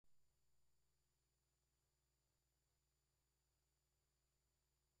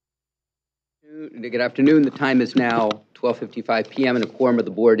Good afternoon. The time is now 12:55 p.m. and a quorum of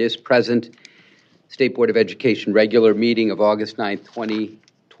the board is present. State Board of Education regular meeting of August 9th,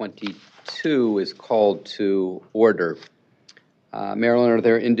 2022 is called to order. Marilyn, are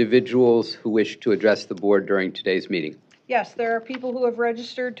there individuals who wish to address the board during today's meeting? Yes, there are people who have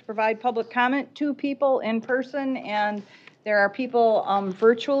registered to provide public comment, 2 people in person, and there are people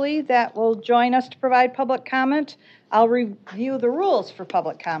virtually that will join us to provide public comment. I'll review the rules for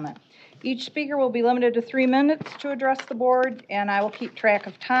public comment. Each speaker will be limited to 3 minutes to address the board, and I will keep track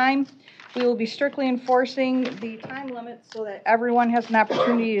of time. We will be strictly enforcing the time limit so that everyone has an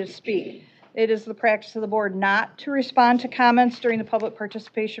opportunity to speak. It is the practice of the board not to respond to comments during the public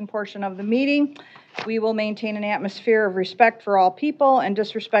participation portion of the meeting. We will maintain an atmosphere of respect for all people, and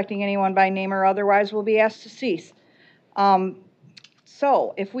disrespecting anyone by name or otherwise will be asked to cease.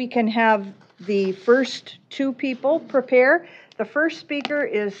 So if we can have the first 2 people prepare. The first speaker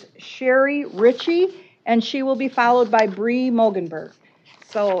is Sherry Ritchie, and she will be followed by Bree Mogenberg.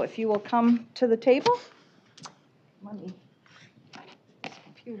 So if you will come to the table. Let me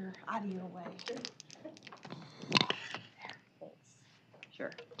computer audio away.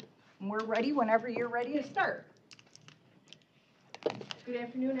 Sure. And we're ready whenever you're ready to start. Good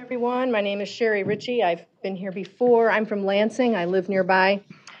afternoon, everyone. My name is Sherry Ritchie. I've been here before. I'm from Lansing. I live nearby.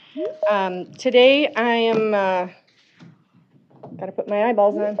 Today I am, gotta put my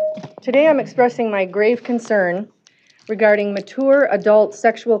eyeballs on. Today I'm expressing my grave concern regarding mature adult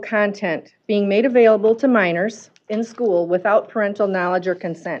sexual content being made available to minors in school without parental knowledge or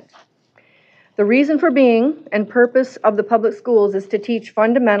consent. The reason for being and purpose of the public schools is to teach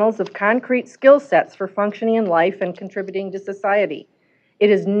fundamentals of concrete skill sets for functioning in life and contributing to society. It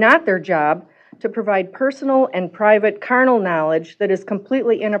is not their job to provide personal and private carnal knowledge that is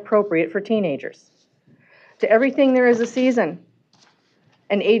completely inappropriate for teenagers. To everything there is a season,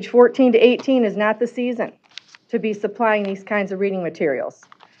 and age 14 to 18 is not the season to be supplying these kinds of reading materials.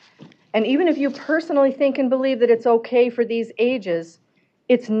 And even if you personally think and believe that it's okay for these ages,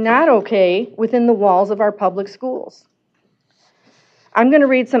 it's not okay within the walls of our public schools. I'm going to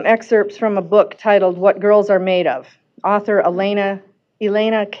read some excerpts from a book titled What Girls Are Made Of, author Elena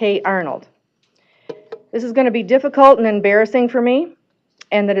K. Arnold. This is going to be difficult and embarrassing for me,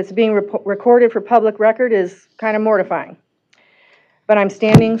 and that it's being recorded for public record is kind of mortifying. But I'm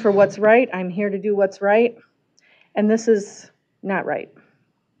standing for what's right. I'm here to do what's right, and this is not right.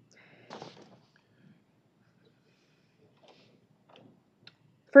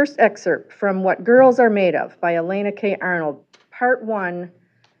 First excerpt from What Girls Are Made Of by Elena K. Arnold, Part 1,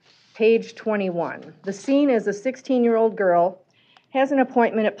 page 21. The scene is a 16-year-old girl has an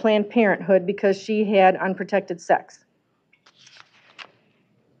appointment at Planned Parenthood because she had unprotected sex.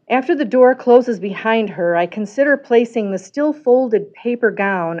 After the door closes behind her, I consider placing the still folded paper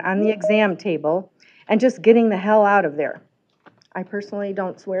gown on the exam table and just getting the hell out of there. I personally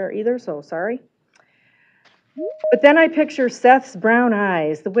don't swear either, so sorry. But then I picture Seth's brown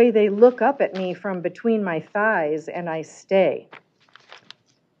eyes, the way they look up at me from between my thighs, and I stay.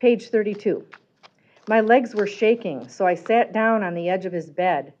 Page 32. My legs were shaking, so I sat down on the edge of his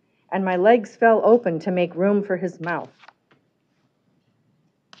bed, and my legs fell open to make room for his mouth.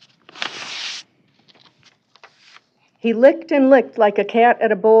 He licked and licked like a cat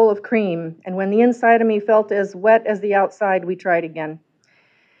at a bowl of cream, and when the inside of me felt as wet as the outside, we tried again.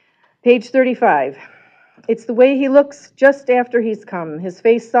 Page 35. It's the way he looks just after he's come, his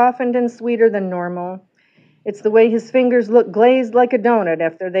face softened and sweeter than normal. It's the way his fingers look glazed like a donut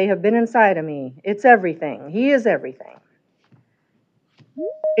after they have been inside of me. It's everything. He is everything.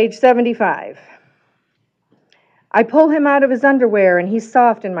 Page 75. I pull him out of his underwear and he's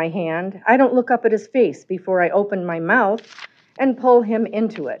soft in my hand. I don't look up at his face before I open my mouth and pull him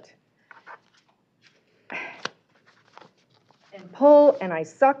into it. And pull and I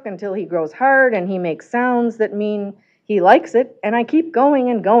suck until he grows hard and he makes sounds that mean he likes it. And I keep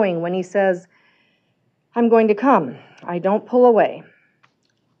going and going when he says, I'm going to come. I don't pull away.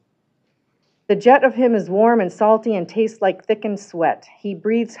 The jet of him is warm and salty and tastes like thickened sweat. He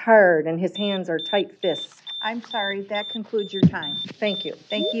breathes hard and his hands are tight fists. I'm sorry, that concludes your time. Thank you.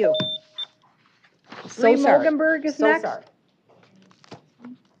 Thank you. So Bree sorry. Mogenberg is next. Sorry.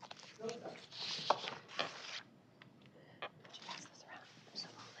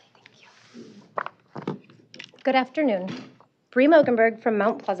 Good afternoon. Bree Mogenberg from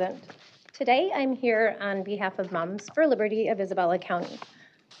Mount Pleasant. Today I'm here on behalf of Moms for Liberty of Isabella County.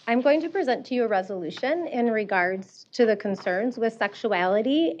 I'm going to present to you a resolution in regards to the concerns with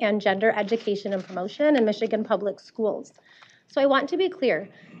sexuality and gender education and promotion in Michigan public schools. So I want to be clear.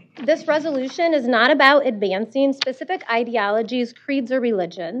 This resolution is not about advancing specific ideologies, creeds, or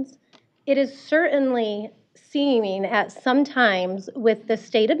religions. it is certainly seeming at some times with the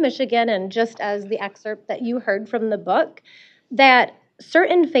state of Michigan, and just as the excerpt that you heard from the book, that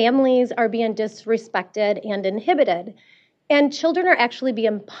certain families are being disrespected and inhibited. And children are actually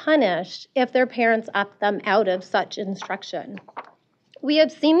being punished if their parents opt them out of such instruction. We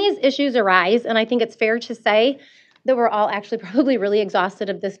have seen these issues arise, and I think it's fair to say that we're all actually probably really exhausted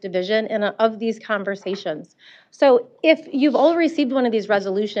of this division and of these conversations. So if you've all received one of these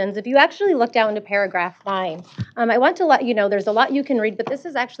resolutions, if you actually look down to paragraph 9, I want to let you know there's a lot you can read, but this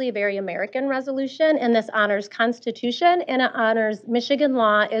is actually a very American resolution, and this honors Constitution, and it honors Michigan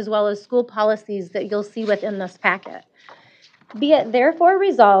law as well as school policies that you'll see within this packet. Be it therefore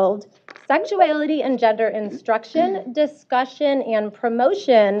resolved, sexuality and gender instruction, discussion, and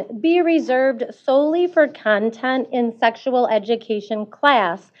promotion be reserved solely for content in sexual education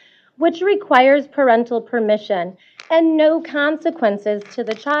class, which requires parental permission and no consequences to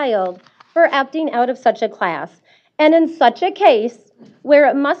the child for opting out of such a class. And in such a case, where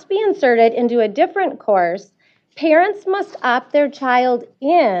it must be inserted into a different course, parents must opt their child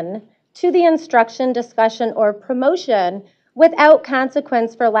in to the instruction, discussion, or promotion without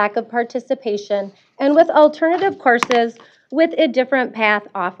consequence for lack of participation, and with alternative courses with a different path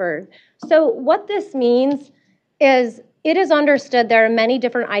offered. So what this means is it is understood there are many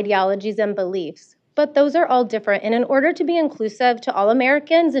different ideologies and beliefs, but those are all different. And in order to be inclusive to all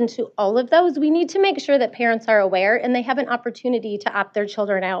Americans and to all of those, we need to make sure that parents are aware and they have an opportunity to opt their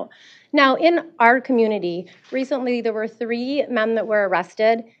children out. Now, in our community, recently there were 3 men that were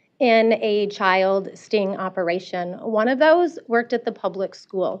arrested in a child sting operation. One of those worked at the public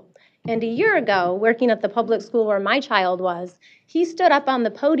school. And a year ago, working at the public school where my child was, he stood up on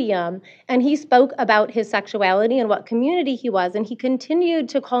the podium and he spoke about his sexuality and what community he was, and he continued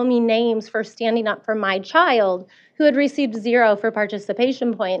to call me names for standing up for my child, who had received 0 for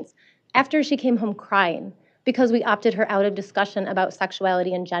participation points, after she came home crying because we opted her out of discussion about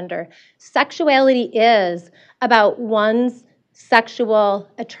sexuality and gender. Sexuality is about one's sexual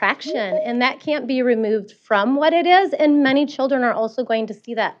attraction, and that can't be removed from what it is, and many children are also going to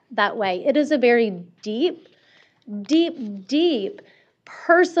see that way. It is a very deep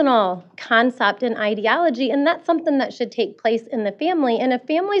personal concept and ideology, and that's something that should take place in the family. And if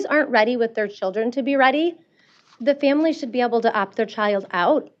families aren't ready with their children to be ready, the family should be able to opt their child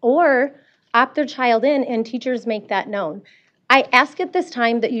out or opt their child in, and teachers make that known. I ask at this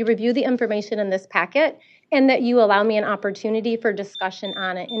time that you review the information in this packet and that you allow me an opportunity for discussion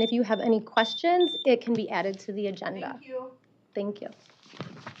on it. And if you have any questions, it can be added to the agenda. Thank you. Thank you.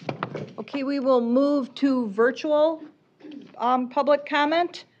 Okay, we will move to virtual public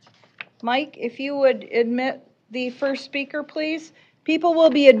comment. Mike, if you would admit the first speaker, please. People will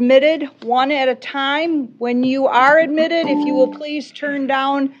be admitted one at a time. When you are admitted, if you will please turn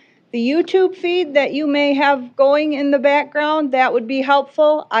down the YouTube feed that you may have going in the background, that would be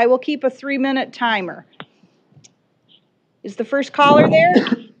helpful. I will keep a 3-minute timer. Is the first caller there?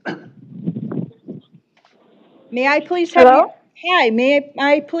 May I please have may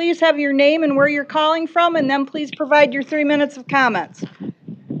I please have your name and where you're calling from, and then please provide your 3 minutes of comments.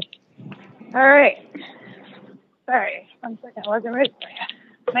 All right. Sorry, 1 second. I wasn't ready for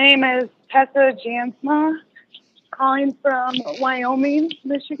you. My name is Tessa Jansma, calling from Wyoming,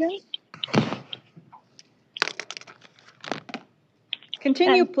 Michigan.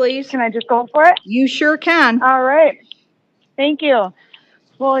 Continue, please. Can I just go for it? You sure can. All right. Thank you.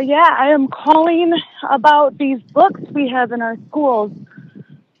 Well, yeah, I am calling about these books we have in our schools.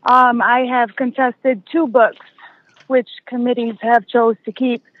 I have contested 2 books, which committees have chose to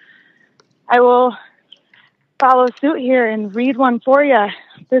keep. I will follow suit here and read one for you.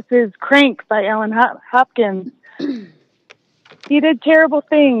 This is Crank by Ellen Hopkins. He did terrible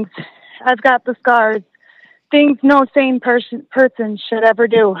things. I've got the scars. Things no sane person should ever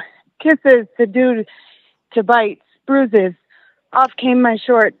do. Kisses to bites, bruises. Off came my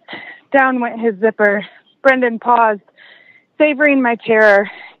shorts. Down went his zipper. Brendan paused, savoring my terror.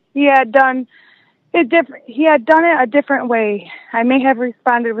 He had done it a different way. I may have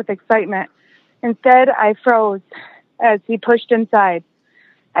responded with excitement. Instead, I froze as he pushed inside.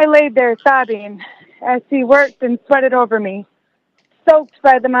 I laid there sobbing as he worked and sweated over me. Soaked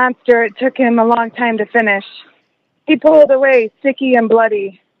by the monster, it took him a long time to finish. He pulled away, sticky and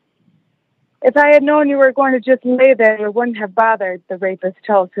bloody. If I had known you were going to just lay there, I wouldn't have bothered, the rapist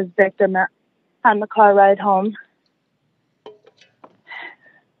tells his victim on the car ride home.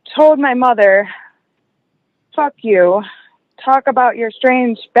 Told my mother, fuck you. Talk about your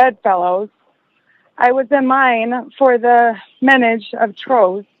strange bedfellows. I was in line for the menage of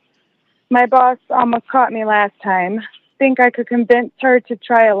Troes. My boss almost caught me last time. Think I could convince her to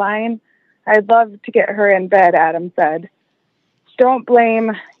try a line? I'd love to get her in bed, Adam said. Don't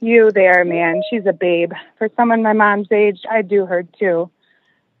blame you there, man. She's a babe. For someone my mom's age, I'd do her too.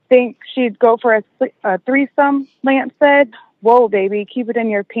 Think she'd go for a threesome, Lance said. Whoa, baby, keep it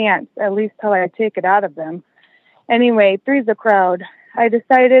in your pants, at least till I take it out of them. Anyway, three's a crowd. I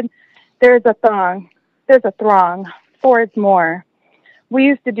decided there's a throng, four is more. We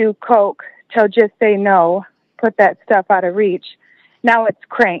used to do coke till just say no, put that stuff out of reach. Now it's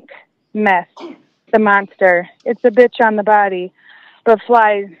crank, meth, the monster. It's a bitch on the body, but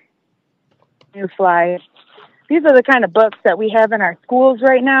flies, you fly. These are the kind of books that we have in our schools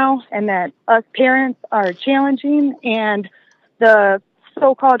right now and that us parents are challenging, and the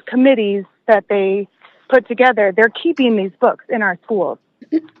so-called committees that they put together, they're keeping these books in our schools.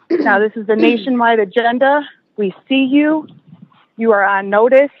 Now, this is a nationwide agenda. We see you. You are on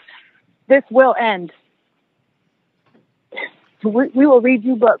notice. This will end. We will read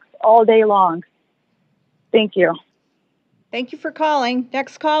you books all day long. Thank you. Thank you for calling.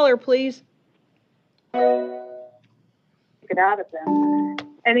 Next caller, please. Get out of them.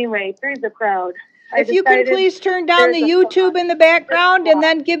 Anyway, there's a crowd. If you can please turn down the YouTube in the background and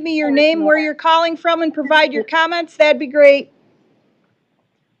then give me your name, where you're calling from, and provide your comments, that'd be great.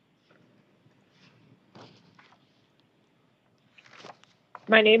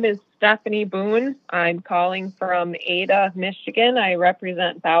 My name is Stephanie Boone. I'm calling from Ada, Michigan. I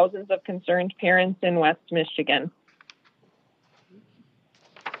represent thousands of concerned parents in West Michigan.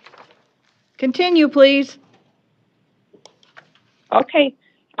 Continue, please. Okay.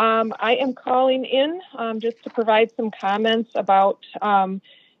 I am calling in just to provide some comments about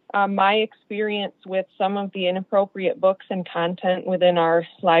my experience with some of the inappropriate books and content within our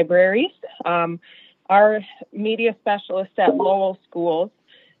libraries. Our media specialist at Lowell Schools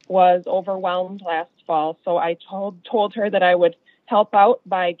was overwhelmed last fall, so I told her that I would help out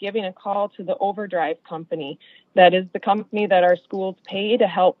by giving a call to the Overdrive company. That is the company that our schools pay to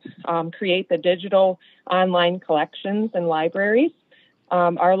help create the digital online collections and libraries.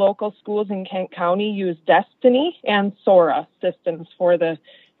 Our local schools in Kent County use Destiny and Sora systems for the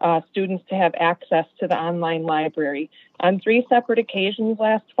students to have access to the online library. On 3 separate occasions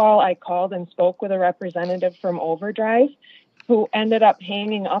last fall, I called and spoke with a representative from Overdrive who ended up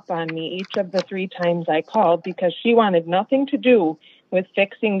hanging up on me each of the 3 times I called because she wanted nothing to do with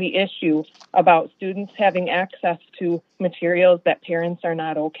fixing the issue about students having access to materials that parents are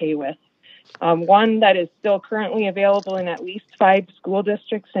not okay with. One that is still currently available in at least 5 school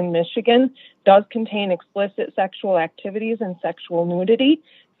districts in Michigan does contain explicit sexual activities and sexual nudity.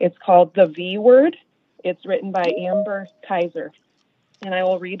 It's called The V Word. It's written by Amber Kaiser. And I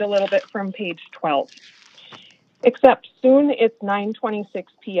will read a little bit from page 12. Except soon it's 9:26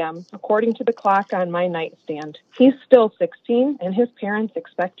 p.m., according to the clock on my nightstand. He's still 16, and his parents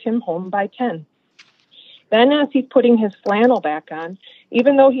expect him home by 10. Then as he's putting his flannel back on,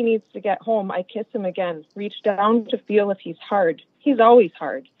 even though he needs to get home, I kiss him again, reach down to feel if he's hard. He's always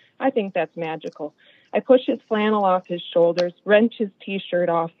hard. I think that's magical. I push his flannel off his shoulders, wrench his t-shirt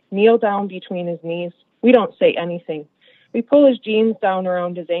off, kneel down between his knees. We don't say anything. We pull his jeans down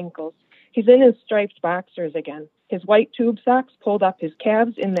around his ankles. He's in his striped boxers again, his white tube socks pulled up his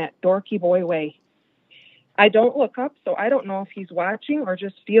calves in that dorky boy way. I don't look up, so I don't know if he's watching or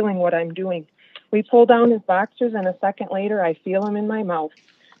just feeling what I'm doing. We pull down his boxers, and a second later, I feel him in my mouth.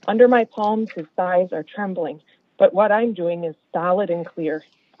 Under my palms, his thighs are trembling, but what I'm doing is solid and clear,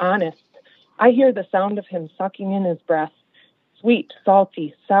 honest. I hear the sound of him sucking in his breath. Sweet,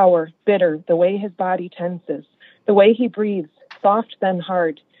 salty, sour, bitter, the way his body tenses, the way he breathes, soft then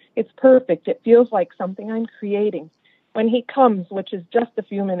hard. It's perfect. It feels like something I'm creating. When he comes, which is just a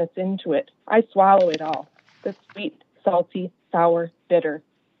few minutes into it, I swallow it all. The sweet, salty, sour, bitter.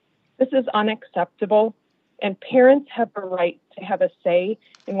 This is unacceptable, and parents have a right to have a say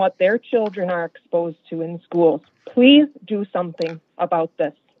in what their children are exposed to in schools. Please do something about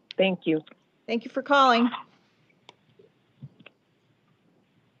this. Thank you. Thank you for calling.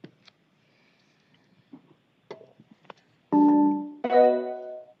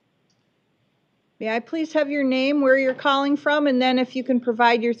 May I please have your name, where you're calling from, and then if you can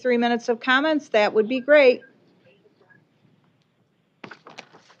provide your 3 minutes of comments, that would be great.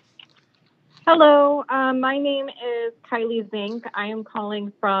 Hello, my name is Kylie Zink. I am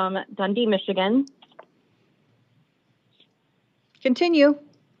calling from Dundee, Michigan. Continue.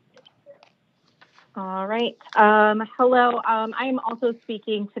 All right. Hello. I am also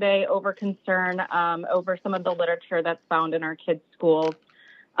speaking today over concern over some of the literature that's found in our kids' schools.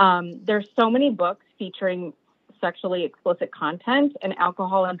 There's so many books featuring sexually explicit content and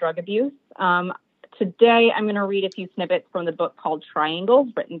alcohol and drug abuse. Today, I'm going to read a few snippets from the book called Triangles,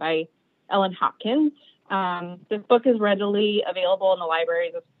 written by Ellen Hopkins. This book is readily available in the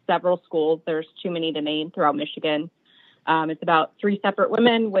libraries of several schools. There's too many to name throughout Michigan. It's about 3 separate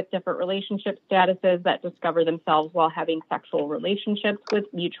women with different relationship statuses that discover themselves while having sexual relationships with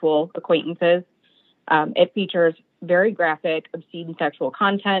mutual acquaintances. It features very graphic, obscene sexual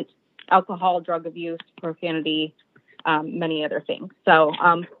content, alcohol, drug abuse, profanity, many other things. So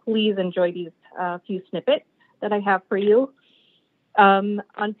please enjoy these few snippets that I have for you. On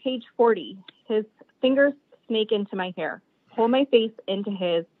page 40, his fingers snake into my hair, pull my face into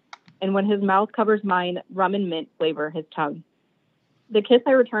his, and when his mouth covers mine, rum and mint flavor his tongue. The kiss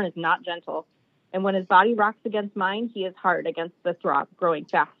I return is not gentle, and when his body rocks against mine, he is hard against the throb, growing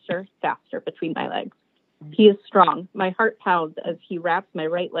faster, faster between my legs. He is strong. My heart pounds as he wraps my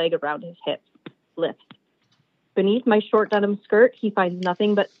right leg around his hips, lifts. Beneath my short denim skirt, he finds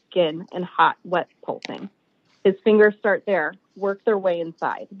nothing but skin and hot, wet pulsing. His fingers start there, work their way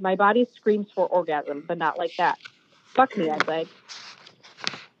inside. My body screams for orgasm, but not like that. Fuck me, I beg.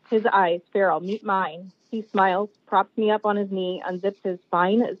 His eyes, feral, meet mine. He smiles, props me up on his knee, unzips his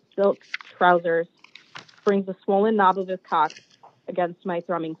fine silk trousers, brings the swollen knob of his cock against my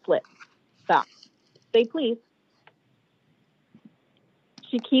thrumming slit. Stop. Say please.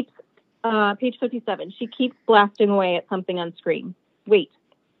 She keeps, page 57, she keeps blasting away at something on screen. Wait,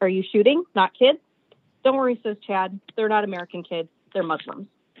 are you shooting? Not kids? Don't worry, says Chad. They're not American kids. They're Muslims.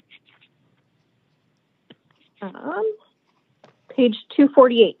 Page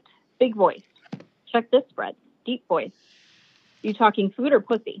 248, big voice. Check this spread. Deep voice. You talking food or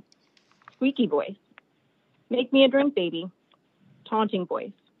pussy? Squeaky voice. Make me a drink, baby. Taunting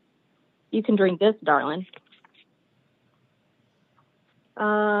voice. You can drink this, darling.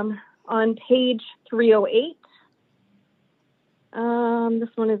 On page 308, this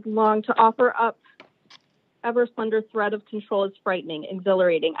one is long. To offer up ever slender thread of control is frightening,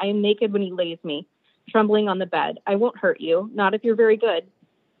 exhilarating. I am naked when he lays me, trembling on the bed. I won't hurt you, not if you're very good.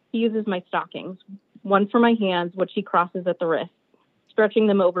 He uses my stockings, one for my hands, which he crosses at the wrist, stretching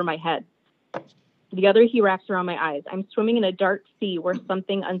them over my head. The other he wraps around my eyes. I'm swimming in a dark sea where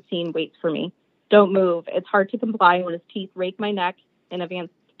something unseen waits for me. Don't move. It's hard to comply when his teeth rake my neck in a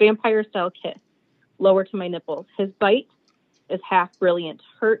vampire-style kiss, lower to my nipples. His bite is half brilliant,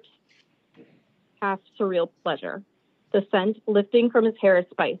 hurt, half surreal pleasure. The scent lifting from his hair is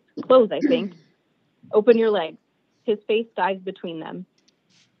spice. Close, I think. Open your legs. His face dives between them,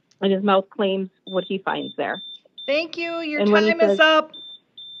 and his mouth claims what he finds there. Thank you. Your And when he time is says, up.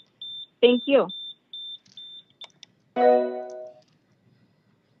 Thank you.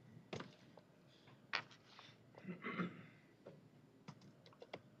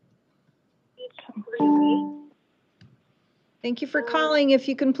 Thank you for calling. If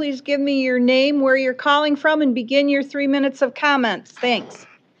you can please give me your name, where you're calling from, and begin your 3 minutes of comments. Thanks.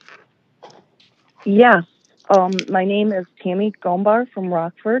 Yes. My name is Tammy Gombar from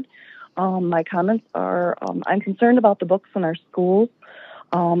Rockford. My comments are, I'm concerned about the books in our schools.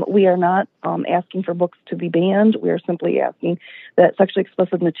 We are not asking for books to be banned. We are simply asking that sexually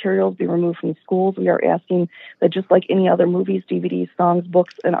explicit materials be removed from schools. We are asking that just like any other movies, DVDs, songs,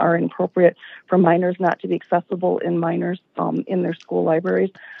 books, and are inappropriate for minors not to be accessible in minors in their school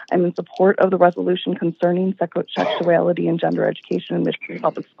libraries. I'm in support of the resolution concerning sexuality and gender education in Michigan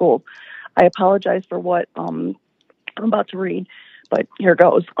public schools. I apologize for what I'm about to read, but here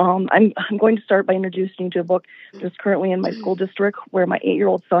goes. I'm going to start by introducing you to a book that's currently in my school district where my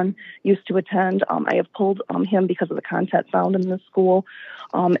 8-year-old son used to attend. I have pulled him because of the content found in the school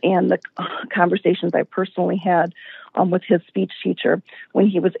and the conversations I personally had with his speech teacher when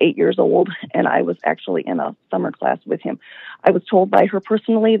he was 8 years old, and I was actually in a summer class with him. I was told by her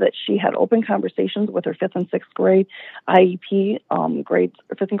personally that she had open conversations with her 5th and 6th grade IEP grades,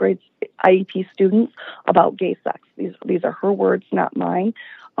 5th and grade IEP students about gay sex. These are her words, not mine.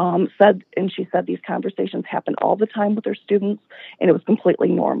 She said these conversations happen all the time with her students, and it was completely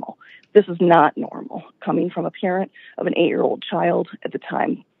normal. This is not normal coming from a parent of an 8-year-old child at the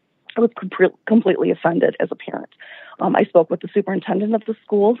time. I was completely offended as a parent. I spoke with the superintendent of the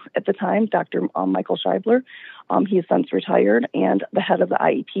school at the time, Dr. Michael Scheibler. He has since retired, and the head of the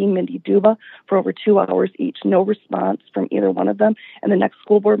IEP, Mindy Duba, for over 2 hours each. No response from either one of them. And the next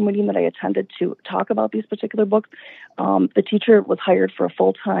school board meeting that I attended to talk about these particular books, the teacher was hired for a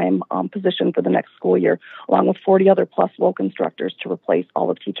full-time position for the next school year, along with 40 other plus woke instructors to replace all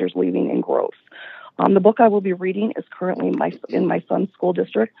of teachers leaving in growth. The book I will be reading is currently in my son's school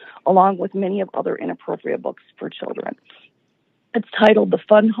district, along with many of other inappropriate books for children. It's titled The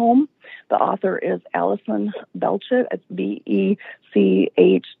Fun Home. The author is Allison Belchet. It's Bechdel.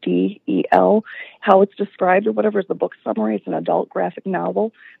 BL. How it's described or whatever is the book summary. It's an adult graphic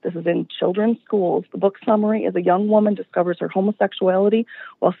novel. This is in children's schools. The book summary is a young woman discovers her homosexuality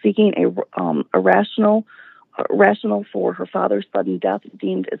while seeking a rational for her father's sudden death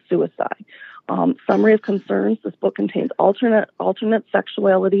deemed as suicide. Summary of concerns. This book contains alternate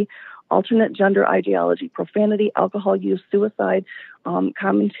sexuality, alternate gender ideology, profanity, alcohol use, suicide,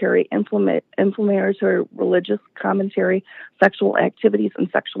 commentary, inflammatory religious commentary, sexual activities, and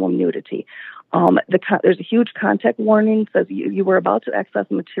sexual nudity. There's a huge contact warning. Says you were about to access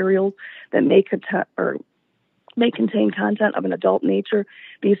materials that may contain content of an adult nature.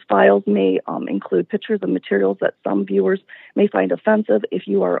 These files may include pictures of materials that some viewers may find offensive. If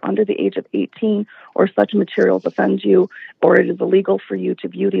you are under the age of 18 or such materials offend you or it is illegal for you to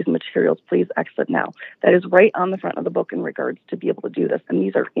view these materials, please exit now. That is right on the front of the book in regards to be able to do this. And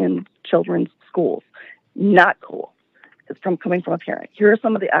these are in children's schools. Not cool. It's coming from a parent. Here are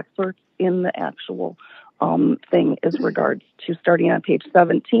some of the excerpts in the actual thing as regards to starting on page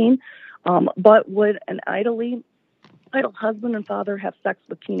 17. But would an idle husband and father have sex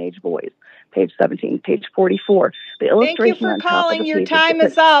with teenage boys? Page 17. Page 44. The illustration Thank you for on top calling. of the Your page time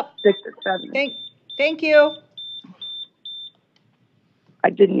is up. 6 or 7. Thank you. I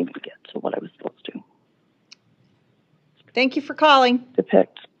didn't even get to what I was supposed to. Thank you for calling.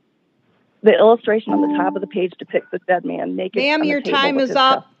 Depict. The illustration on the top of the page depicts a dead man naked. Ma'am, on the your table time with is his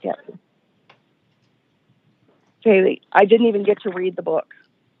up. chest cut. Kaylee, I didn't even get to read the book.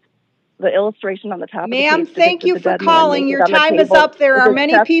 The illustration on the top of the page. Ma'am, thank you for calling. Your on the time is table up. There with are his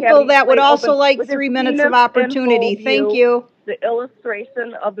many chest people cavity that would splayed also open, like with his 3 minutes penis of opportunity. in full Thank view. you. The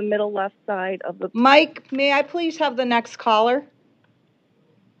illustration of the middle left side of the... Mike, may I please have the next caller?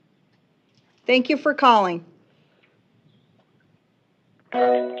 Thank you for calling.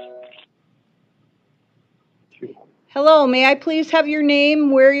 Hello, may I please have your name,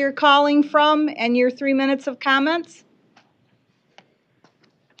 where you're calling from, and your 3 minutes of comments?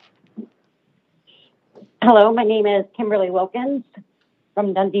 Hello, my name is Kimberly Wilkins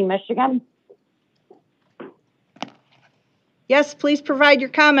from Dundee, Michigan. Yes, please provide your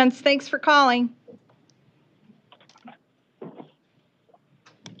comments. Thanks for calling.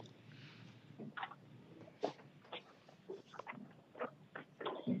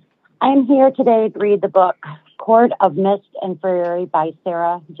 I'm here today to read the book Court of Mist and Fury by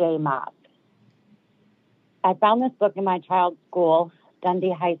Sarah J. Maas. I found this book in my child's school,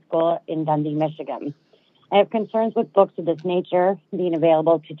 Dundee High School in Dundee, Michigan. I have concerns with books of this nature being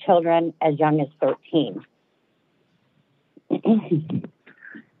available to children as young as 13.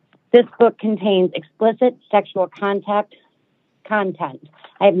 This book contains explicit sexual content.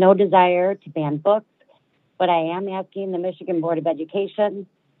 I have no desire to ban books, but I am asking the Michigan Board of Education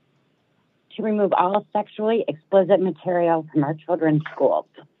to remove all sexually explicit material from our children's schools.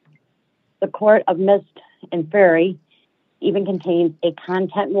 The Court of Mist and Fury even contains a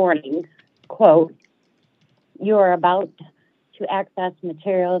content warning, quote, "You are about to access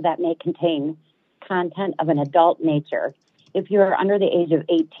material that may contain content of an adult nature. If you are under the age of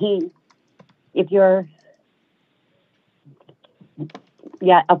 18,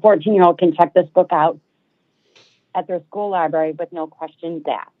 a 14-year-old can check this book out at their school library with no questions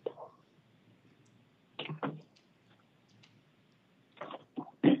asked."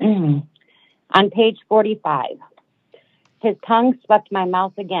 On page 45, his tongue swept my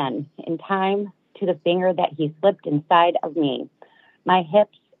mouth again, in time to the finger that he slipped inside of me. My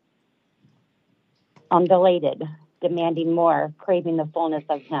hips undulated, demanding more, craving the fullness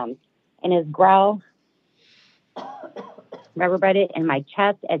of him. And his growl reverberated in my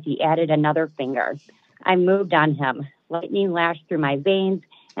chest as he added another finger. I moved on him. Lightning lashed through my veins,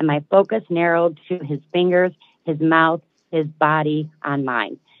 and my focus narrowed to his fingers, his mouth, his body on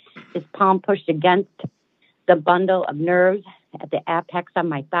mine. His palm pushed against the bundle of nerves at the apex of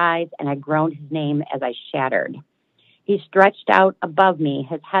my thighs, and I groaned his name as I shattered. He stretched out above me,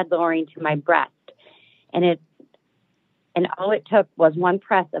 his head lowering to my breast, and all it took was one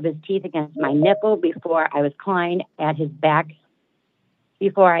press of his teeth against my nipple before I was clawing at his back,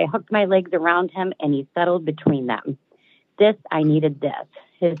 before I hooked my legs around him and he settled between them. I needed this.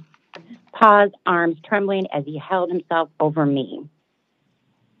 His paws, arms trembling as he held himself over me.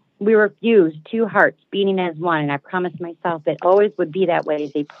 We were fused, two hearts beating as one, and I promised myself it always would be that way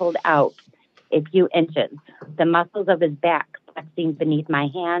as he pulled out a few inches, the muscles of his back flexing beneath my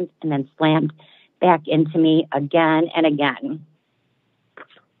hands and then slammed back into me again and again.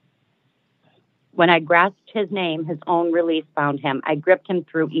 When I grasped his name, his own release found him. I gripped him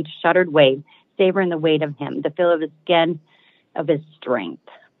through each shuddered wave, savoring the weight of him, the feel of his skin, of his strength.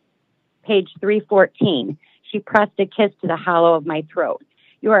 Page 314. She pressed a kiss to the hollow of my throat.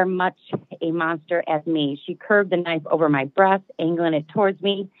 You are much a monster as me. She curved the knife over my breast, angling it towards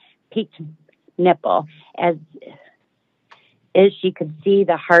me, peaked nipple, as she could see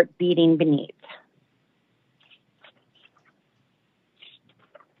the heart beating beneath.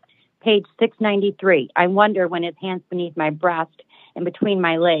 Page 693. I wonder when his hands beneath my breast and between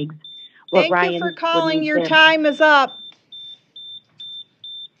my legs. What Thank Ryan you for would calling. need Your to- time is up.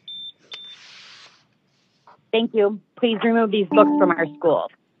 Thank you. Please remove these books from our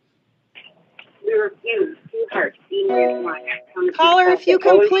schools. We refuse. 2 hearts beating as one. Caller, if you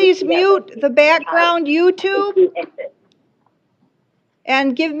can please mute the background YouTube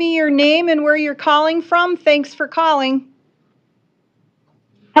and give me your name and where you're calling from. Thanks for calling.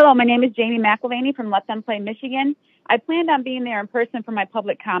 Hello, my name is Jamie McElvaney from Let Them Play, Michigan. I planned on being there in person for my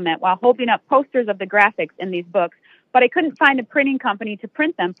public comment while holding up posters of the graphics in these books, but I couldn't find a printing company to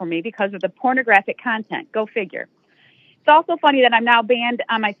print them for me because of the pornographic content. Go figure. It's also funny that I'm now banned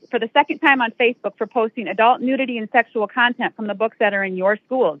for the second time on Facebook for posting adult nudity and sexual content from the books that are in your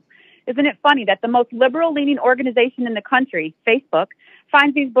schools. Isn't it funny that the most liberal-leaning organization in the country, Facebook,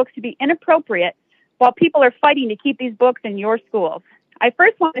 finds these books to be inappropriate while people are fighting to keep these books in your schools? I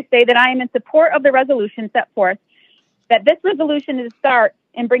first want to say that I am in support of the resolution set forth, that this resolution is a start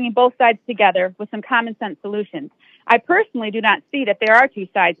in bringing both sides together with some common sense solutions. I personally do not see that there are 2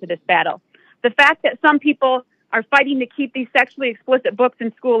 sides to this battle. The fact that some people are fighting to keep these sexually explicit books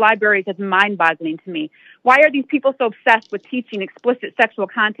in school libraries is mind-boggling to me. Why are these people so obsessed with teaching explicit sexual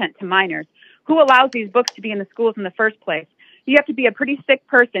content to minors? Who allows these books to be in the schools in the first place? You have to be a pretty sick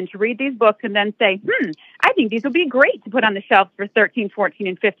person to read these books and then say, I think these would be great to put on the shelves for 13, 14,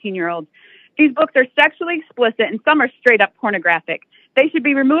 and 15-year-olds. These books are sexually explicit and some are straight up pornographic. They should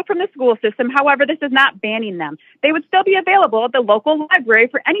be removed from the school system. However, this is not banning them. They would still be available at the local library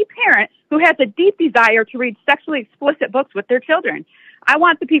for any parent who has a deep desire to read sexually explicit books with their children. I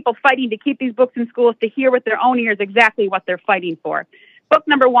want the people fighting to keep these books in schools to hear with their own ears exactly what they're fighting for. Book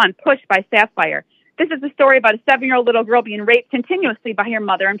number 1, Push by Sapphire. This is a story about a 7-year-old little girl being raped continuously by her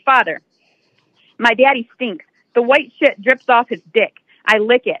mother and father. My daddy stinks. The white shit drips off his dick. I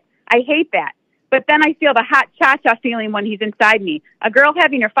lick it. I hate that. But then I feel the hot cha-cha feeling when he's inside me. A girl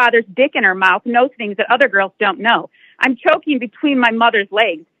having her father's dick in her mouth knows things that other girls don't know. I'm choking between my mother's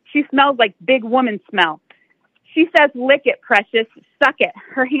legs. She smells like big woman smell. She says, lick it, precious. Suck it.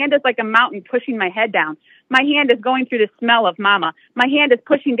 Her hand is like a mountain pushing my head down. My hand is going through the smell of mama. My hand is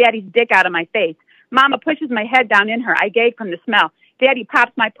pushing daddy's dick out of my face. Mama pushes my head down in her. I gag from the smell. Daddy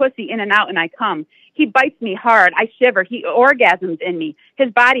pops my pussy in and out and I come. He bites me hard. I shiver. He orgasms in me.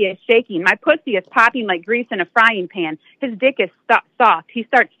 His body is shaking. My pussy is popping like grease in a frying pan. His dick is soft. He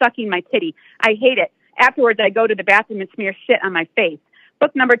starts sucking my titty. I hate it. Afterwards, I go to the bathroom and smear shit on my face.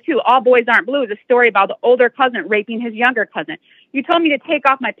 Book number 2, All Boys Aren't Blue, is a story about the older cousin raping his younger cousin. You told me to take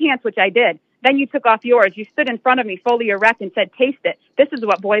off my pants, which I did. Then you took off yours. You stood in front of me fully erect and said, taste it. This is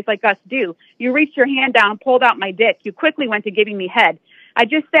what boys like us do. You reached your hand down, pulled out my dick. You quickly went to giving me head. I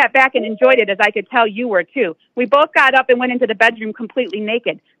just sat back and enjoyed it, as I could tell you were too. We both got up and went into the bedroom completely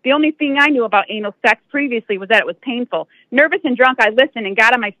naked. The only thing I knew about anal sex previously was that it was painful. Nervous and drunk, I listened and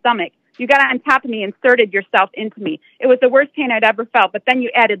got on my stomach. You got on top of me and inserted yourself into me. It was the worst pain I'd ever felt, but then you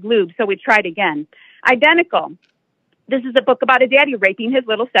added lube, so we tried again. Identical. This is a book about a daddy raping his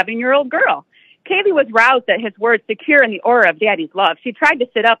little 7-year-old girl. Kaylee was roused at his words, secure in the aura of Daddy's love. She tried to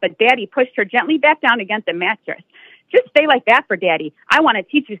sit up, but Daddy pushed her gently back down against the mattress. Just stay like that for Daddy. I want to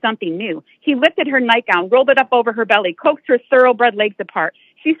teach you something new. He lifted her nightgown, rolled it up over her belly, coaxed her thoroughbred legs apart.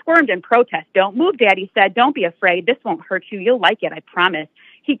 She squirmed in protest. Don't move, Daddy said. Don't be afraid. This won't hurt you. You'll like it, I promise.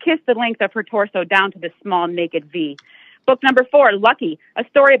 He kissed the length of her torso down to the small naked V. Book number 4, Lucky, a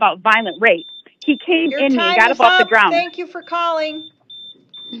story about violent rape. He came in me and got up off the ground. Thank you for calling.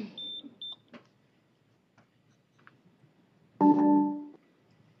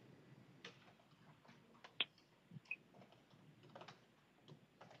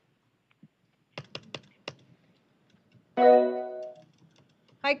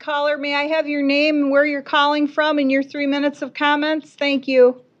 Hi, caller. May I have your name and where you're calling from and your 3 minutes of comments? Thank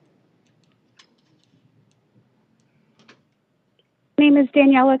you. My name is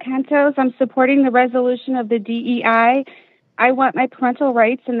Daniela Cantos. I'm supporting the resolution of the DEI. I want my parental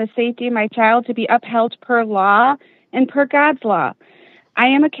rights and the safety of my child to be upheld per law and per God's law. I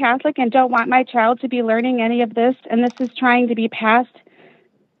am a Catholic and don't want my child to be learning any of this, and this is trying to be passed,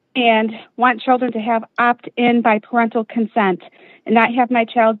 and want children to have opt-in by parental consent and not have my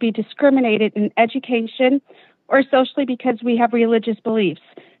child be discriminated in education or socially because we have religious beliefs.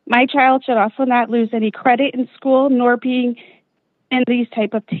 My child should also not lose any credit in school nor being in these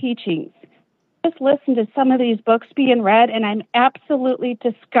type of teachings. just listened to some of these books being read, and I'm absolutely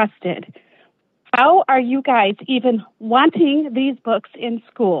disgusted. How are you guys even wanting these books in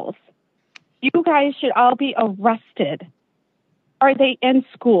schools? You guys should all be arrested. Are they in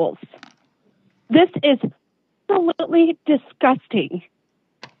schools? This is absolutely disgusting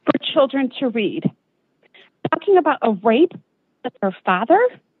for children to read. Talking about a rape with their father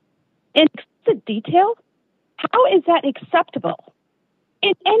in explicit detail? How is that acceptable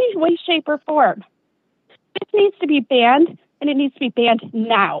in any way, shape, or form? This needs to be banned, and it needs to be banned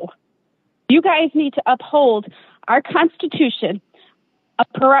now. You guys need to uphold our Constitution of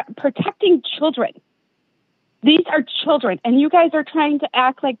protecting children. These are children, and you guys are trying to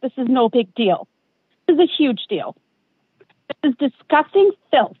act like this is no big deal. This is a huge deal. This is disgusting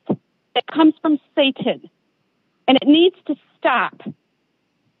filth that comes from Satan, and it needs to stop.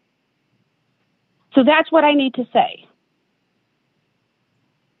 So that's what I need to say.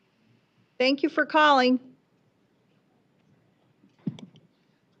 Thank you for calling.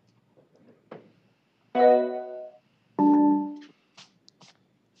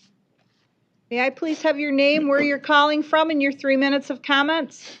 May I please have your name, where you're calling from, and your 3 minutes of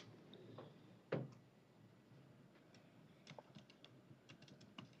comments?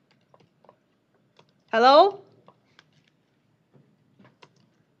 Hello?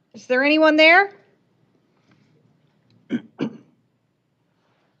 Is there anyone there?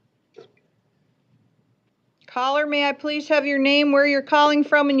 Caller, may I please have your name, where you're calling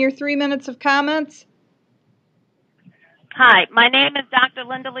from, and your 3 minutes of comments? Hi, my name is Dr.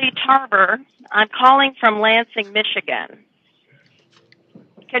 Linda Lee Tarver. I'm calling from Lansing, Michigan.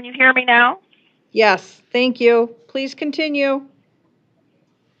 Can you hear me now? Yes, thank you. Please continue.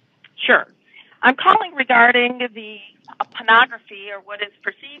 Sure. I'm calling regarding the pornography, or what is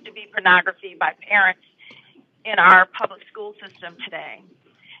perceived to be pornography, by parents in our public school system today.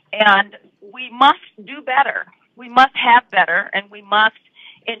 And we must do better. We must have better, and we must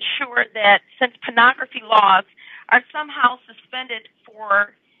ensure that, since pornography laws are somehow suspended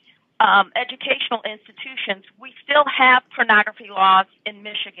for educational institutions, we still have pornography laws in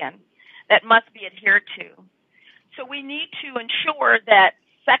Michigan that must be adhered to. So we need to ensure that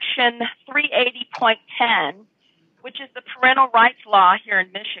Section 380.10, which is the parental rights law here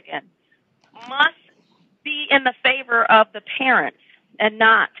in Michigan, must be in the favor of the parents and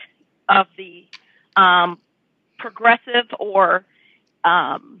not of the progressive or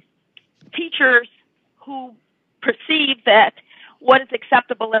teachers who perceive that what is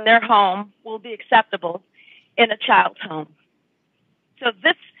acceptable in their home will be acceptable in a child's home. So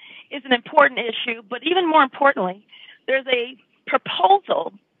this is an important issue, but even more importantly, there's a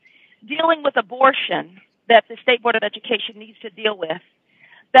proposal dealing with abortion that the State Board of Education needs to deal with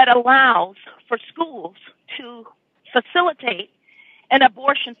that allows for schools to facilitate an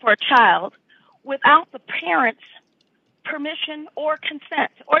abortion for a child without the parent's permission or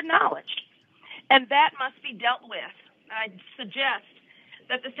consent or knowledge. And that must be dealt with. I suggest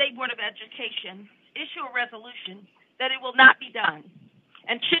that the State Board of Education issue a resolution that it will not be done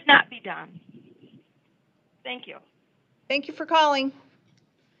and should not be done. Thank you. Thank you for calling.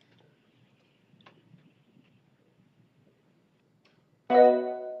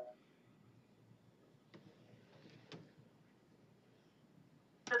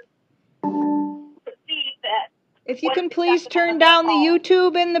 If you can please turn down the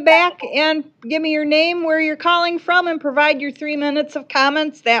YouTube in the back and give me your name, where you're calling from, and provide your 3 minutes of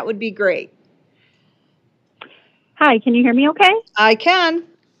comments, that would be great. Hi, can you hear me okay? I can.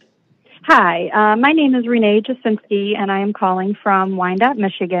 Hi, my name is Renee Jasinski, and I am calling from Wyandotte,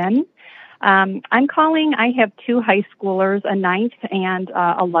 Michigan. I'm calling, I have two high schoolers, a 9th and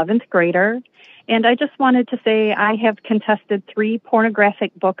 11th grader, and I just wanted to say I have contested 3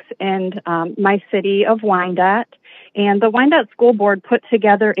 pornographic books in my city of Wyandotte, and the Wyandotte School Board put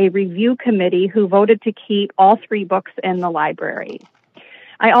together a review committee who voted to keep all 3 books in the library.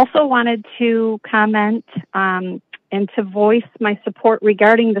 I also wanted to comment and to voice my support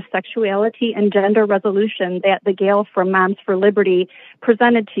regarding the sexuality and gender resolution that the Gale from Moms for Liberty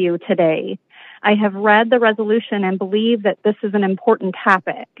presented to you today. I have read the resolution and believe that this is an important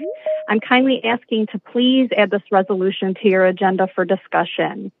topic. I'm kindly asking to please add this resolution to your agenda for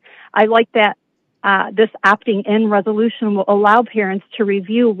discussion. I like that this opting in resolution will allow parents to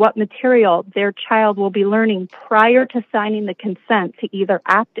review what material their child will be learning prior to signing the consent to either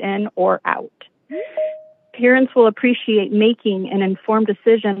opt in or out. Parents will appreciate making an informed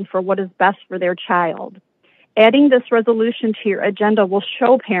decision for what is best for their child. Adding this resolution to your agenda will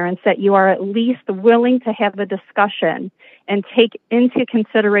show parents that you are at least willing to have a discussion and take into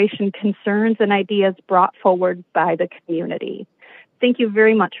consideration concerns and ideas brought forward by the community. Thank you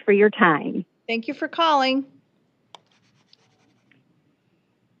very much for your time. Thank you for calling.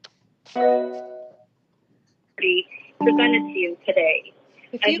 Presented to you today.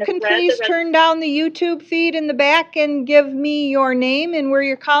 If you can please turn down the YouTube feed in the back and give me your name and where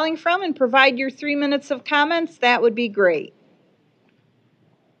you're calling from and provide your 3 minutes of comments, that would be great.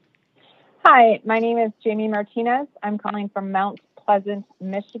 Hi, my name is Jamie Martinez. I'm calling from Mount Pleasant,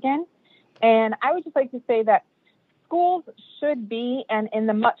 Michigan. And I would just like to say that schools should be, and in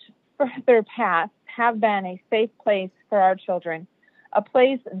the much further past, have been a safe place for our children. A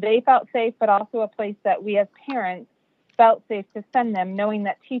place they felt safe, but also a place that we as parents felt safe to send them, knowing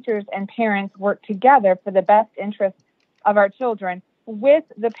that teachers and parents work together for the best interest of our children, with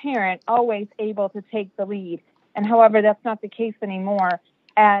the parent always able to take the lead. And however, that's not the case anymore,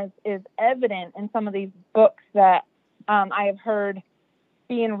 as is evident in some of these books that I have heard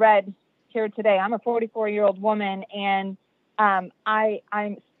being read here today. I'm a 44-year-old woman, and I'm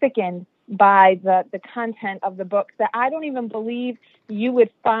sickened by the content of the books that I don't even believe you would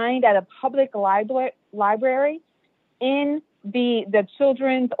find at a public library in the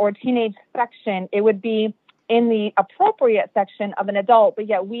children's or teenage section. It would be in the appropriate section of an adult, but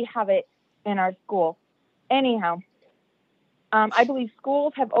yet we have it in our school. Anyhow, I believe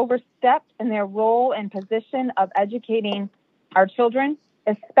schools have overstepped in their role and position of educating our children,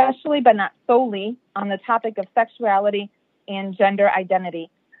 especially but not solely on the topic of sexuality and gender identity.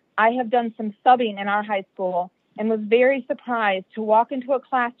 I have done some subbing in our high school and was very surprised to walk into a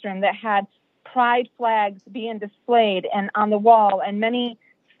classroom that had pride flags being displayed and on the wall, and many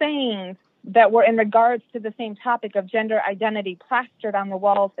sayings that were in regards to the same topic of gender identity plastered on the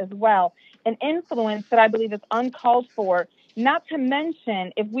walls as well. An influence that I believe is uncalled for, not to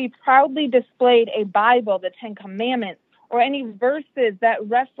mention if we proudly displayed a Bible, the Ten Commandments, or any verses that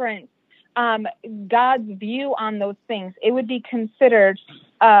reference God's view on those things, it would be considered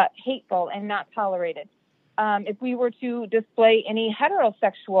hateful and not tolerated. If we were to display any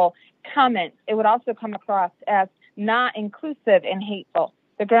heterosexual comments, it would also come across as not inclusive and hateful.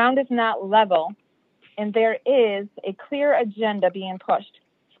 The ground is not level, and there is a clear agenda being pushed.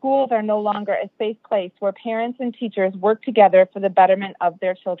 Schools are no longer a safe place where parents and teachers work together for the betterment of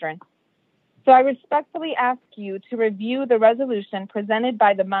their children. So I respectfully ask you to review the resolution presented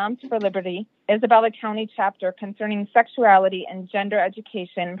by the Moms for Liberty, Isabella County chapter, concerning sexuality and gender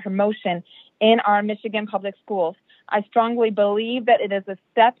education and promotion in our Michigan public schools. I strongly believe that it is a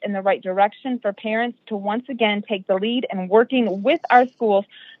step in the right direction for parents to once again take the lead in working with our schools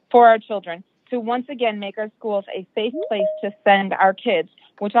for our children, to once again make our schools a safe place to send our kids,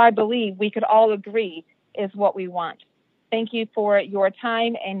 which I believe we could all agree is what we want. Thank you for your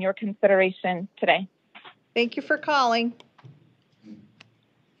time and your consideration today. Thank you for calling.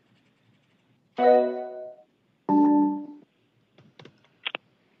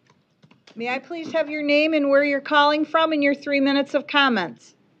 May I please have your name and where you're calling from and your 3 minutes of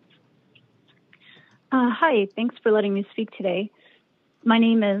comments? Hi, thanks for letting me speak today. My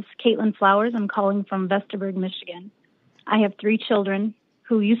name is Caitlin Flowers. I'm calling from Vesterberg, Michigan. I have 3 children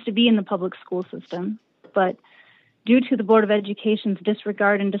who used to be in the public school system, but due to the Board of Education's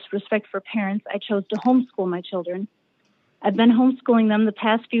disregard and disrespect for parents, I chose to homeschool my children. I've been homeschooling them the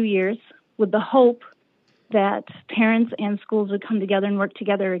past few years with the hope that parents and schools would come together and work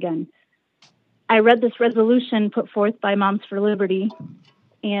together again. I read this resolution put forth by Moms for Liberty,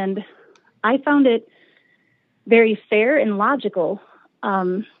 and I found it very fair and logical.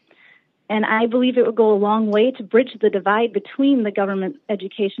 And I believe it would go a long way to bridge the divide between the government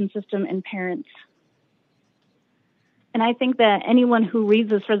education system and parents. And I think that anyone who reads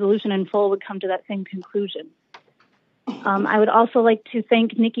this resolution in full would come to that same conclusion. I would also like to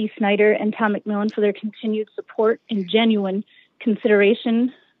thank Nikki Snyder and Tom McMillan for their continued support and genuine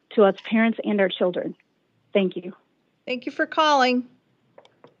consideration to us parents and our children. Thank you. Thank you for calling.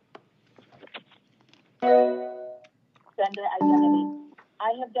 Gender identity.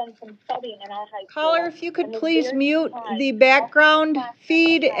 I have done some studying in our high school. Caller, if you could please mute the background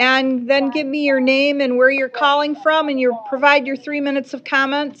feed and then give me your name and where you're calling from and provide your 3 minutes of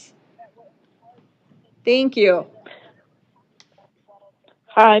comments. Thank you.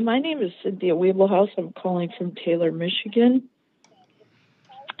 Hi, my name is Cynthia Weebelhaus. I'm calling from Taylor, Michigan.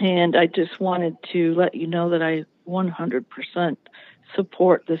 And I just wanted to let you know that I 100%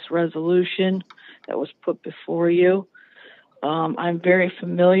 support this resolution that was put before you. I'm very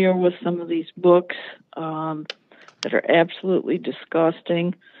familiar with some of these books that are absolutely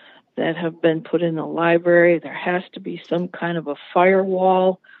disgusting that have been put in the library. There has to be some kind of a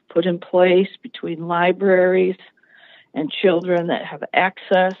firewall put in place between libraries and children that have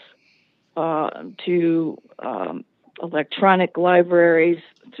access to electronic libraries,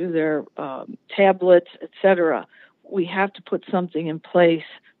 through their tablets, etc. We have to put something in place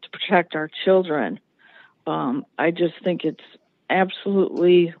to protect our children. I just think it's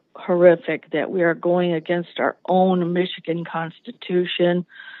absolutely horrific that we are going against our own Michigan Constitution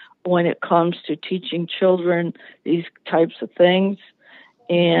when it comes to teaching children these types of things,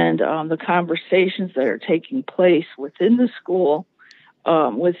 and the conversations that are taking place within the school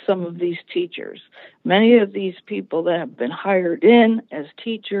with some of these teachers. Many of these people that have been hired in as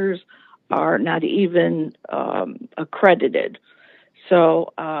teachers are not even accredited.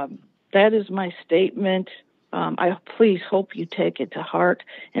 So that is my statement. I please hope you take it to heart,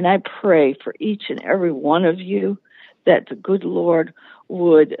 and I pray for each and every one of you that the good Lord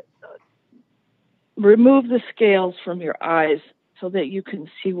would remove the scales from your eyes so that you can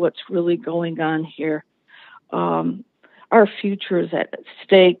see what's really going on here. Our future is at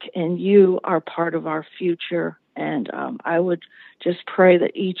stake, and you are part of our future. And I would just pray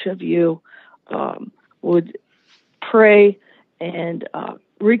that each of you would pray and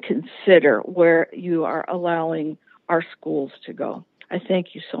reconsider where you are allowing our schools to go. I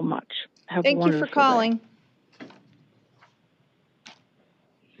thank you so much. Have a Thank you wonderful for calling.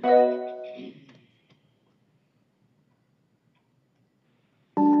 day.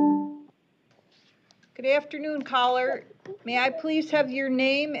 Good afternoon, caller. May I please have your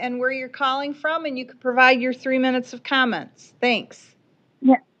name and where you're calling from, and you can provide your 3 minutes of comments. Thanks.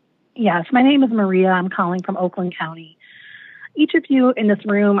 Yes, my name is Maria. I'm calling from Oakland County. Each of you in this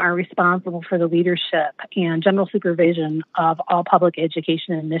room are responsible for the leadership and general supervision of all public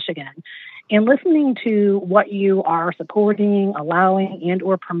education in Michigan. And listening to what you are supporting, allowing, and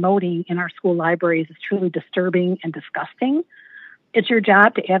or promoting in our school libraries is truly disturbing and disgusting. It's your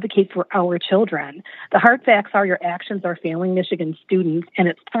job to advocate for our children. The hard facts are your actions are failing Michigan students, and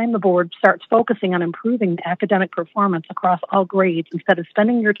it's time the board starts focusing on improving the academic performance across all grades instead of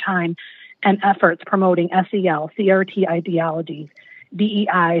spending your time and efforts promoting SEL, CRT ideologies,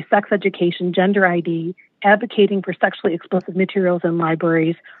 DEI, sex education, gender ID, advocating for sexually explicit materials in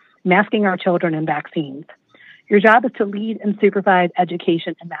libraries, masking our children, and vaccines. Your job is to lead and supervise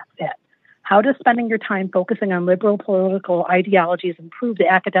education, and that's it. How does spending your time focusing on liberal political ideologies improve the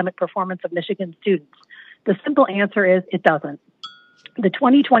academic performance of Michigan students? The simple answer is it doesn't. The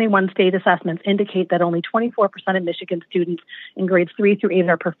 2021 state assessments indicate that only 24% of Michigan students in grades 3 through 8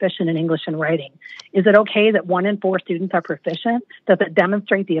 are proficient in English and writing. Is it okay that 1 in 4 students are proficient? Does it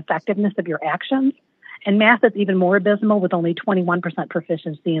demonstrate the effectiveness of your actions? And math is even more abysmal with only 21%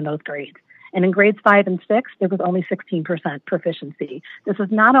 proficiency in those grades. And in grades 5 and 6, there was only 16% proficiency. This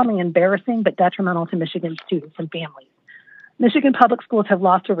is not only embarrassing, but detrimental to Michigan students and families. Michigan public schools have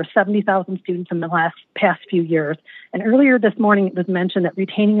lost over 70,000 students in the past few years. And earlier this morning, it was mentioned that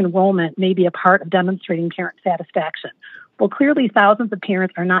retaining enrollment may be a part of demonstrating parent satisfaction. Well, clearly thousands of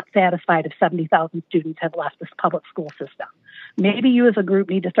parents are not satisfied if 70,000 students have left this public school system. Maybe you as a group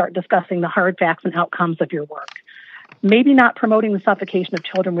need to start discussing the hard facts and outcomes of your work. Maybe not promoting the suffocation of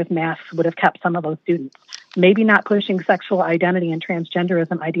children with masks would have kept some of those students. Maybe not pushing sexual identity and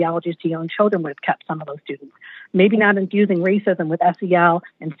transgenderism ideologies to young children would have kept some of those students. Maybe not infusing racism with SEL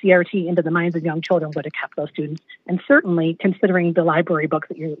and CRT into the minds of young children would have kept those students. And certainly, considering the library books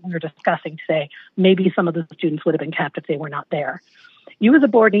that we're discussing today, maybe some of the students would have been kept if they were not there. You as a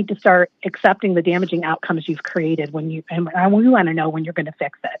board need to start accepting the damaging outcomes you've created and we want to know when you're going to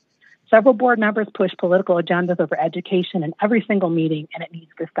fix it. Several board members push political agendas over education in every single meeting, and it needs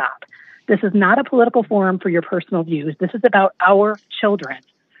to stop. This is not a political forum for your personal views. This is about our children.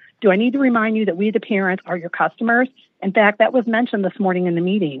 Do I need to remind you that we, the parents, are your customers? In fact, that was mentioned this morning in the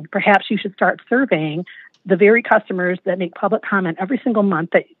meeting. Perhaps you should start surveying the very customers that make public comment every single month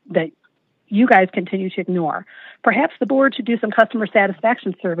that you guys continue to ignore. Perhaps the board should do some customer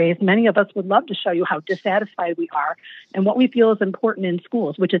satisfaction surveys. Many of us would love to show you how dissatisfied we are and what we feel is important in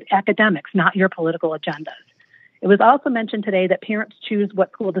schools, which is academics, not your political agendas. It was also mentioned today that parents choose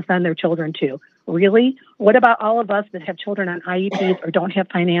what school to send their children to. Really? What about all of us that have children on IEPs or don't have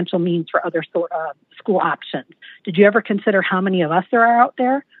financial means for other school options? Did you ever consider how many of us there are out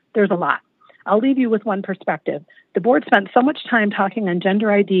there? There's a lot. I'll leave you with one perspective. The board spent so much time talking on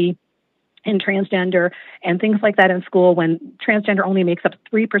gender ID and transgender and things like that in school when transgender only makes up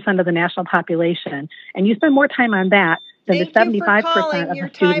 3% of the national population. And you spend more time on that than the 75% of the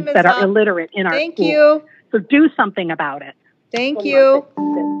students that are illiterate in our schools. Thank you. So do something about it. Thank you.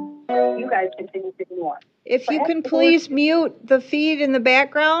 You guys continue to ignore. If you can please mute the feed in the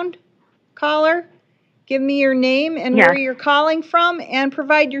background, caller. Give me your name and where you're calling from and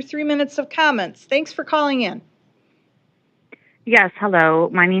provide your 3 minutes of comments. Thanks for calling in. Yes, hello.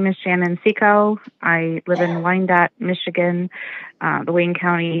 My name is Shannon Seco. I live in Wyandotte, Michigan, the Wayne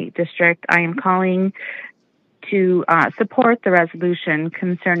County District. I am calling to support the resolution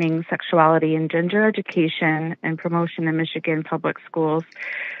concerning sexuality and gender education and promotion in Michigan public schools.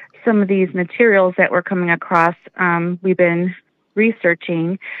 Some of these materials that we're coming across, we've been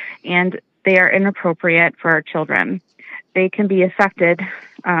researching, and they are inappropriate for our children. They can be affected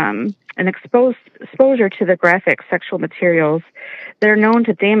and exposure to the graphic sexual materials. They're known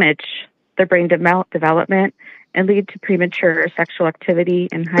to damage their brain development and lead to premature sexual activity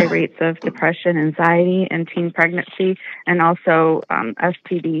and high rates of depression, anxiety, and teen pregnancy, and also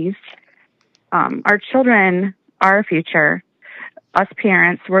STDs. Our children are our future. Us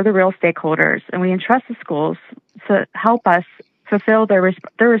parents, we're the real stakeholders, and we entrust the schools to help us fulfill their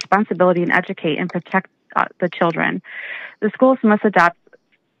responsibility and educate and protect the children. The schools must adopt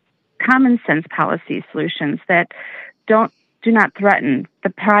common sense policy solutions that do not threaten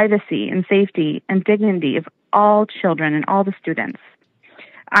the privacy and safety and dignity of all children and all the students.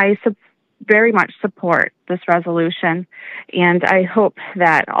 I very much support this resolution, and I hope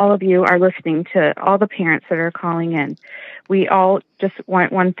that all of you are listening to all the parents that are calling in. We all just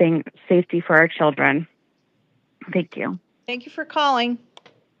want one thing: safety for our children. Thank you. Thank you for calling.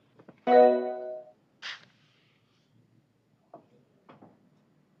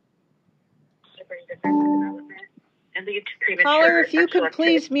 Caller, if you could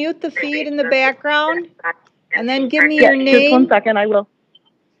please mute the feed in the background, and then give me your name. Just 1 second, I will.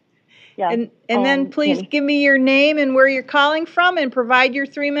 Yeah. And then please Tammy. give me your name and where you're calling from, and provide your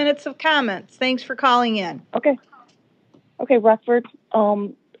 3 minutes of comments. Thanks for calling in. Okay. Okay, Rockford.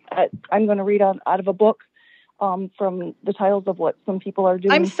 I'm going to read out of a book from the titles of what some people are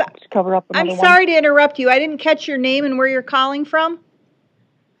doing to cover up another I'm one. sorry to interrupt you. I didn't catch your name and where you're calling from.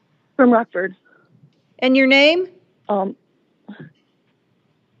 From Rockford. And your name? Tom.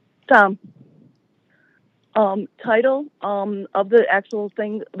 Title of the actual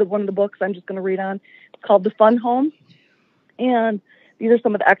thing, one of the books I'm just going to read on, it's called The Fun Home. And these are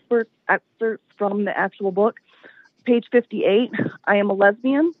some of the excerpts from the actual book. Page 58, I am a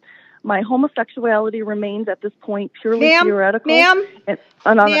lesbian. My homosexuality remains at this point purely theoretical.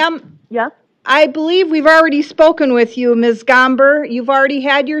 Ma'am? Yes? I believe we've already spoken with you, Ms. Gomber. You've already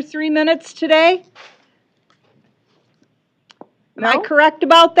had your 3 minutes today? Am I correct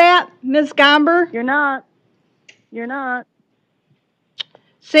about that, Ms. Gomber? You're not. You're not.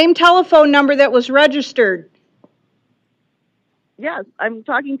 Same telephone number that was registered. Yes, I'm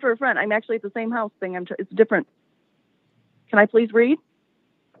talking for a friend. I'm actually at the same house thing. It's different. Can I please read?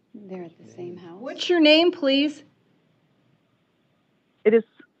 They're at the same house. What's your name, please? It is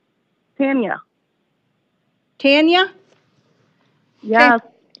Tanya. Tanya? Yes.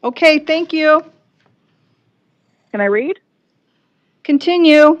 Okay, thank you. Can I read?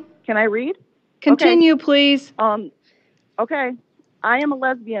 Continue. Can I read? Continue, please. Okay. I am a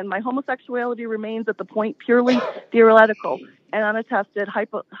lesbian. My homosexuality remains at the point purely theoretical and unattested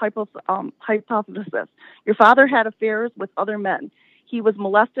hypothesis. Your father had affairs with other men. He was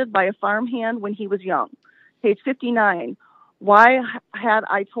molested by a farmhand when he was young. Page 59. Why had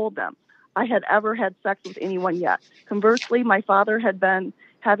I told them I had ever had sex with anyone yet? Conversely, my father had been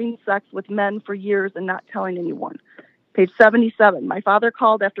having sex with men for years and not telling anyone. Page 77. My father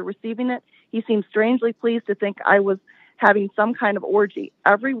called after receiving it. He seemed strangely pleased to think I was having some kind of orgy.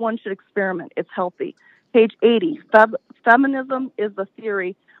 Everyone should experiment. It's healthy. Page 80. Feminism is the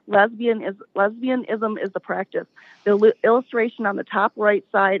theory. Lesbianism is the practice. The illustration on the top right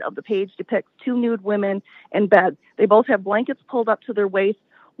side of the page depicts two nude women in bed. They both have blankets pulled up to their waist.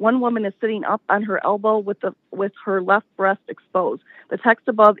 One woman is sitting up on her elbow with her left breast exposed. The text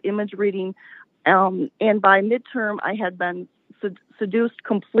above image reading, and by midterm I had been seduced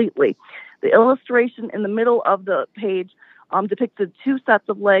completely. The illustration in the middle of the page depicted two sets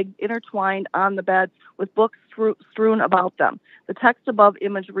of legs intertwined on the bed with books strewn about them. The text above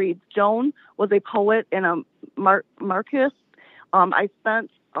image reads, Joan was a poet and a Marxist. I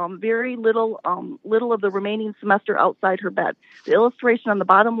spent very little of the remaining semester outside her bed. The illustration on the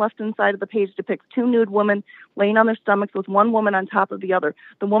bottom left-hand side of the page depicts two nude women laying on their stomachs with one woman on top of the other.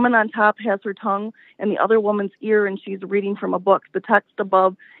 The woman on top has her tongue in the other woman's ear, and she's reading from a book. The text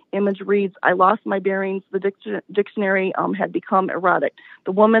above image reads, I lost my bearings. The dictionary had become erotic.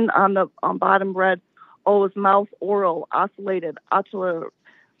 The woman on the bottom read, oh, his mouth oral, oscillated,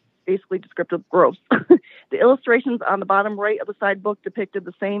 basically descriptive, gross. The illustrations on the bottom right of the side book depicted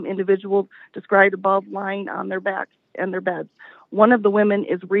the same individuals described above lying on their backs and their beds. One of the women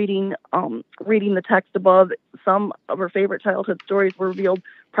is reading the text above. Some of her favorite childhood stories were revealed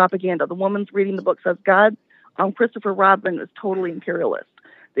propaganda. The woman's reading the book says, God Christopher Robin is totally imperialist.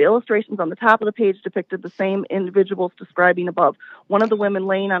 The illustrations on the top of the page depicted the same individuals describing above. One of the women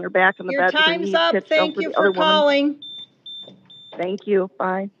laying on her back in the Your bed with her time's knees up. pitched Thank over you the for other woman. calling. Thank you.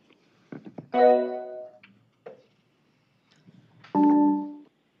 Bye.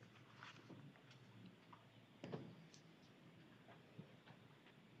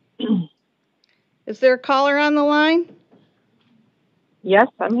 Is there a caller on the line? Yes,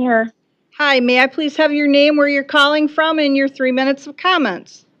 I'm here. Hi, may I please have your name, where you're calling from, and your 3 minutes of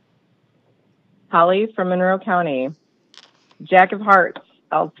comments? Holly from Monroe County. Jack of Hearts,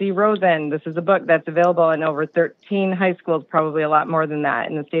 L.C. Rosen. This is a book that's available in over 13 high schools, probably a lot more than that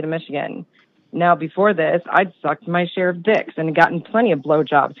in the state of Michigan. Now, before this, I'd sucked my share of dicks and gotten plenty of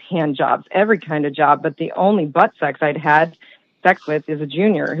blowjobs, hand jobs, every kind of job, but the only butt sex I'd had sex with is a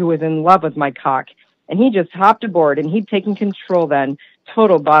junior who was in love with my cock. And he just hopped aboard, and he'd taken control then,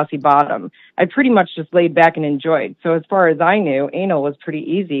 total bossy bottom. I pretty much just laid back and enjoyed. So as far as I knew, anal was pretty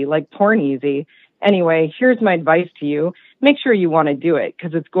easy, like porn easy. Anyway, here's my advice to you. Make sure you want to do it,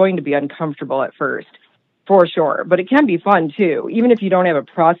 because it's going to be uncomfortable at first. For sure, but it can be fun too. Even if you don't have a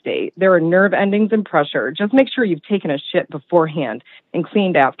prostate, there are nerve endings and pressure. Just make sure you've taken a shit beforehand and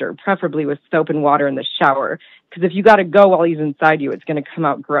cleaned after, preferably with soap and water in the shower, because if you got to go while he's inside you, it's going to come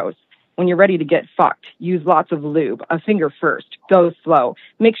out gross. When you're ready to get fucked, use lots of lube, a finger first, go slow.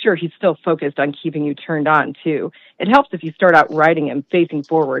 Make sure he's still focused on keeping you turned on, too. It helps if you start out riding him facing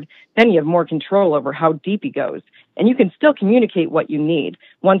forward. Then you have more control over how deep he goes. And you can still communicate what you need.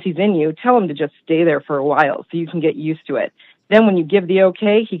 Once he's in you, tell him to just stay there for a while so you can get used to it. Then when you give the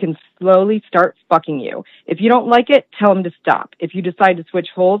okay, he can slowly start fucking you. If you don't like it, tell him to stop. If you decide to switch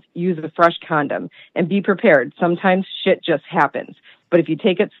holes, use a fresh condom. And be prepared. Sometimes shit just happens. But if you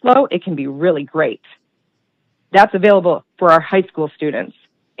take it slow, it can be really great. That's available for our high school students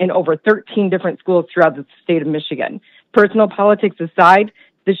in over 13 different schools throughout the state of Michigan. Personal politics aside,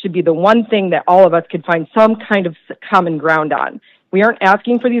 this should be the one thing that all of us could find some kind of common ground on. We aren't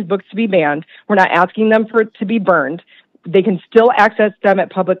asking for these books to be banned. We're not asking them for it to be burned. They can still access them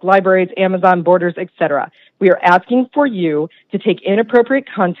at public libraries, Amazon, Borders, etc. We are asking for you to take inappropriate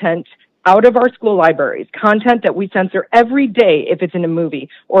content out of our school libraries, content that we censor every day if it's in a movie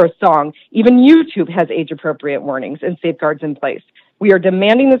or a song. Even YouTube has age-appropriate warnings and safeguards in place. We are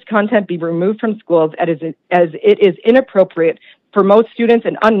demanding this content be removed from schools as it is inappropriate for most students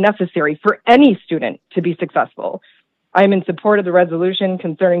and unnecessary for any student to be successful. I am in support of the resolution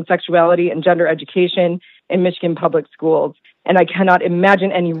concerning sexuality and gender education in Michigan public schools, and I cannot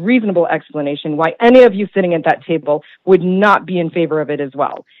imagine any reasonable explanation why any of you sitting at that table would not be in favor of it as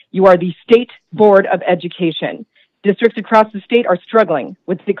well. You are the State Board of Education. Districts across the state are struggling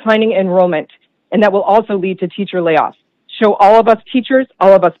with declining enrollment, and that will also lead to teacher layoffs. Show all of us teachers,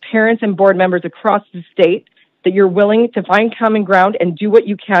 all of us parents and board members across the state that you're willing to find common ground and do what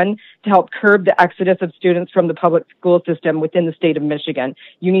you can to help curb the exodus of students from the public school system within the state of Michigan.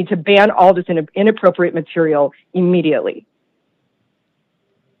 You need to ban all this inappropriate material immediately.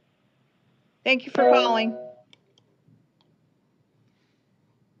 Thank you for calling.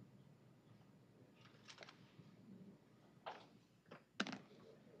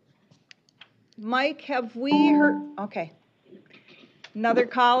 Mike, have we heard? Okay. Another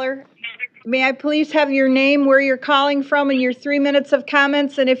caller. May I please have your name, where you're calling from, and your 3 minutes of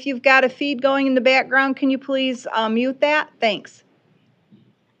comments? And if you've got a feed going in the background, can you please mute that? Thanks.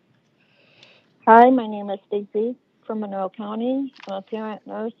 Hi, my name is Stacy from Monroe County. I'm a parent,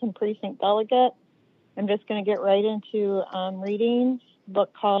 nurse, and precinct delegate. I'm just going to get right into reading a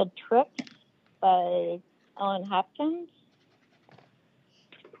book called Tricks by Ellen Hopkins.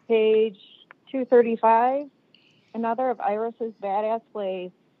 Page 235. Another of Iris's badass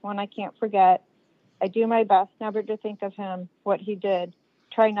ways, one I can't forget. I do my best never to think of him, what he did.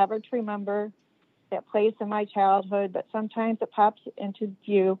 Try never to remember that place in my childhood, but sometimes it pops into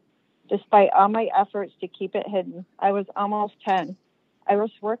view despite all my efforts to keep it hidden. I was almost 10.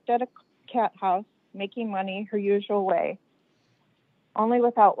 Iris worked at a cat house, making money her usual way. Only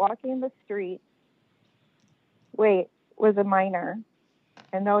without walking the street, Wait was a minor.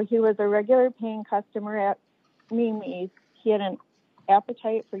 And though he was a regular paying customer at Mimi's, he had an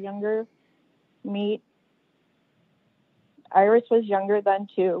appetite for younger meat. Iris was younger then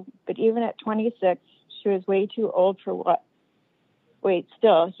too, but even at 26, she was way too old for what? Wait,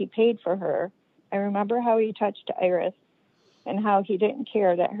 still, he paid for her. I remember how he touched Iris and how he didn't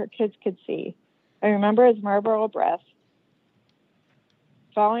care that her kids could see. I remember his Marlboro breath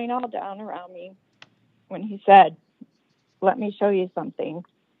falling all down around me when he said, "Let me show you something."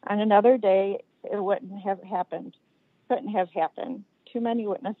 On another day, it wouldn't have happened. Couldn't have happened. Too many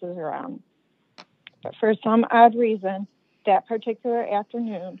witnesses around. But for some odd reason, that particular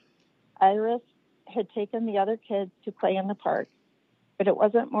afternoon, Iris had taken the other kids to play in the park. But it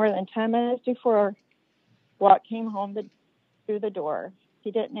wasn't more than 10 minutes before Walt came home through the door.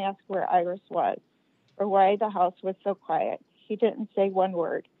 He didn't ask where Iris was or why the house was so quiet. He didn't say one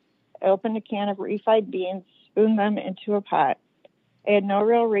word. I opened a can of refried beans, spooned them into a pot. I had no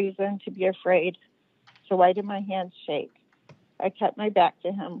real reason to be afraid, so why did my hands shake? I kept my back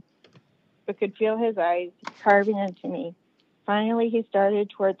to him, but could feel his eyes carving into me. Finally, he started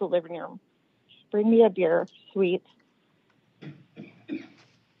toward the living room. Bring me a beer, sweet.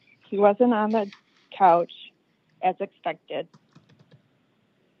 He wasn't on the couch, as expected.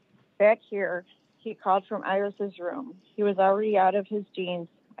 Back here, he called from Iris's room. He was already out of his jeans.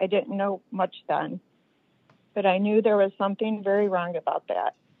 I didn't know much then, but I knew there was something very wrong about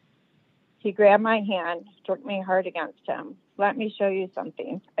that. He grabbed my hand, took me hard against him. Let me show you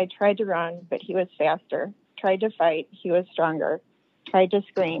something. I tried to run, but he was faster. Tried to fight, he was stronger. Tried to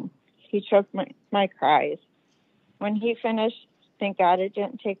scream. He choked my cries. When he finished, thank God it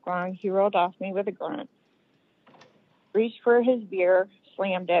didn't take long, he rolled off me with a grunt. Reached for his beer,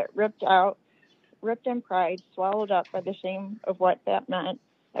 slammed it, ripped in pride, swallowed up by the shame of what that meant.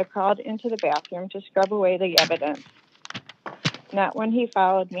 I crawled into the bathroom to scrub away the evidence. Not when he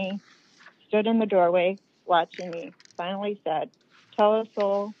followed me, stood in the doorway, watching me, finally said, tell a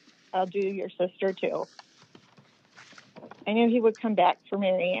soul I'll do your sister too. I knew he would come back for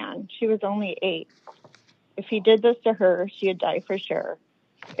Mary Ann. She was only 8. If he did this to her, she'd die for sure.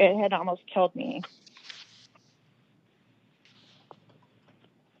 It had almost killed me.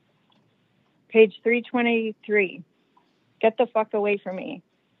 Page 323. Get the fuck away from me.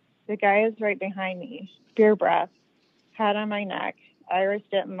 The guy is right behind me. Beer breath. Hat on my neck. Iris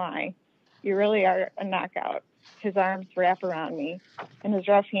didn't lie. You really are a knockout. His arms wrap around me, and his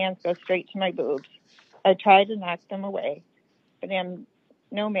rough hands go straight to my boobs. I try to knock them away, but am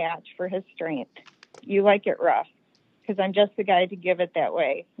no match for his strength. You like it rough, because I'm just the guy to give it that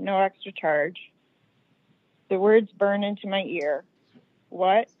way. No extra charge. The words burn into my ear.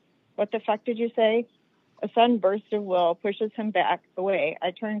 What? What the fuck did you say? A sudden burst of will pushes him back away.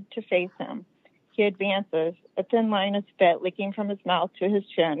 I turn to face him. He advances, a thin line of spit leaking from his mouth to his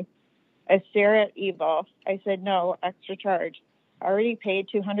chin. I stare at evil. I said, no, extra charge. I already paid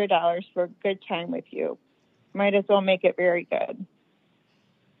 $200 for a good time with you. Might as well make it very good.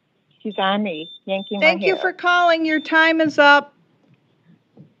 He's on me, yanking my hair. Thank you for calling. Your time is up.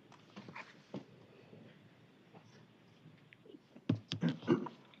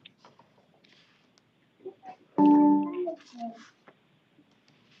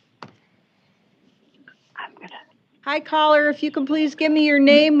 Hi, caller. If you can please give me your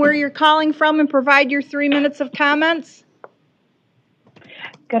name, where you're calling from, and provide your 3 minutes of comments.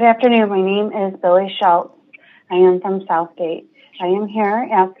 Good afternoon. My name is Billy Schultz. I am from Southgate. I am here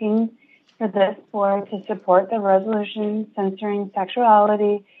asking for this board to support the resolution censoring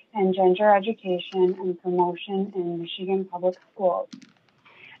sexuality and gender education and promotion in Michigan public schools.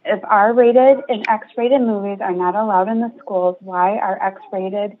 If R-rated and X-rated movies are not allowed in the schools, why are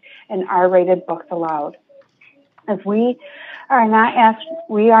X-rated and R-rated books allowed? If we are not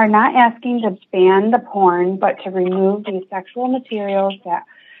asking to ban the porn, but to remove these sexual materials that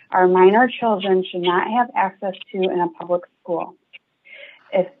our minor children should not have access to in a public school.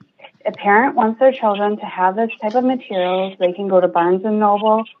 If a parent wants their children to have this type of materials, they can go to Barnes &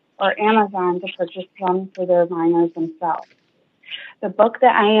 Noble or Amazon to purchase them for their minors themselves. The book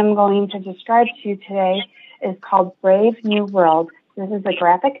that I am going to describe to you today is called Brave New World. This is a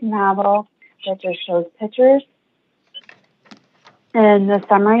graphic novel that just shows pictures. And the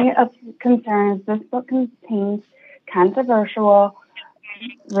summary of concerns, this book contains controversial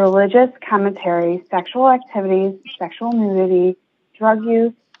religious commentary, sexual activities, sexual nudity, drug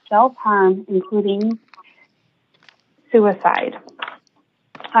use, self-harm, including suicide.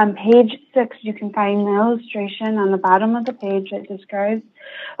 On page 6, you can find an illustration on the bottom of the page that describes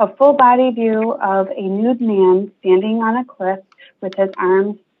a full body view of a nude man standing on a cliff with his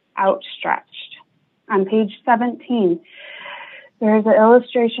arms outstretched. On page 17, there is an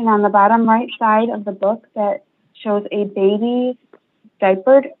illustration on the bottom right side of the book that shows a baby's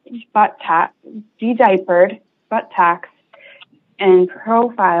de-diapered buttocks and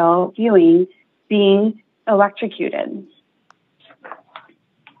profile viewing being electrocuted.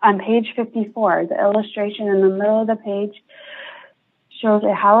 On page 54, the illustration in the middle of the page shows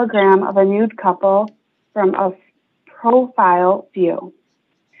a hologram of a nude couple from a profile view.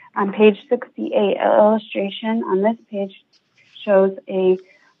 On page 68, an illustration on this page shows a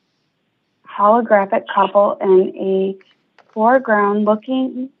holographic couple in a foreground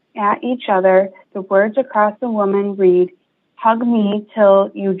looking at each other. The words across the woman read, "Hug me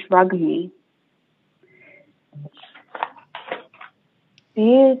till you drug me."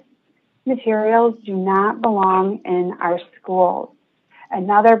 These materials do not belong in our schools.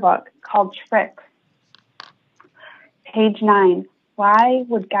 Another book called Tricks. Page 9. Why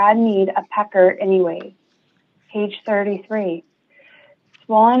would God need a pecker anyway? Page 33.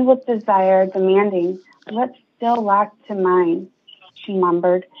 Swollen with desire, demanding, "What's still locked to mine?" She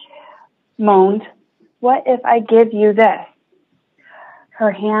moaned, "What if I give you this?"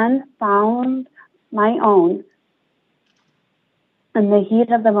 Her hand found my own. In the heat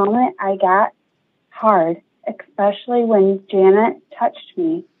of the moment, I got hard, especially when Janet touched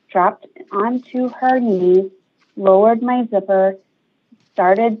me, dropped onto her knees, lowered my zipper,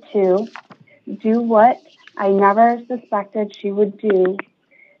 started to do what I never suspected she would do.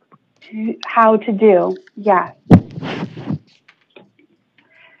 How to do. Yes.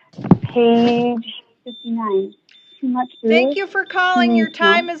 Page 59. Too much food. Thank you for calling. Your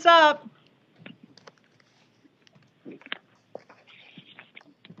time is up.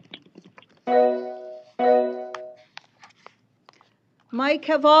 Mike,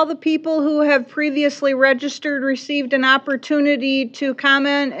 have all the people who have previously registered received an opportunity to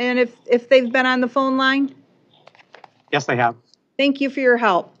comment, and if they've been on the phone line? Yes, they have. Thank you for your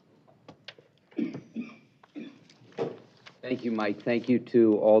help. Thank you, Mike. Thank you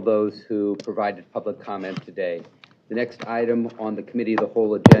to all those who provided public comment today. The next item on the Committee of the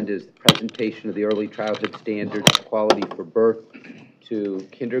Whole agenda is the presentation of the Early Childhood Standards Quality for Birth to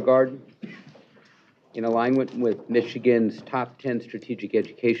Kindergarten. In alignment with Michigan's Top 10 Strategic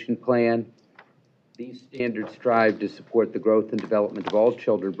Education Plan, these standards strive to support the growth and development of all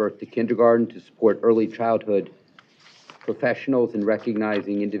children birth to kindergarten, to support early childhood professionals in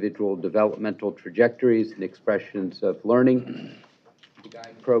recognizing individual developmental trajectories and expressions of learning, to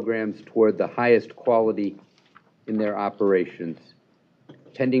guide programs toward the highest quality in their operations.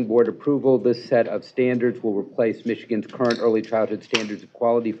 Pending board approval, this set of standards will replace Michigan's current early childhood standards of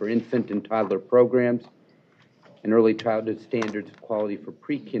quality for infant and toddler programs and early childhood standards of quality for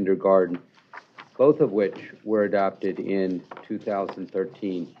pre-kindergarten, both of which were adopted in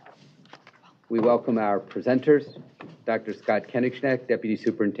 2013. We welcome our presenters, Dr. Scott Kenichnek, Deputy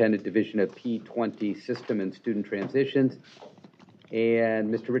Superintendent, Division of P20 System and Student Transitions, and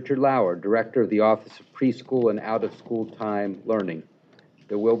Mr. Richard Lauer, Director of the Office of Preschool and Out-of-School Time Learning.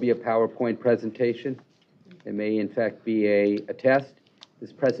 There will be a PowerPoint presentation. It may, in fact, be a test.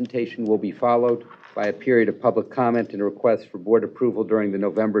 This presentation will be followed by a period of public comment and a request for board approval during the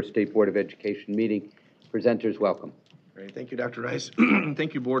November State Board of Education meeting. Presenters, welcome. Great. Thank you, Dr. Rice.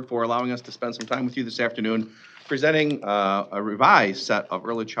 Thank you, Board, for allowing us to spend some time with you this afternoon presenting a revised set of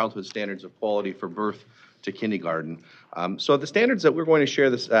early childhood standards of quality for birth to kindergarten. So the standards that we're going to share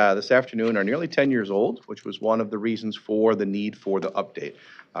this afternoon are nearly 10 years old, which was one of the reasons for the need for the update.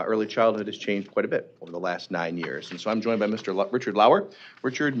 Early childhood has changed quite a bit over the last 9 years. And so I'm joined by Mr. Richard Lauer.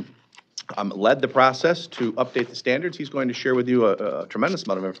 Richard led the process to update the standards. He's going to share with you a tremendous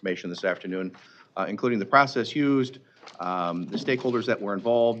amount of information this afternoon, including the process used, the stakeholders that were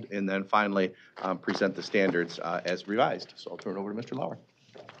involved, and then finally present the standards as revised. So I'll turn it over to Mr. Lauer.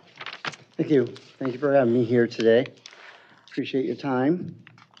 Thank you. Thank you for having me here today. Appreciate your time.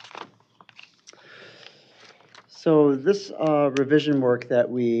 So this revision work that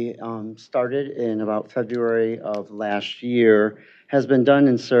we started in about February of last year has been done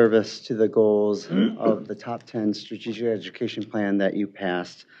in service to the goals of the Top 10 Strategic Education Plan that you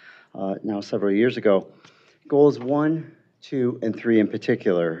passed now several years ago. Goals 1, 2, and 3 in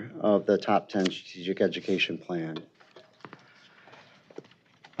particular of the Top 10 Strategic Education Plan.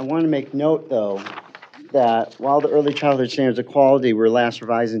 I want to make note, though, that while the early childhood standards of quality were last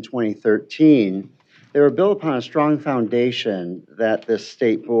revised in 2013, they were built upon a strong foundation that this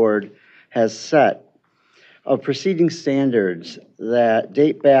state board has set of preceding standards that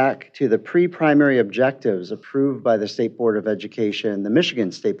date back to the pre-primary objectives approved by the State Board of Education, the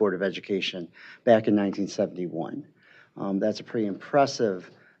Michigan State Board of Education, back in 1971. That's a pretty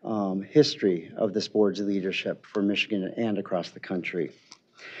impressive history of this board's leadership for Michigan and across the country.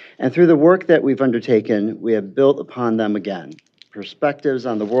 And through the work that we've undertaken, we have built upon them again. Perspectives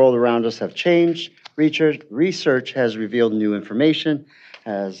on the world around us have changed. Research has revealed new information,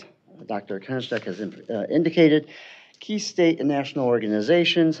 as Dr. Kenichnek has indicated. Key state and national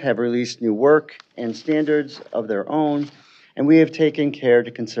organizations have released new work and standards of their own, and we have taken care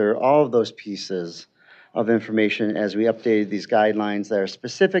to consider all of those pieces of information as we updated these guidelines that are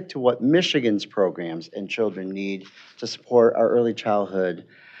specific to what Michigan's programs and children need to support our early childhood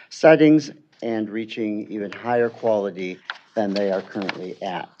settings and reaching even higher quality than they are currently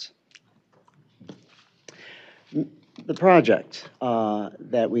at. The project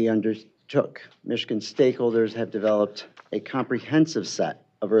that we undertook, Michigan stakeholders have developed a comprehensive set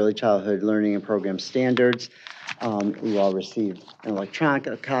of early childhood learning and program standards. We all received an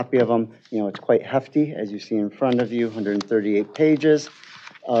electronic copy of them. It's quite hefty, as you see in front of you, 138 pages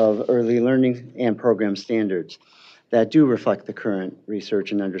of early learning and program standards that do reflect the current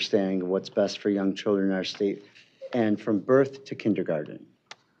research and understanding of what's best for young children in our state and from birth to kindergarten.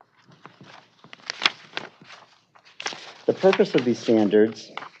 The purpose of these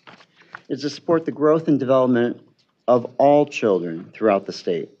standards is to support the growth and development of all children throughout the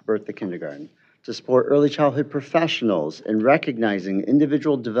state, birth to kindergarten, to support early childhood professionals in recognizing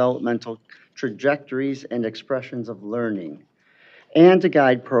individual developmental trajectories and expressions of learning, and to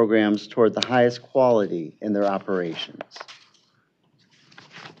guide programs toward the highest quality in their operations.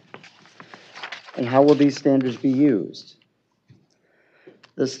 And how will these standards be used?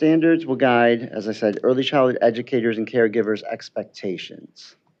 The standards will guide, as I said, early childhood educators and caregivers'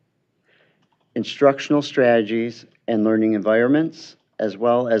 expectations, instructional strategies and learning environments, as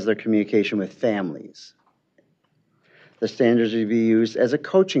well as their communication with families. The standards will be used as a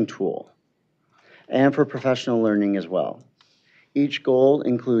coaching tool and for professional learning as well. Each goal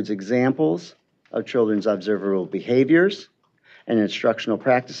includes examples of children's observable behaviors and instructional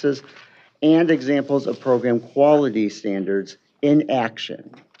practices and examples of program quality standards in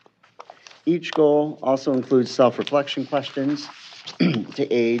action. Each goal also includes self-reflection questions to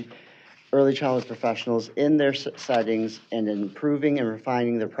aid early childhood professionals in their settings and in improving and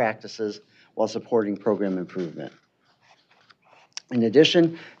refining their practices while supporting program improvement. In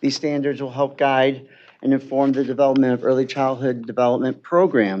addition, these standards will help guide and inform the development of early childhood development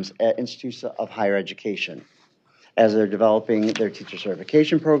programs at institutions of higher education as they're developing their teacher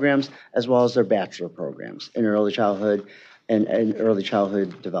certification programs as well as their bachelor programs in early childhood and early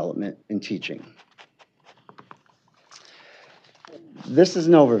childhood development and teaching. This is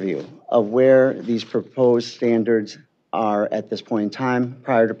an overview of where these proposed standards are at this point in time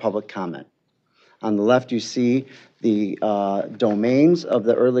prior to public comment. On the left, you see the domains of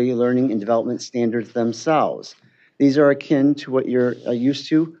the early learning and development standards themselves. These are akin to what you're used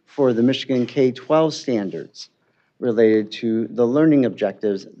to for the Michigan K-12 standards related to the learning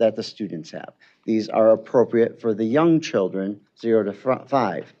objectives that the students have. These are appropriate for the young children, 0 to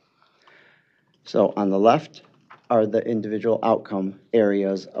 5. So on the left are the individual outcome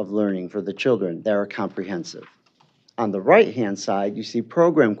areas of learning for the children that are comprehensive. On the right-hand side, you see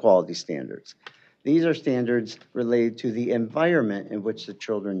program quality standards. These are standards related to the environment in which the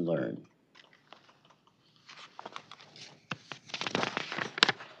children learn.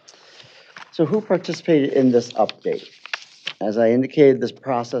 So who participated in this update? As I indicated, this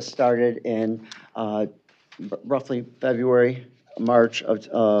process started in roughly February, March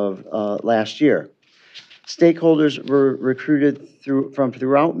of last year. Stakeholders were recruited from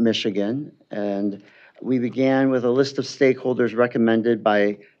throughout Michigan, and we began with a list of stakeholders recommended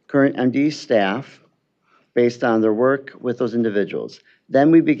by current MD staff based on their work with those individuals.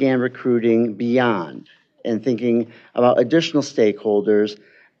 Then we began recruiting beyond and thinking about additional stakeholders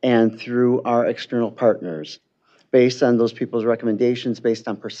and through our external partners based on those people's recommendations based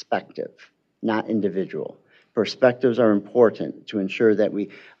on perspective, not individual. Perspectives are important to ensure that we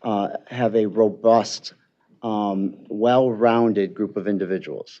have a robust, well-rounded group of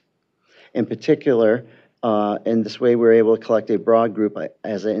individuals. In particular, in this way, we're able to collect a broad group,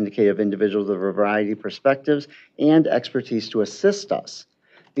 as I indicated, of individuals of a variety of perspectives and expertise to assist us.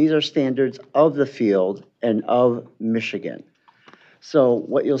 These are standards of the field and of Michigan. So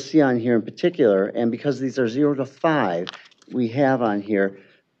what you'll see on here in particular, and because these are 0 to 5, we have on here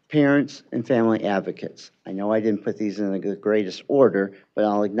parents and family advocates. I know I didn't put these in the greatest order, but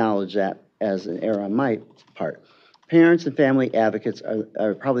I'll acknowledge that as an error on my part. Parents and family advocates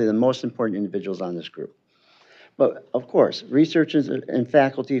are probably the most important individuals on this group. But of course, researchers and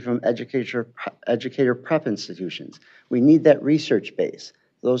faculty from educator prep institutions. We need that research base,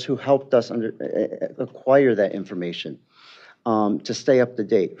 those who helped us acquire that information to stay up to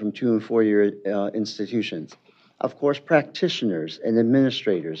date from 2- and 4-year institutions. Of course, practitioners and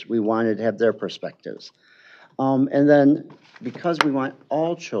administrators, we wanted to have their perspectives. And then because we want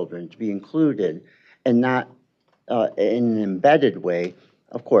all children to be included and not in an embedded way,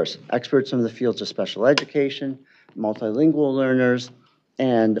 of course, experts in the fields of special education, multilingual learners,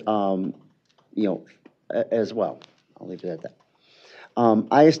 and as well. I'll leave it at that.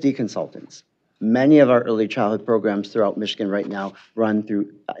 ISD consultants. Many of our early childhood programs throughout Michigan right now run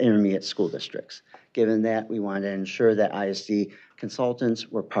through intermediate school districts. Given that, we wanted to ensure that ISD consultants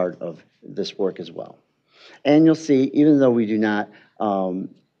were part of this work as well. And you'll see, even though we do not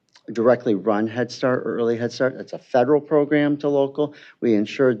directly run Head Start or Early Head Start, it's a federal program to local, we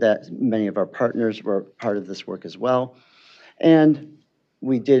ensured that many of our partners were part of this work as well. And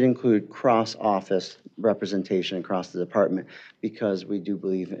we did include cross-office representation across the department because we do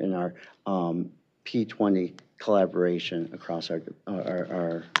believe in our P20 collaboration across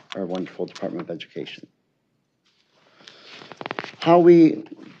our wonderful Department of Education. How we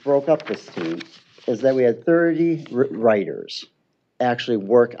broke up this team is that we had 30 writers actually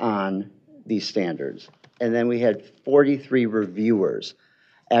work on these standards. And then we had 43 reviewers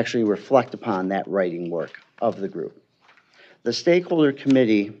actually reflect upon that writing work of the group. The stakeholder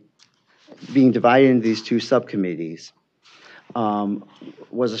committee, being divided into these two subcommittees,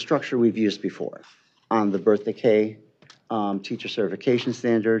 was a structure we've used before on the birth to K teacher certification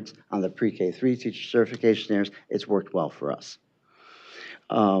standards, on the pre-K3 teacher certification standards. It's worked well for us.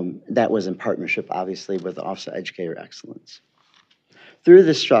 That was in partnership, obviously, with the Office of Educator Excellence. Through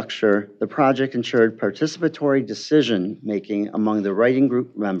this structure, the project ensured participatory decision-making among the writing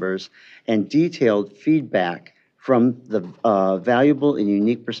group members and detailed feedback from the valuable and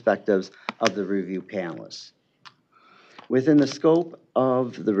unique perspectives of the review panelists. Within the scope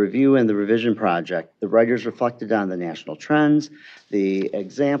of the review and the revision project, the writers reflected on the national trends, the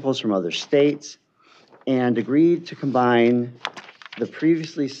examples from other states, and agreed to combine the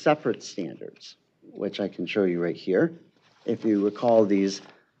previously separate standards, which I can show you right here. If you recall these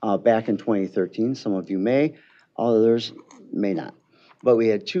back in 2013, some of you may, others may not. But we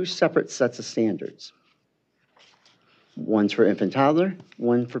had two separate sets of standards. One's for infant toddler,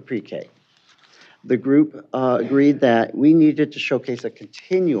 one for pre-K. The group agreed that we needed to showcase a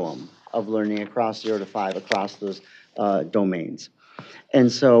continuum of learning across 0 to 5, across those domains.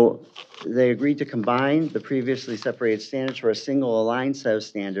 And so they agreed to combine the previously separated standards for a single aligned set of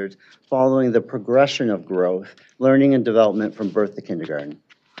standards following the progression of growth, learning, and development from birth to kindergarten.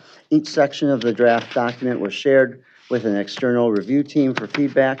 Each section of the draft document was shared with an external review team for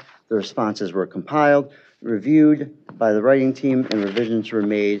feedback. The responses were compiled, reviewed by the writing team, and revisions were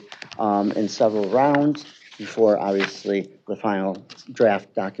made in several rounds before, obviously, the final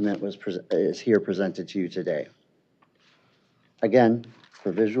draft document is here presented to you today. Again,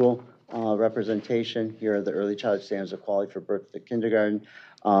 for visual representation, here are the early childhood standards of quality for birth to kindergarten.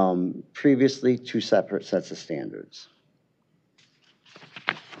 Previously, two separate sets of standards.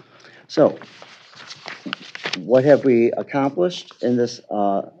 So, what have we accomplished in this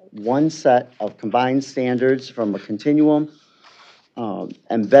one set of combined standards from a continuum?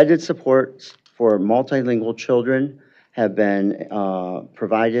 Embedded supports for multilingual children have been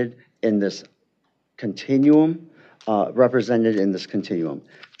provided in this continuum, represented in this continuum.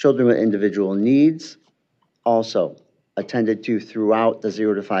 Children with individual needs also attended to throughout the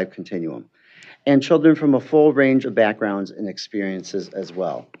 0 to 5 continuum. And children from a full range of backgrounds and experiences as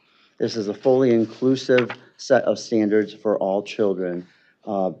well. This is a fully inclusive set of standards for all children,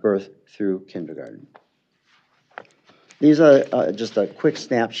 birth through kindergarten. These are just a quick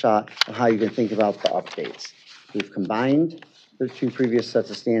snapshot of how you can think about the updates. We've combined the two previous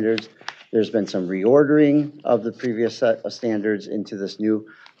sets of standards. There's been some reordering of the previous set of standards into this new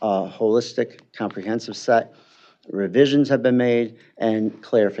holistic, comprehensive set. Revisions have been made and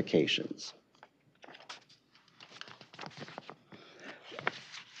clarifications.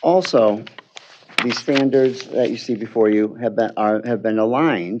 Also, these standards that you see before you have been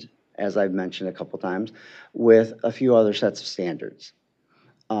aligned, as I've mentioned a couple times, with a few other sets of standards.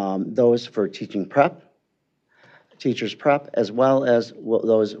 Those for teaching prep, teachers prep, as well as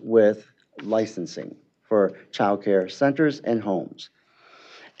those with licensing for child care centers and homes.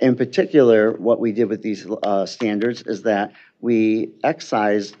 In particular, what we did with these standards is that we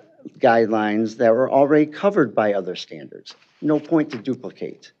excised guidelines that were already covered by other standards. No point to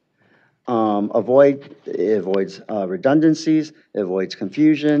duplicate. It avoids redundancies, it avoids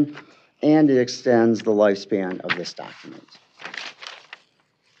confusion, and it extends the lifespan of this document.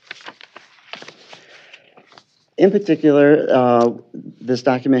 In particular, this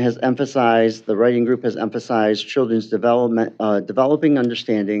document has emphasized, the writing group has emphasized children's developing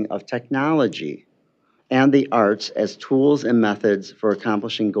understanding of technology and the arts as tools and methods for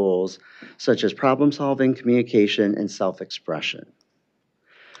accomplishing goals such as problem solving, communication, and self-expression.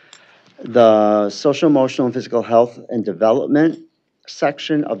 The social, emotional, and physical health and development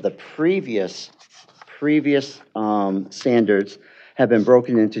section of the previous standards have been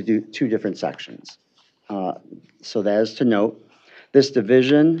broken into two different sections. So that is to note. This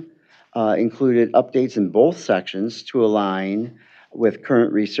division included updates in both sections to align with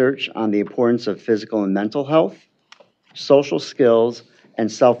current research on the importance of physical and mental health, social skills,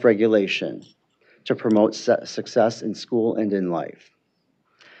 and self-regulation. to promote success in school and in life.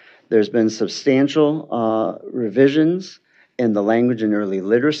 There's been substantial revisions in the language and early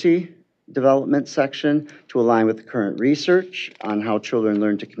literacy development section to align with the current research on how children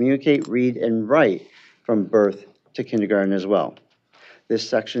learn to communicate, read, and write from birth to kindergarten as well. This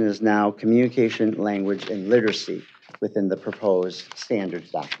section is now communication, language, and literacy within the proposed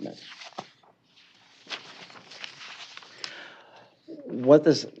standards document. What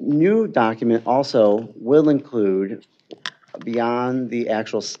this new document also will include, beyond the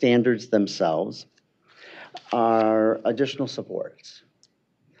actual standards themselves, are additional supports.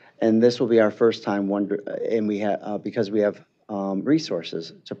 And this will be our first time because we have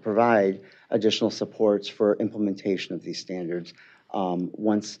resources to provide additional supports for implementation of these standards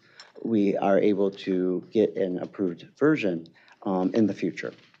once we are able to get an approved version in the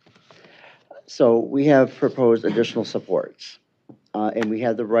future. So we have proposed additional supports, and we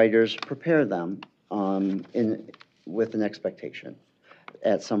had the writers prepare them with an expectation.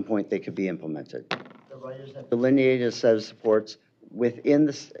 At some point, they could be implemented. The writers have delineated a set of supports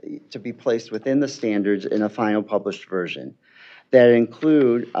to be placed within the standards in a final published version that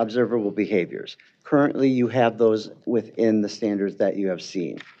include observable behaviors. Currently, you have those within the standards that you have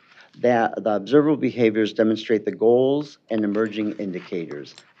seen. The observable behaviors demonstrate the goals and emerging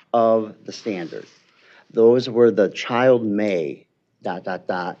indicators of the standard. Those were the child may ...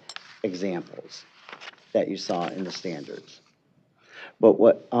 examples that you saw in the standards. But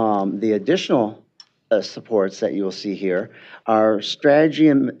what the additional supports that you will see here are strategies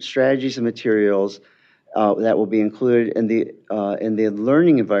and materials that will be included in the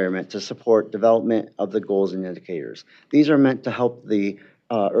learning environment to support development of the goals and indicators. These are meant to help the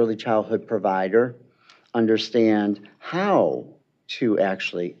early childhood provider understand how to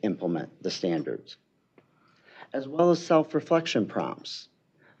actually implement the standards, as well as self-reflection prompts,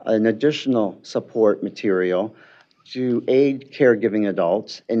 an additional support material to aid caregiving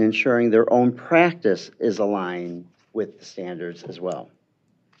adults in ensuring their own practice is aligned with the standards as well.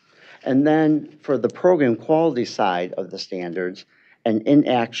 And then for the program quality side of the standards, an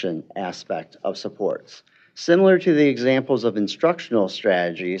in-action aspect of supports, similar to the examples of instructional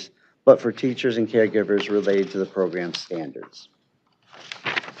strategies, but for teachers and caregivers related to the program standards.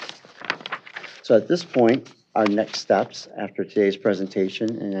 So at this point, our next steps after today's presentation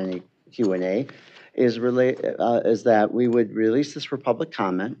and any Q&A is that we would release this for public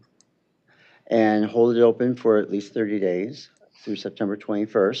comment and hold it open for at least 30 days through September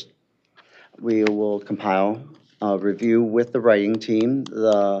 21st. We will compile a review with the writing team,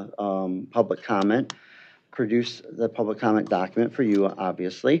 the public comment, produce the public comment document for you,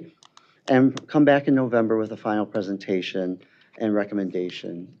 obviously, and come back in November with a final presentation and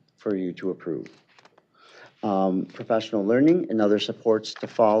recommendation for you to approve. Professional learning and other supports to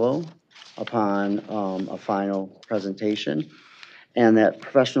follow upon a final presentation. And that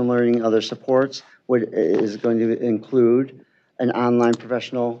professional learning and other supports is going to include an online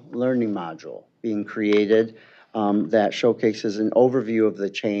professional learning module being created that showcases an overview of the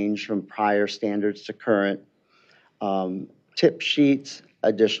change from prior standards to current, tip sheets,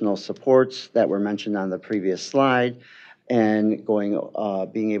 additional supports that were mentioned on the previous slide, and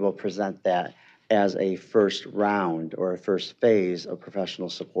being able to present that as a first round or a first phase of professional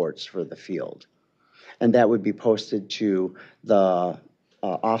supports for the field. And that would be posted to the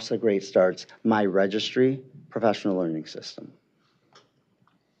Office of Great Start's My Registry professional learning system.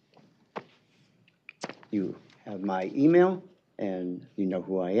 You have my email, and you know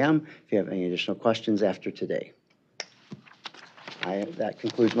who I am if you have any additional questions after today. That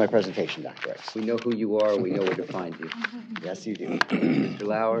concludes my presentation, Dr. Rice. We know who you are. We know where to find you. Yes, you do. Mr.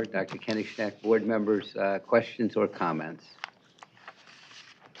 Lauer, Dr. Kenigschnack, board members, questions or comments?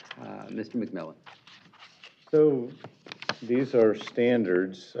 Mr. McMillan. So these are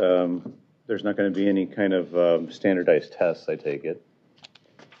standards. There's not going to be any kind of standardized tests, I take it.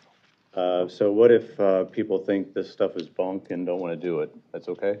 So what if people think this stuff is bunk and don't want to do it? That's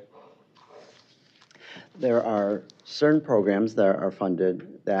okay? There are certain programs that are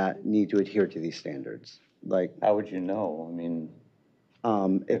funded that need to adhere to these standards. Like, how would you know? I mean,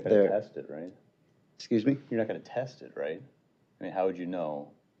 if they're tested, right? Excuse me? You're not going to test it, right? I mean, how would you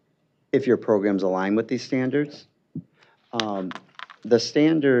know? If your programs align with these standards. The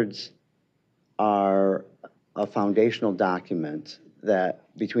standards are a foundational document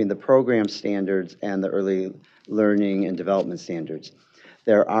that between the program standards and the early learning and development standards,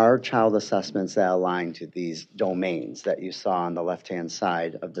 there are child assessments that align to these domains that you saw on the left-hand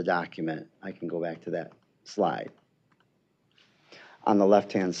side of the document. I can go back to that slide. On the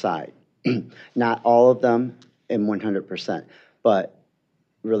left-hand side. Not all of them in 100%, but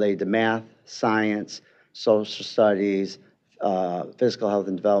related to math, science, social studies, physical health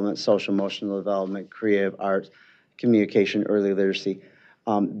and development, social emotional development, creative arts, communication, early literacy.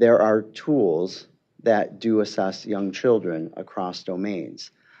 There are tools that do assess young children across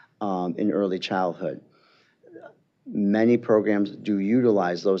domains in early childhood. Many programs do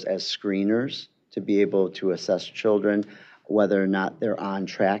utilize those as screeners to be able to assess children whether or not they're on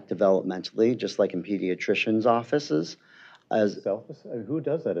track developmentally, just like in pediatricians' offices. Who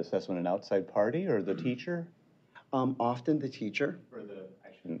does that assessment? An outside party or the teacher? Often the teacher.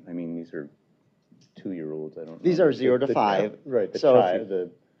 I mean, these are 2-year-olds. I don't know. These are 0 to 5. Right. The So if child,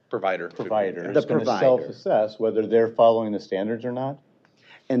 the provider. provider The is going to provider. self-assess whether they're following the standards or not.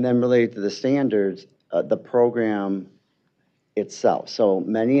 And then related to the standards, the program itself. So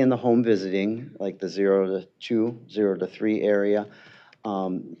many in the home visiting, like the 0 to 2, 0 to 3 area,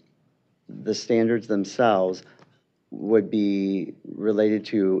 the standards themselves would be related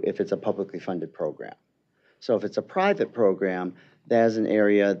to if it's a publicly funded program. So if it's a private program, that is an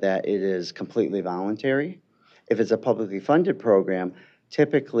area that it is completely voluntary. If it's a publicly funded program,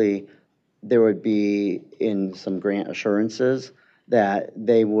 typically there would be in some grant assurances that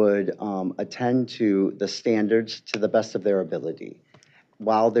they would attend to the standards to the best of their ability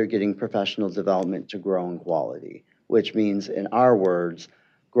while they're getting professional development to grow in quality, which means, in our words,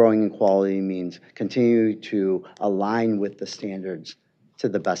 growing in quality means continue to align with the standards to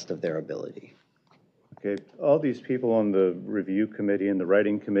the best of their ability. Okay, all these people on the review committee and the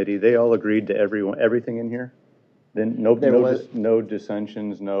writing committee, they all agreed to everything in here? Then no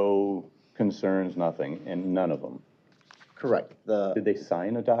dissensions, no concerns, nothing, and none of them? Correct. Did they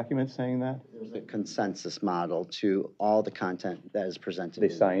sign a document saying that? There's a consensus model to all the content that is presented. They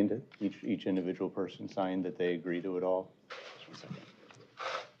signed it? Each individual person signed that they agree to it all?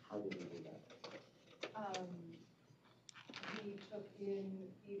 How did we do that? We took in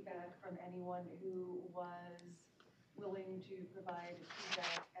feedback from anyone who was willing to provide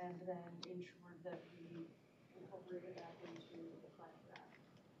feedback and then ensured that we incorporated that into the final draft.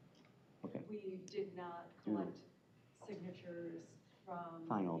 Okay. We did not collect signatures from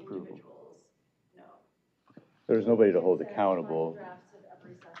Final approval. individuals. No. There's nobody to hold accountable. Drafts of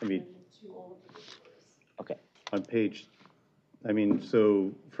every I mean, session to all of the reviewers. Okay. on page, I mean,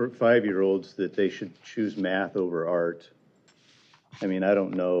 so for 5-year-olds that they should choose math over art, I mean, I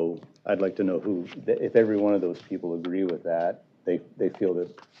don't know, I'd like to know who, if every one of those people agree with that, they feel that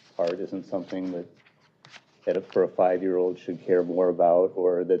art isn't something that for a 5-year-old should care more about,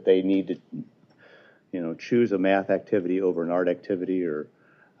 or that they need to, you know, choose a math activity over an art activity, or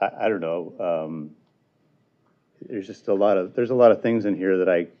I don't know. There's just a lot of things in here that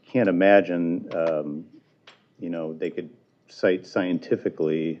I can't imagine, you know, they could cite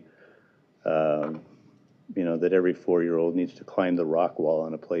scientifically, you know, that every 4-year-old needs to climb the rock wall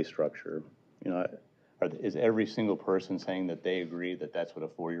on a play structure. You know, is every single person saying that they agree that that's what a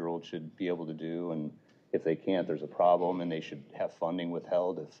 4-year-old should be able to do, and if they can't, there's a problem, and they should have funding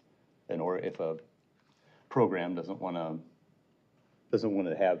withheld if a program doesn't want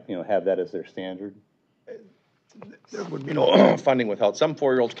to have that as their standard? There would be no funding withheld. Some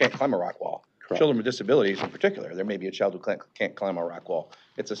 4-year-olds can't climb a rock wall. Correct. Children with disabilities in particular. There may be a child who can't climb a rock wall.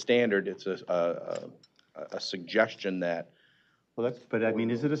 It's a standard. It's a suggestion that. Well, but I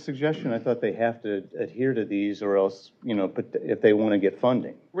mean, is it a suggestion? I thought they have to adhere to these, or else, you know, but if they want to get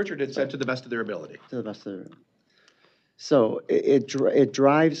funding. Richard had said to the best of their ability. To the best of their ability. So it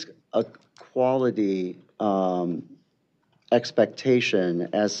drives a quality expectation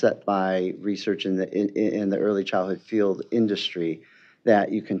as set by research in the early childhood field industry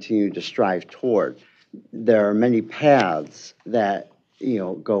that you continue to strive toward. There are many paths that, you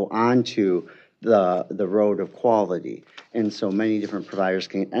know, go onto the road of quality, and so many different providers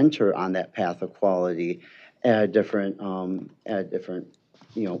can enter on that path of quality at a different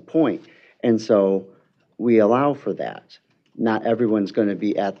you know, point, and so we allow for that. Not everyone's going to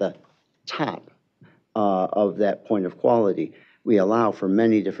be at the top of that point of quality. We allow for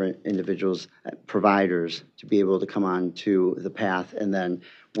many different individuals, providers, to be able to come on to the path and then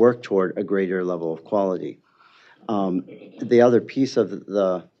work toward a greater level of quality. The other piece of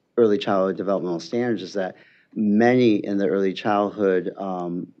the early childhood developmental standards is that many in the early childhood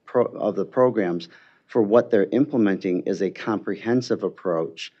of the programs, for what they're implementing is a comprehensive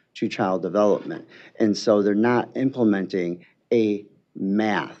approach to child development. And so they're not implementing a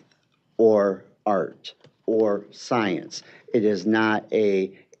math or art or science. It is not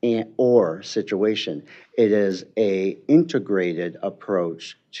a and/or situation. It is a integrated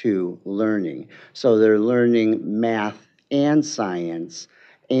approach to learning. So they're learning math and science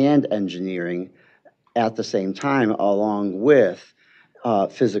and engineering at the same time, along with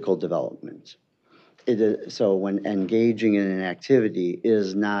physical development. So when engaging in an activity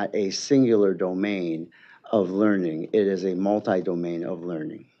is not a singular domain of learning, it is a multi-domain of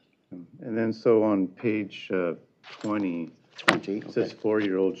learning. And then so on page 20, it says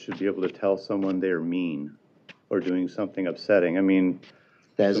 4-year-olds should be able to tell someone they're mean or doing something upsetting. I mean,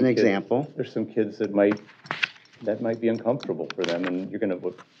 that is an example. There's some kids that might be uncomfortable for them, and you're going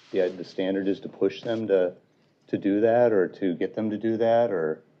to, the standard is to push them to do that or to get them to do that,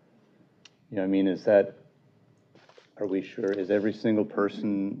 or, you know, I mean, are we sure, is every single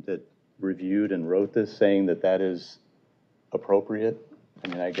person that reviewed and wrote this saying that that is appropriate? I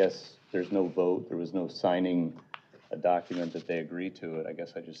mean, I guess there's no vote, there was no signing a document that they agreed to it. I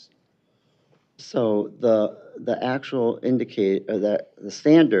guess I just... So the actual that the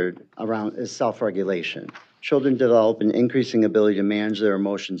standard around is self-regulation. Children develop an increasing ability to manage their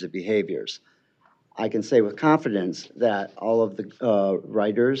emotions and behaviors. I can say with confidence that all of the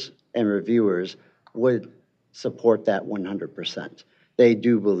writers and reviewers would support that 100%. They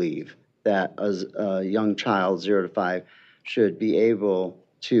do believe that a young child, 0 to 5, should be able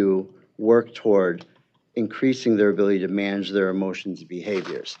to work toward increasing their ability to manage their emotions and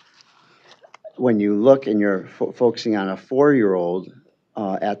behaviors. When you look and you're focusing on a 4-year-old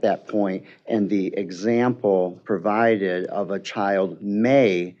at that point, and the example provided of a child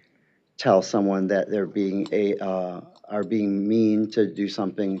may tell someone that they're are being mean to do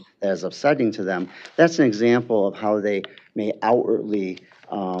something that is upsetting to them, that's an example of how they may outwardly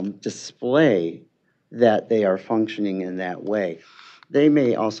display that they are functioning in that way. They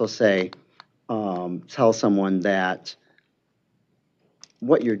may also say, tell someone that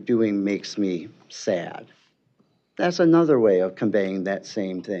what you're doing makes me sad. That's another way of conveying that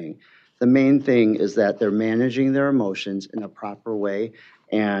same thing. The main thing is that they're managing their emotions in a proper way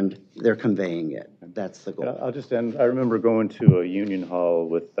and they're conveying it. That's the goal. I'll just end. I remember going to a union hall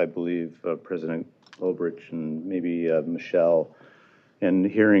with, I believe, President Olbrich and maybe Michelle, and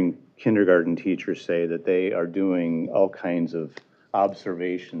hearing kindergarten teachers say that they are doing all kinds of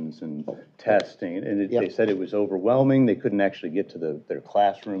observations and testing, and they said it was overwhelming. They couldn't actually get to their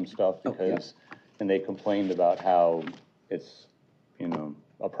classroom stuff because, and they complained about how it's, you know,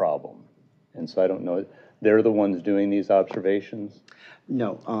 a problem. And so I don't know, they're the ones doing these observations?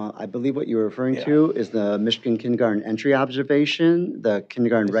 No, I believe what you're referring to is the Michigan Kindergarten Entry Observation, the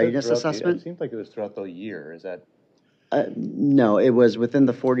Kindergarten Readiness Assessment. It seemed like it was throughout the year. Is that? No, it was within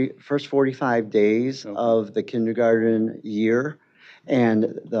the first 45 days of the kindergarten year,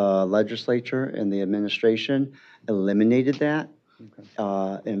 and the legislature and the administration eliminated that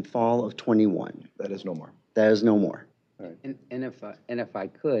in fall of 21. That is no more. That is no more. Right. And if I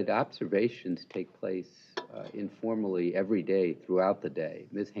could, observations take place informally every day throughout the day.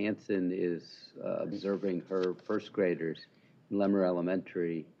 Ms. Hanson is observing her first graders in Lemmer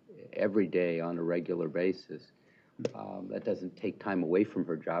Elementary every day on a regular basis. That doesn't take time away from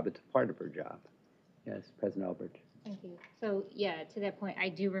her job. It's a part of her job. Yes, President Albert. Thank you. So, yeah, to that point, I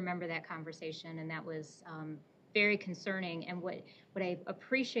do remember that conversation, and that was very concerning. And what I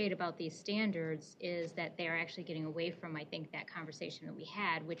appreciate about these standards is that they are actually getting away from, I think, that conversation that we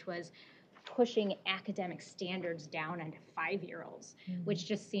had, which was pushing academic standards down onto 5-year-olds, which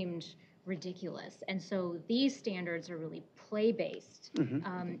just seemed ridiculous. And so these standards are really play-based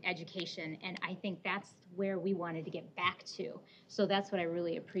education, and I think that's where we wanted to get back to. So that's what I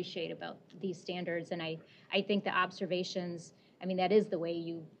really appreciate about these standards, and I think the observations, I mean, that is the way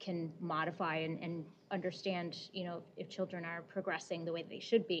you can modify and understand, you know, if children are progressing the way they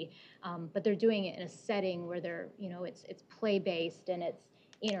should be, but they're doing it in a setting where they're, you know, it's play-based and it's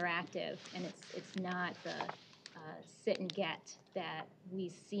interactive, and it's not the sit and get that we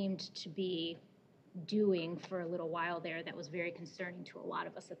seemed to be doing for a little while there. That was very concerning to a lot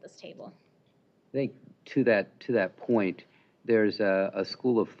of us at this table. I think to that point, there's a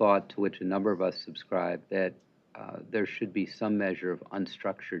school of thought to which a number of us subscribe that there should be some measure of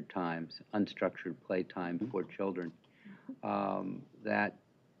unstructured times, unstructured play time for children that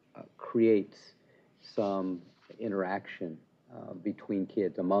creates some interaction between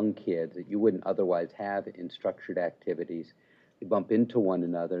kids, among kids, that you wouldn't otherwise have in structured activities. They bump into one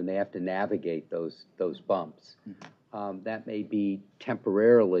another, and they have to navigate those bumps. That may be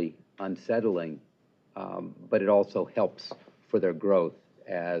temporarily unsettling, but it also helps for their growth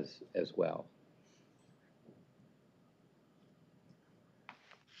as well.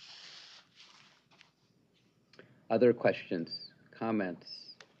 Other questions, comments?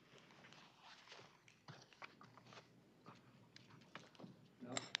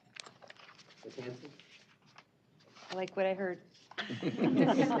 No? Ms. Hanson? I like what I heard.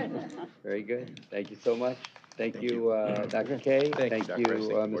 Very good. Thank you so much. Thank you, Dr. Kay. Thank you,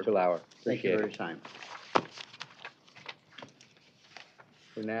 Mr. Lauer. Thank you Appreciate for your it. time.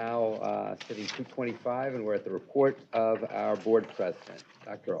 We're now sitting 2:25, and we're at the report of our board president,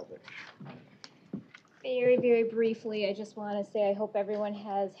 Dr. Aldrich. Very, very briefly, I just want to say I hope everyone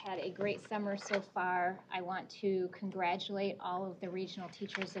has had a great summer so far. I want to congratulate all of the regional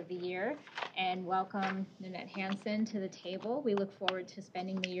teachers of the year and welcome Nanette Hansen to the table. We look forward to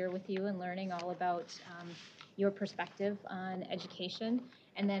spending the year with you and learning all about your perspective on education.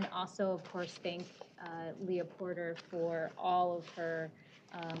 And then also, of course, thank Leah Porter for all of her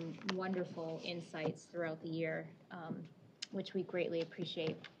wonderful insights throughout the year, which we greatly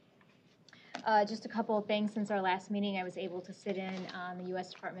appreciate. Just a couple of things. Since our last meeting, I was able to sit in on the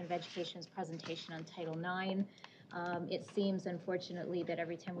U.S. Department of Education's presentation on Title IX. It seems, unfortunately, that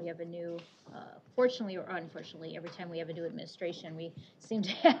every time we have a new, fortunately or unfortunately, every time we have a new administration, we seem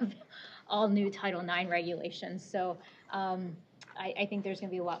to have all new Title IX regulations. So I think there's going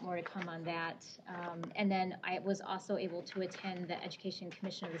to be a lot more to come on that. And then I was also able to attend the Education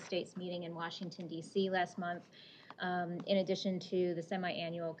Commission of the States meeting in Washington, D.C. last month. In addition to the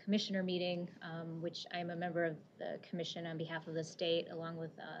semi-annual commissioner meeting, which I'm a member of the commission on behalf of the state, along with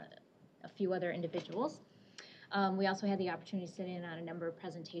a few other individuals. We also had the opportunity to sit in on a number of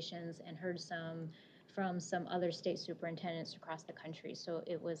presentations and heard from some other state superintendents across the country. So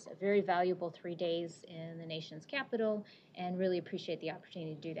it was a very valuable 3 days in the nation's capital, and really appreciate the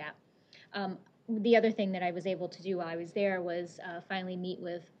opportunity to do that. The other thing that I was able to do while I was there was finally meet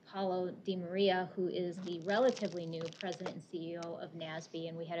with Paulo Di Maria, who is the relatively new president and CEO of NASB,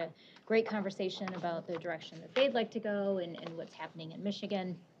 and we had a great conversation about the direction that they'd like to go and what's happening in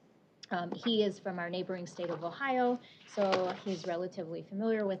Michigan. He is from our neighboring state of Ohio, so he's relatively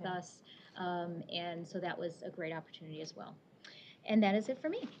familiar with us, and so that was a great opportunity as well. And that is it for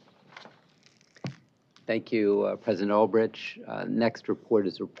me. Thank you, President Aldrich. Next report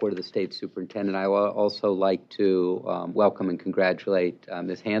is a report of the state superintendent. I would also like to welcome and congratulate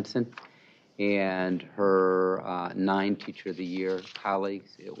Ms. Hansen and her 9 Teacher of the Year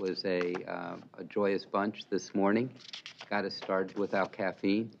colleagues. It was a joyous bunch this morning. Got us started without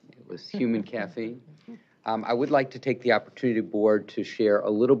caffeine. It was human caffeine. I would like to take the opportunity, board, to share a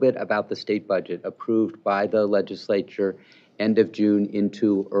little bit about the state budget approved by the legislature end of June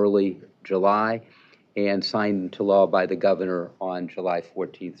into early July, and signed into law by the governor on July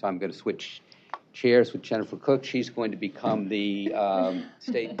 14th. So I'm going to switch chairs with Jennifer Cook. She's going to become the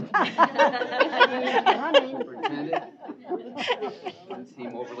state superintendent. Doesn't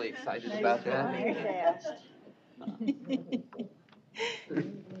seem overly excited about that.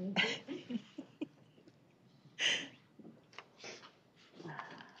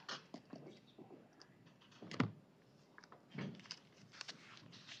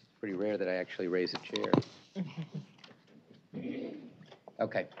 Pretty rare that I actually raise a chair.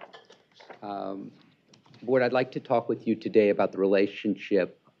 Okay. Board, I'd like to talk with you today about the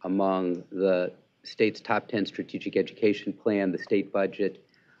relationship among the state's top 10 strategic education plan, the state budget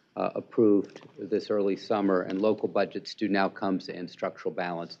approved this early summer, and local budget, student outcomes, and structural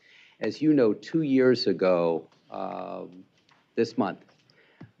balance. As you know, 2 years ago, this month,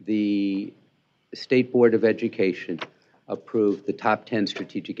 the State Board of Education approved the top 10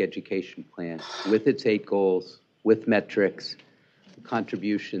 strategic education plan with its 8 goals, with metrics,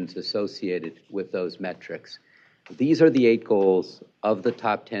 contributions associated with those metrics. These are the 8 goals of the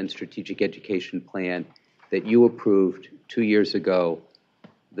top 10 strategic education plan that you approved 2 years ago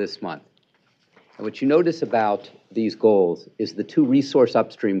this month. And what you notice about these goals is the 2 resource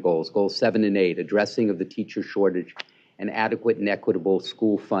upstream goals, goals 7 and 8, addressing of the teacher shortage and adequate and equitable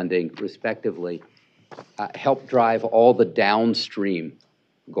school funding, respectively, help drive all the downstream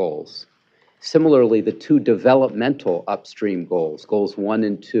goals. Similarly, the 2 developmental upstream goals, goals 1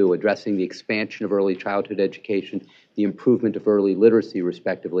 and 2, addressing the expansion of early childhood education, the improvement of early literacy,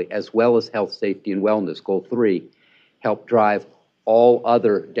 respectively, as well as health, safety, and wellness, goal 3, help drive all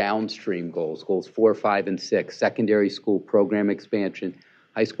other downstream goals, goals 4, 5, and 6, secondary school program expansion,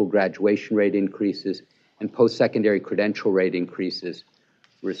 high school graduation rate increases, and post-secondary credential rate increases,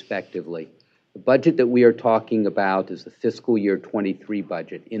 respectively. The budget that we are talking about is the fiscal year 23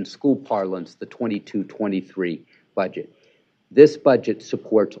 budget. In school parlance, the 22-23 budget. This budget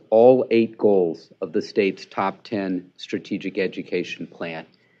supports all 8 goals of the state's top 10 strategic education plan.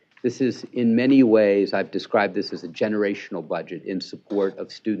 This is, in many ways, I've described this as a generational budget in support of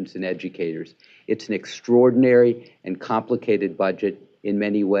students and educators. It's an extraordinary and complicated budget in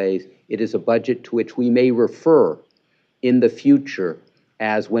many ways. It is a budget to which we may refer in the future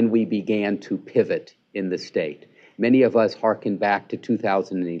as when we began to pivot in the state. Many of us hearken back to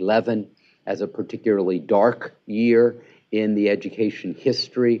 2011 as a particularly dark year in the education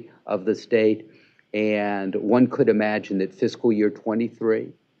history of the state. And one could imagine that fiscal year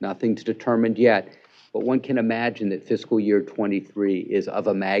 23, nothing's determined yet, but one can imagine that fiscal year 23 is of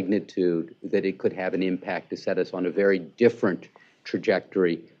a magnitude that it could have an impact to set us on a very different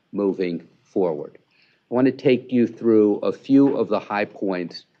trajectory moving forward. I want to take you through a few of the high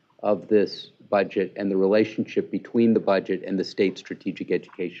points of this budget and the relationship between the budget and the state strategic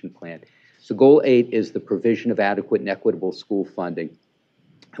education plan. So goal 8 is the provision of adequate and equitable school funding.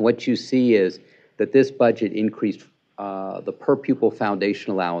 And what you see is that this budget increased the per pupil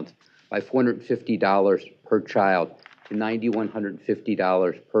foundation allowance by $450 per child to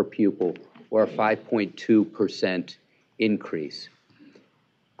 $9,150 per pupil, or a 5.2% increase.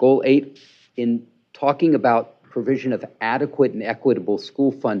 Goal 8, in talking about provision of adequate and equitable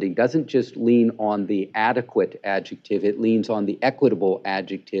school funding, doesn't just lean on the adequate adjective, it leans on the equitable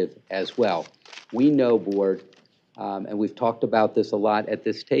adjective as well. We know, Board, and we've talked about this a lot at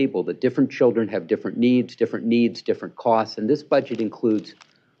this table, that different children have different needs, different costs, and this budget includes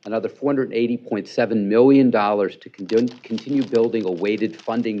another $480.7 million to continue building a weighted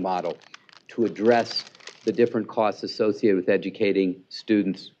funding model to address the different costs associated with educating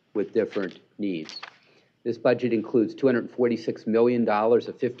students with different needs. This budget includes $246 million, a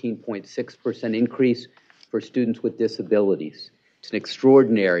 15.6% increase for students with disabilities. It's an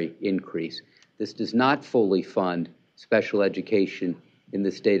extraordinary increase. This does not fully fund special education in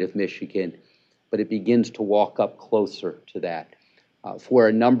the state of Michigan, but it begins to walk up closer to that. For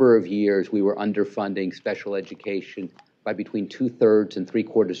a number of years, we were underfunding special education by between 2/3 and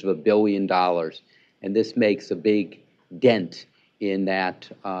 3/4 billion dollars, and this makes a big dent in that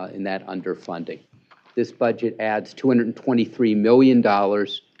underfunding. This budget adds $223 million,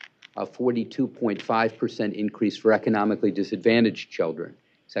 a 42.5% increase for economically disadvantaged children,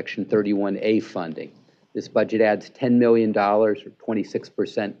 Section 31A funding. This budget adds $10 million, or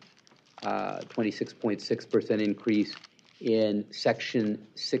 26.6% increase in Section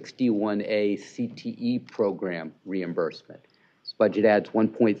 61A CTE program reimbursement. This budget adds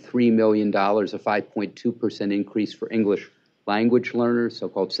 $1.3 million, a 5.2% increase for English language learners,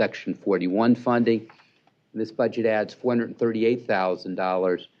 so-called Section 41 funding. And this budget adds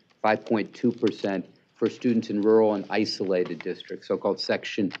 $438,000, 5.2%, for students in rural and isolated districts, so-called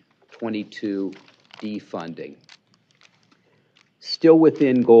Section 22D funding. Still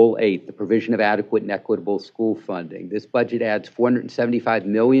within Goal 8, the provision of adequate and equitable school funding, this budget adds $475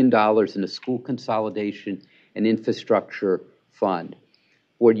 million in a school consolidation and infrastructure fund.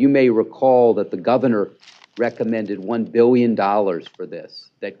 Board, you may recall that the governor recommended $1 billion for this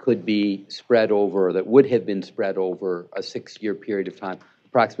that could be spread over, or that would have been spread over a 6-year period of time,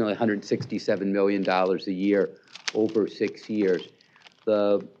 approximately $167 million a year over 6 years.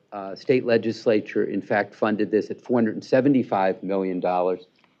 The state legislature, in fact, funded this at $475 million,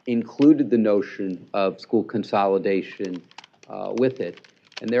 included the notion of school consolidation with it.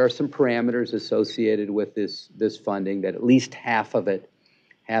 And there are some parameters associated with this funding, that at least half of it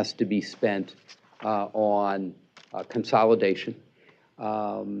has to be spent on consolidation.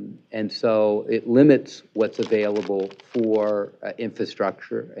 And so it limits what's available for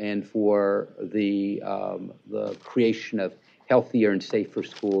infrastructure and for the creation of healthier and safer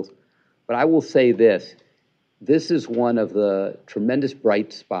schools. But I will say this is one of the tremendous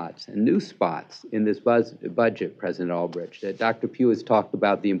bright spots and new spots in this budget, President Albrecht, that Dr. Pugh has talked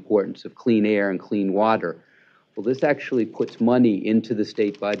about the importance of clean air and clean water. Well, this actually puts money into the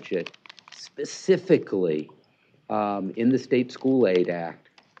state budget specifically in the State School Aid Act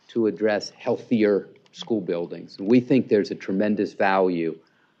to address healthier school buildings. And we think there's a tremendous value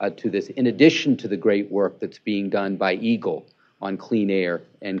to this, in addition to the great work that's being done by EAGLE on clean air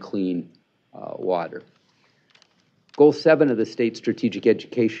and clean water. Goal 7 of the State Strategic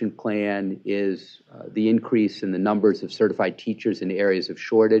Education Plan is the increase in the numbers of certified teachers in areas of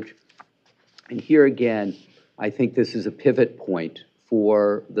shortage. And here again, I think this is a pivot point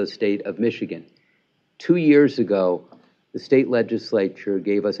for the state of Michigan. 2 years ago, the state legislature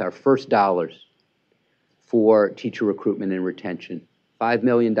gave us our first dollars for teacher recruitment and retention. $5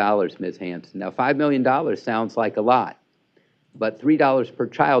 million, Ms. Hanson. Now, $5 million sounds like a lot, but $3 per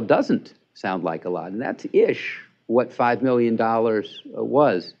child doesn't sound like a lot. And that's what $5 million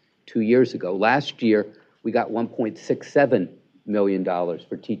was 2 years ago. Last year, we got $1.67 million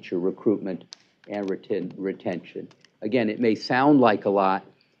for teacher recruitment and retention. Again, it may sound like a lot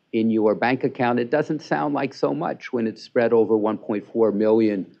in your bank account. It doesn't sound like so much when it's spread over 1.4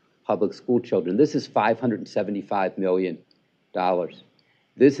 million public school children. This is $575 million.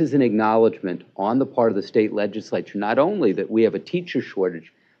 This is an acknowledgement on the part of the state legislature, not only that we have a teacher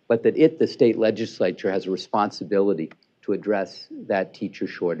shortage, but that the state legislature, has a responsibility to address that teacher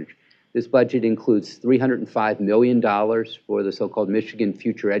shortage. This budget includes $305 million for the so-called Michigan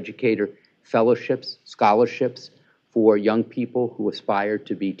Future Educator Fellowships, scholarships for young people who aspire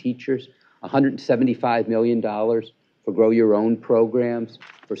to be teachers, $175 million for Grow Your Own programs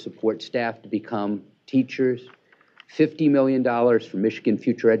for support staff to become teachers, $50 million for Michigan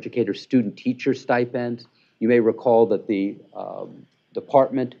Future Educator student teacher stipends. You may recall that the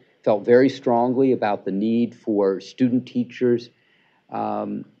department felt very strongly about the need for student teachers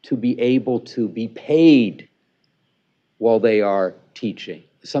to be able to be paid while they are teaching.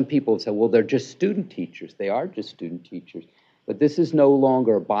 Some people say, well, they're just student teachers. They are just student teachers. But this is no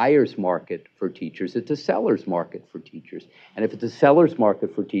longer a buyer's market for teachers. It's a seller's market for teachers. And if it's a seller's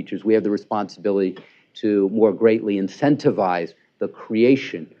market for teachers, we have the responsibility to more greatly incentivize the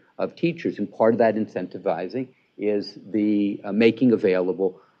creation of teachers. And part of that incentivizing is the making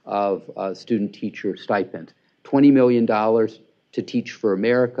available of student teacher stipends. $20 million to Teach for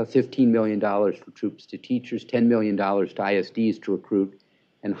America, $15 million for Troops to Teachers, $10 million to ISDs to recruit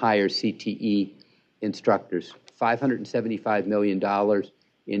and hire CTE instructors, $575 million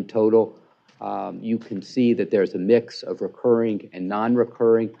in total. You can see that there's a mix of recurring and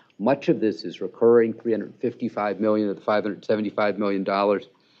non-recurring. Much of this is recurring. $355 million of the $575 million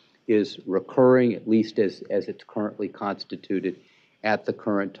is recurring, at least as it's currently constituted at the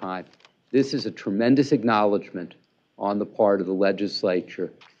current time. This is a tremendous acknowledgement on the part of the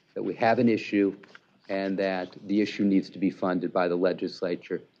legislature that we have an issue and that the issue needs to be funded by the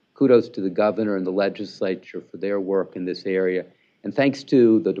legislature. Kudos to the governor and the legislature for their work in this area. And thanks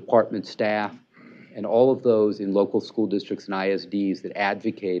to the department staff and all of those in local school districts and ISDs that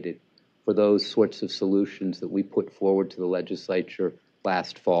advocated for those sorts of solutions that we put forward to the legislature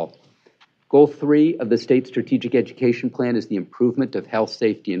last fall. Goal 3 of the state strategic education plan is the improvement of health,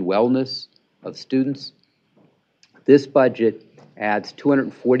 safety, and wellness of students. This budget adds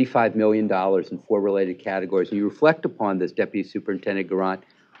 $245 million in 4 related categories. And you reflect upon this, Deputy Superintendent Garant.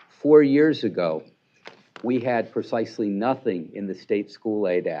 4 years ago, we had precisely nothing in the State School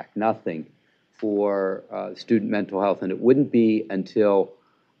Aid Act, nothing for student mental health. And it wouldn't be until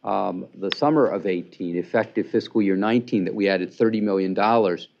the summer of 18, effective fiscal year 19, that we added $30 million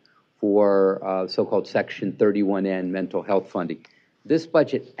for so-called Section 31N mental health funding. This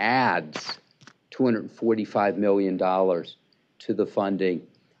budget adds $245 million to the funding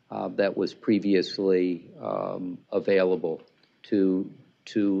that was previously available to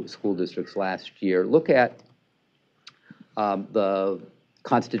school districts last year. Look at the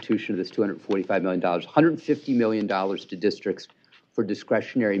constitution of this $245 million, $150 million to districts for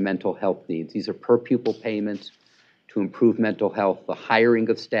discretionary mental health needs. These are per pupil payments to improve mental health, the hiring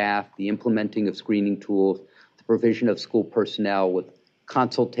of staff, the implementing of screening tools, the provision of school personnel with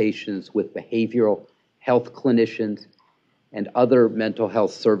consultations with behavioral health clinicians and other mental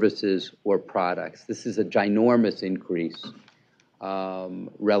health services or products. This is a ginormous increase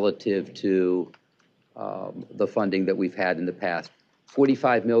relative to the funding that we've had in the past.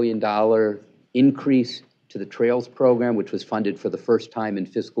 $45 million increase to the Trails program, which was funded for the first time in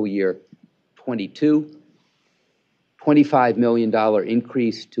fiscal year 22. $25 million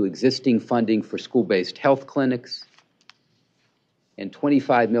increase to existing funding for school-based health clinics, and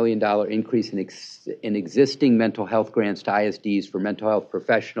 $25 million increase in existing mental health grants to ISDs for mental health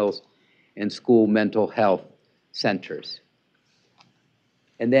professionals and school mental health centers.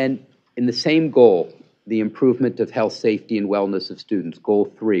 And then in the same goal, the improvement of health, safety, and wellness of students,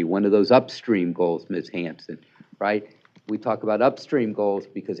 goal 3, one of those upstream goals, Ms. Hanson, right? We talk about upstream goals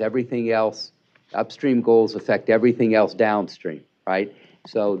because everything else, upstream goals affect everything else downstream, right?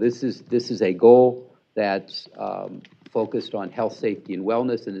 So this is a goal that's focused on health, safety, and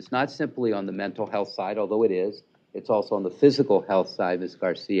wellness, and it's not simply on the mental health side, although it is. It's also on the physical health side, Ms.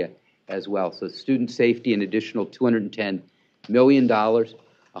 Garcia, as well. So student safety, an additional $210 million,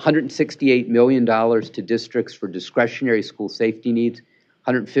 $168 million to districts for discretionary school safety needs.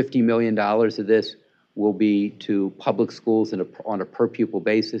 $150 million of this will be to public schools on a per pupil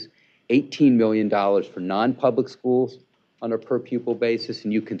basis. $18 million for non-public schools on a per pupil basis,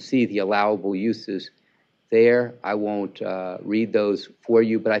 and you can see the allowable uses there. I won't read those for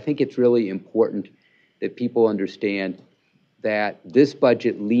you, but I think it's really important that people understand that this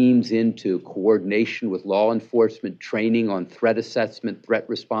budget leans into coordination with law enforcement, training on threat assessment, threat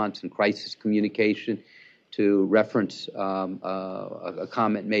response, and crisis communication, to reference a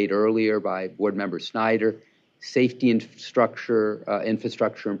comment made earlier by Board Member Snyder, safety infrastructure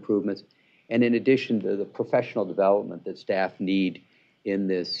improvements, and in addition to the professional development that staff need in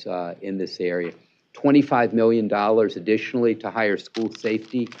this area. $25 million additionally to hire school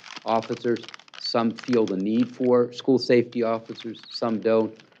safety officers. Some feel the need for school safety officers, some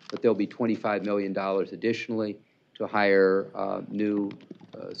don't, but there'll be $25 million additionally to hire new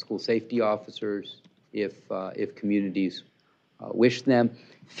school safety officers if communities wish them.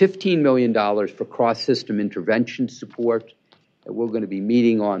 $15 million for cross-system intervention support. We're going to be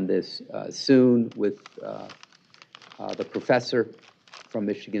meeting on this soon with the professor from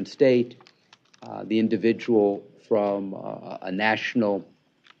Michigan State, the individual from a national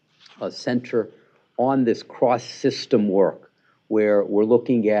center on this cross-system work, where we're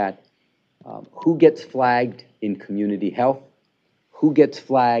looking at who gets flagged in community health, who gets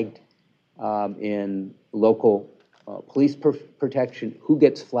flagged in local police protection, who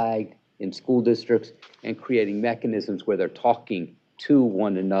gets flagged in school districts, and creating mechanisms where they're talking to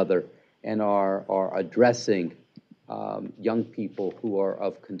one another and are addressing young people who are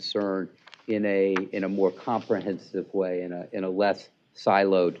of concern in a more comprehensive way, in a less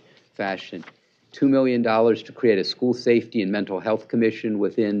siloed fashion. $2 million to create a school safety and mental health commission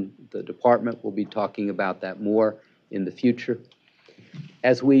within the department. We'll be talking about that more in the future.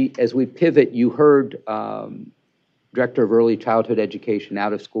 As we pivot, you heard Director of Early Childhood Education,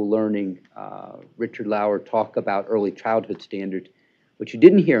 Out of School Learning, Richard Lauer, talk about early childhood standards. What you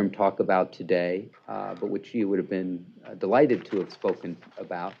didn't hear him talk about today, but which you would have been delighted to have spoken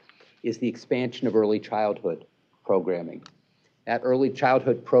about, is the expansion of early childhood programming. That early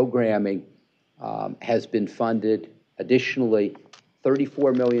childhood programming has been funded additionally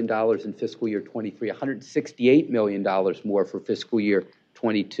 $34 million in fiscal year 23, $168 million more for fiscal year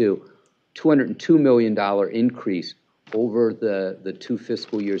 22, $202 million increase over the two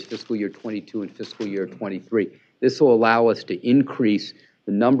fiscal years, fiscal year 22 and fiscal year 23. This will allow us to increase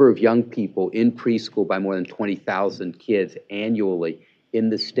the number of young people in preschool by more than 20,000 kids annually in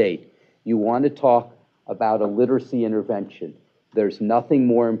the state. You want to talk about a literacy intervention. There's nothing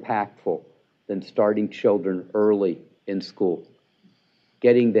more impactful than starting children early in school,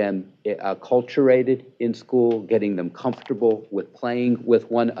 getting them acculturated in school, getting them comfortable with playing with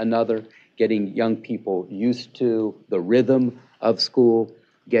one another, getting young people used to the rhythm of school,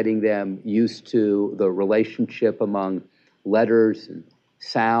 getting them used to the relationship among letters and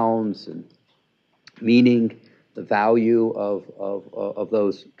sounds and meaning, the value of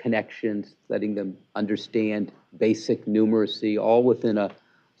those connections, letting them understand basic numeracy, all within a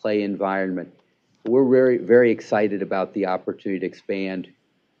play environment. We're very, very excited about the opportunity to expand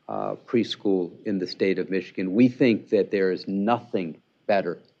preschool in the state of Michigan. We think that there is nothing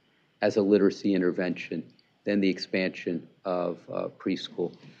better as a literacy intervention than the expansion of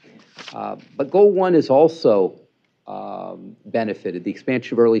preschool. But Goal 1 is also benefited. The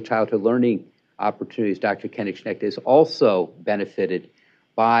expansion of early childhood learning opportunities, Dr. Koenig-Schnecht, is also benefited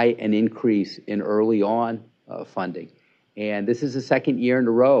by an increase in early on funding. And this is the second year in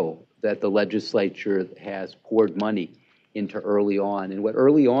a row that the legislature has poured money into early on. And what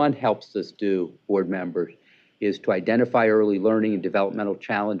early on helps us do, board members, is to identify early learning and developmental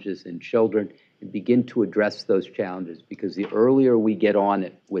challenges in children and begin to address those challenges, because the earlier we get on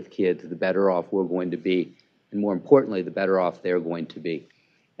it with kids, the better off we're going to be, and more importantly, the better off they're going to be.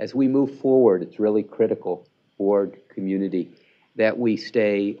 As we move forward, it's really critical, board, community, that we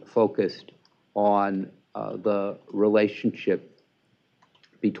stay focused on the relationship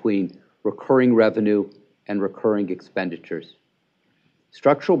between recurring revenue and recurring expenditures.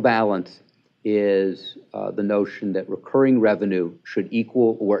 Structural balance is the notion that recurring revenue should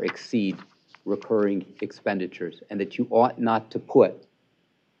equal or exceed recurring expenditures, and that you ought not to put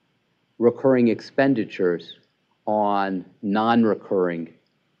recurring expenditures on non-recurring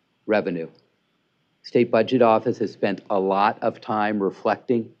revenue. State Budget Office has spent a lot of time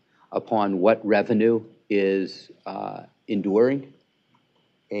reflecting upon what revenue is enduring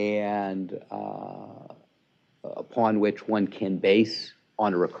and upon which one can base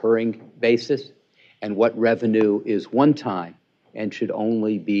on a recurring basis, and what revenue is one time and should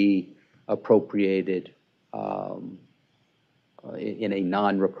only be appropriated in a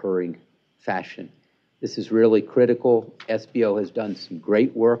non-recurring fashion. This is really critical. SBO has done some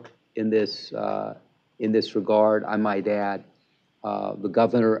great work in this regard. I might add, the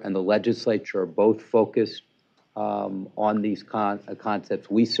governor and the legislature are both focused on these concepts.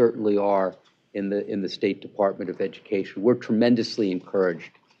 We certainly are in the State Department of Education. We're tremendously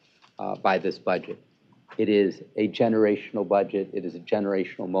encouraged by this budget. It is a generational budget. It is a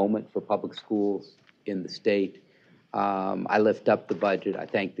generational moment for public schools in the state. I lift up the budget. I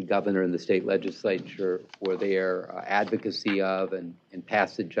thank the governor and the state legislature for their advocacy of and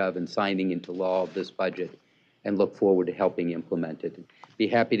passage of and signing into law of this budget. and look forward to helping implement it. Be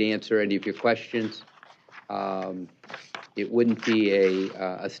happy to answer any of your questions. It wouldn't be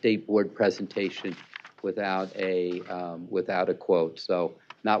a state board presentation without a quote. So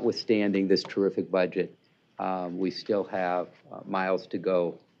notwithstanding this terrific budget, we still have miles to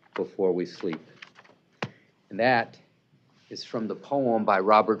go before we sleep. And that is from the poem by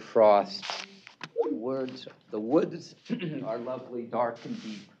Robert Frost. The woods are lovely, dark and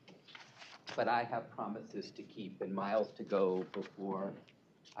deep, but I have promises to keep and miles to go before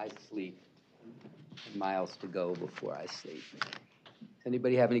I sleep. And miles to go before I sleep. Does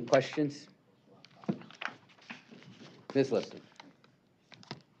anybody have any questions? Ms. Lipson.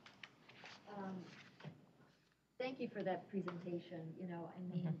 Thank you for that presentation. You know, I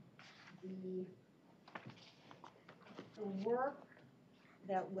mean, the work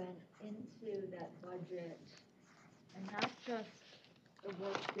that went into that budget, and not just the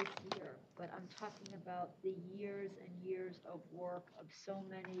work this year, but I'm talking about the years and years of work of so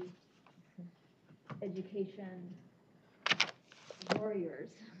many education warriors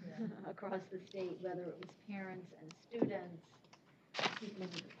across the state, whether it was parents and students, people in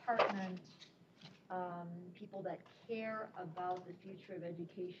the department, people that care about the future of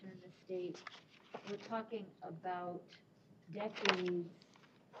education in the state. We're talking about decades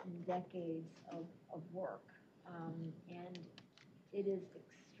and decades of work, and it is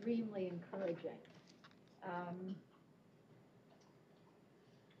extremely encouraging.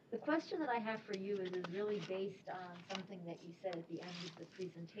 The question that I have for you is really based on something that you said at the end of the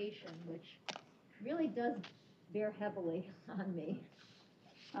presentation, which really does bear heavily on me.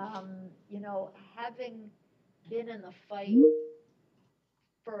 You know, having been in the fight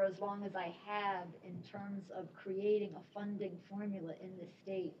for as long as I have in terms of creating a funding formula in the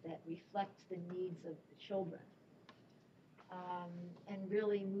state that reflects the needs of the children, and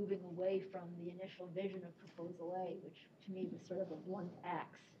really moving away from the initial vision of Proposal A, which to me was sort of a blunt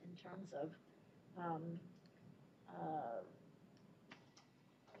axe in terms of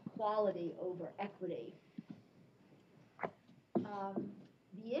quality over equity.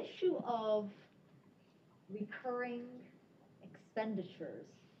 The issue of recurring expenditures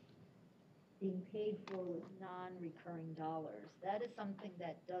being paid for with non-recurring dollars, that is something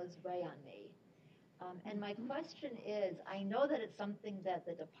that does weigh on me. And my question is, I know that it's something that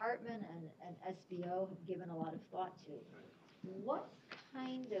the department and SBO have given a lot of thought to. What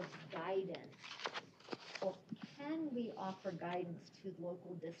kind of guidance, or can we offer guidance to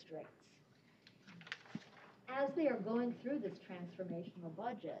local districts as they are going through this transformational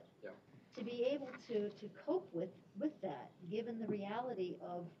budget, to be able to cope with that, given the reality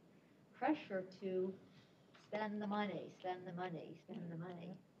of pressure to spend the money, spend the money, spend the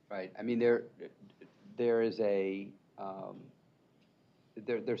money? Right. I mean, there is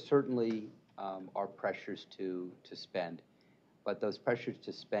there certainly are pressures to spend, but those pressures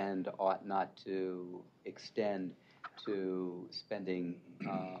to spend ought not to extend to spending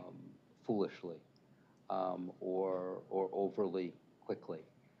foolishly or overly quickly.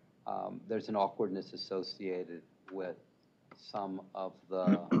 There's an awkwardness associated with some of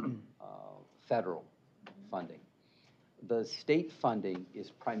the federal funding. The state funding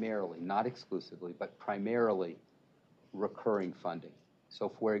is primarily, not exclusively, but primarily recurring funding. So,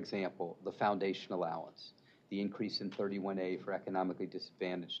 for example, the foundation allowance, the increase in 31A for economically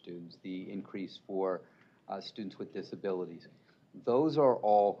disadvantaged students, the increase for students with disabilities. Those are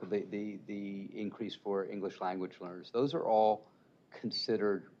all, the increase for English language learners, those are all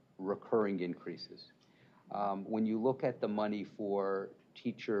considered recurring increases. When you look at the money for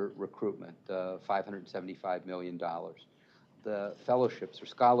teacher recruitment, $575 million, the fellowships or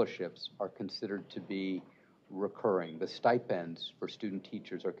scholarships are considered to be recurring. The stipends for student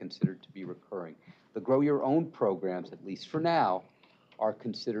teachers are considered to be recurring. The Grow Your Own programs, at least for now, are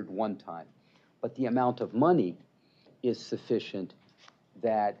considered one-time. But the amount of money is sufficient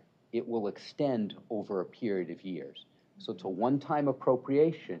that it will extend over a period of years. So it's a one-time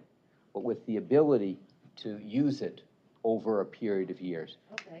appropriation, but with the ability to use it over a period of years.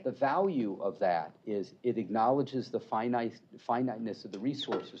 Okay. The value of that is it acknowledges the finiteness of the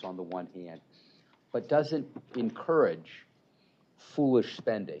resources on the one hand, but doesn't encourage foolish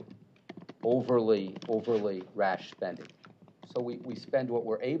spending, overly rash spending. So we spend what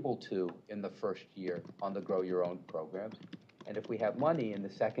we're able to in the first year on the Grow Your Own programs. And if we have money in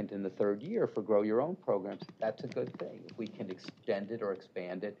the second and the third year for Grow Your Own programs, that's a good thing. If we can extend it or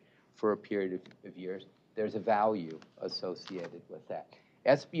expand it for a period of years, there's a value associated with that.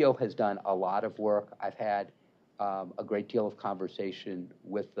 SBO has done a lot of work. I've had a great deal of conversation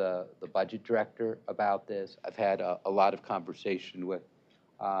with the budget director about this. I've had a lot of conversation with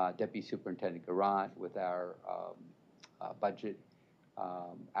Deputy Superintendent Garant, with our budget,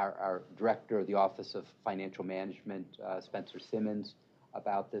 our director of the Office of Financial Management, Spencer Simmons,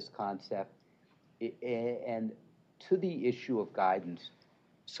 about this concept. And to the issue of guidance,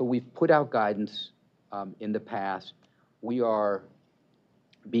 so we've put out guidance in the past. We are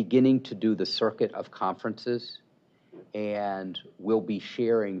beginning to do the circuit of conferences, and we'll be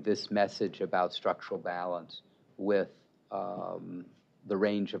sharing this message about structural balance with the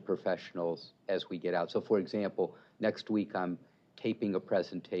range of professionals as we get out. So, for example, next week I'm taping a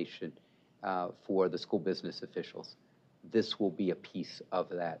presentation for the school business officials. This will be a piece of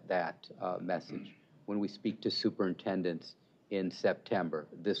that message. When we speak to superintendents in September,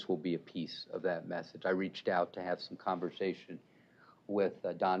 this will be a piece of that message. I reached out to have some conversation with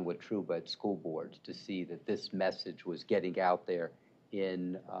Don Watruba at school boards to see that this message was getting out there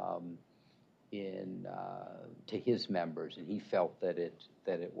to his members, and he felt that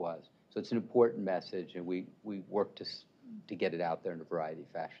it was. So it's an important message, and we work to get it out there in a variety of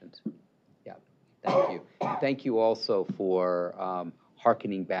fashions. Yeah, thank you. And thank you also for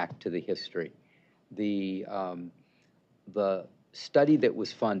hearkening back to the history. The study that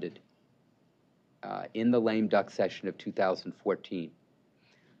was funded in the lame duck session of 2014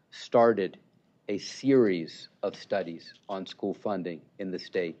 started a series of studies on school funding in the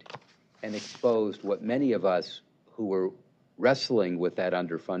state and exposed what many of us who were wrestling with that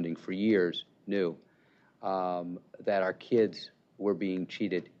underfunding for years knew, that our kids were being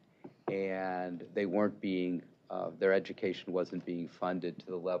cheated and they weren't being, their education wasn't being funded to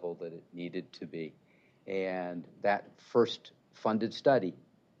the level that it needed to be. And that first funded study,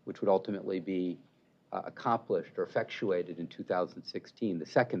 which would ultimately be accomplished or effectuated in 2016, the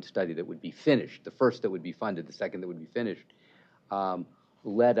second study that would be finished, the first that would be funded, the second that would be finished,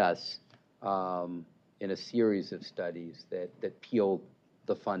 led us in a series of studies that peeled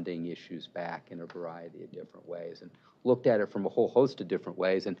the funding issues back in a variety of different ways and looked at it from a whole host of different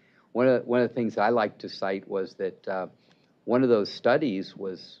ways. And one of the things I like to cite was that one of those studies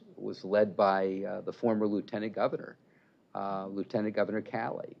was led by the former Lieutenant Governor, Lieutenant Governor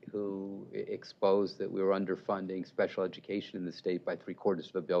Calley, who exposed that we were underfunding special education in the state by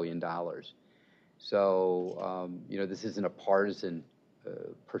 $750 million. So, this isn't a partisan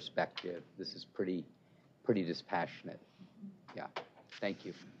perspective. This is pretty dispassionate. Yeah, thank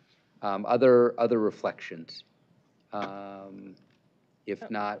you. Other reflections? If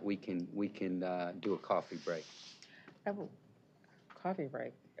not, we can do a coffee break. Coffee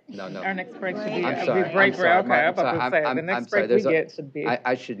break. No. Our next break should be I'm sorry. break. Okay, I'm about to say the next break we get should be.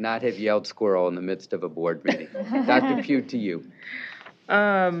 I should not have yelled squirrel in the midst of a board meeting. Dr. Pugh, to you.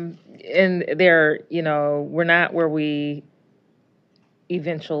 And there, we're not where we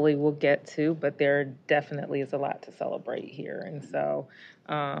eventually will get to, but there definitely is a lot to celebrate here. And so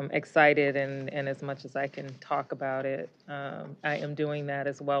excited, and as much as I can talk about it, I am doing that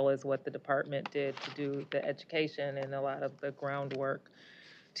as well as what the department did to do the education and a lot of the groundwork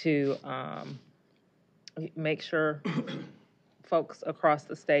to make sure folks across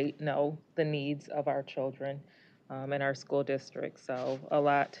the state know the needs of our children in our school district. So a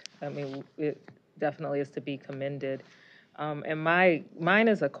lot, it definitely is to be commended. And mine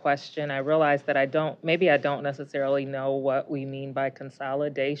is a question. I realize that I don't necessarily know what we mean by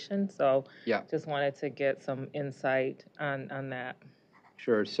consolidation. So just wanted to get some insight on that.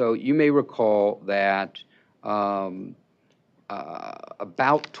 Sure. So you may recall that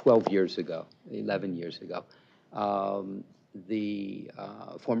about 12 years ago, 11 years ago, the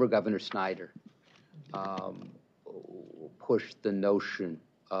former Governor Snyder pushed the notion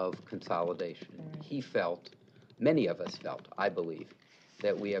of consolidation. He felt, many of us felt, I believe,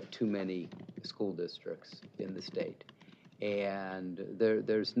 that we have too many school districts in the state. And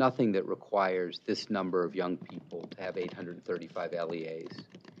there's nothing that requires this number of young people to have 835 LEAs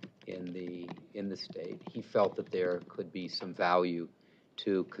in the state. He felt that there could be some value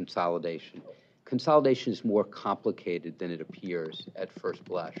to consolidation. Consolidation is more complicated than it appears at first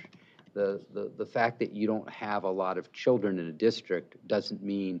blush. The fact that you don't have a lot of children in a district doesn't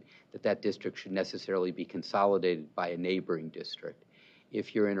mean that district should necessarily be consolidated by a neighboring district.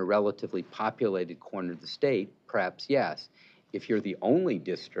 If you're in a relatively populated corner of the state, perhaps yes. If you're the only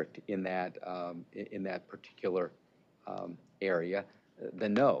district in that particular area,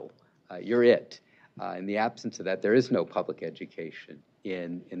 then no, you're it. In the absence of that, there is no public education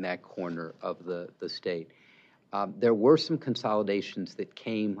in that corner of the state. There were some consolidations that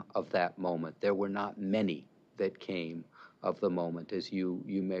came of that moment. There were not many that came of the moment, as you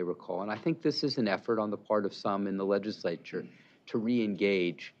may recall. And I think this is an effort on the part of some in the legislature to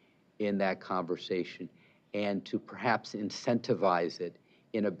re-engage in that conversation and to perhaps incentivize it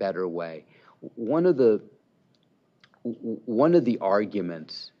in a better way. One of the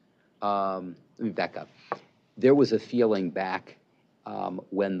arguments, let me back up. There was a feeling back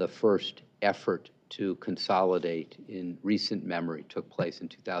when the first effort to consolidate in recent memory took place in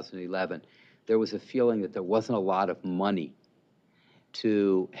 2011. There was a feeling that there wasn't a lot of money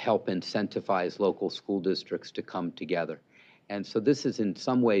to help incentivize local school districts to come together. And so this is in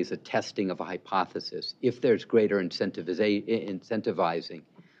some ways a testing of a hypothesis. If there's greater incentivizing,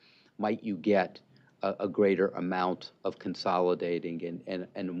 might you get a greater amount of consolidating and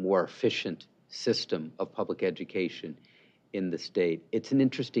a more efficient system of public education in the state? It's an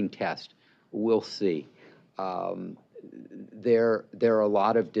interesting test. We'll see. There are a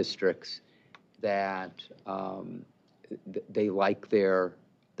lot of districts that they like their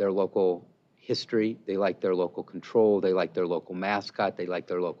local history, they like their local control, they like their local mascot, they like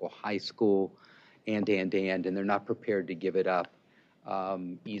their local high school, and they're not prepared to give it up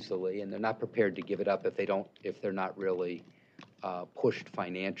easily, and they're not prepared to give it up if they're not really pushed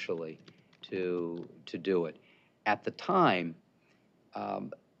financially to do it. At the time,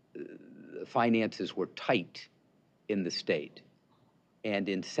 finances were tight in the state, and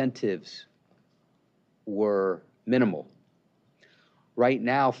incentives were minimal. Right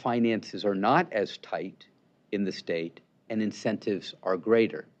now, finances are not as tight in the state, and incentives are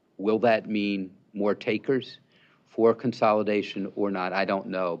greater. Will that mean more takers for consolidation or not? I don't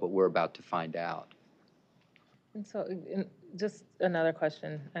know, but we're about to find out. And so, just another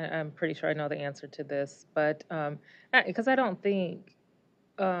question. I'm pretty sure I know the answer to this, but because I don't think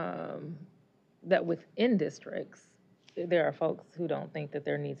that within districts, there are folks who don't think that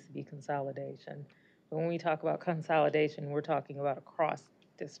there needs to be consolidation. But when we talk about consolidation, we're talking about across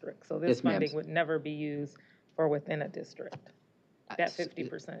districts. So this funding would never be used for within a district, that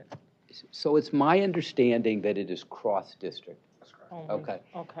 50%. So it's my understanding that it is cross-district. Okay.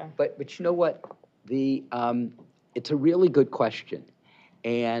 Okay. But you know what? It's a really good question.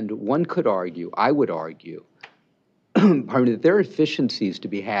 And one could argue, I would argue, pardon me, that there are efficiencies to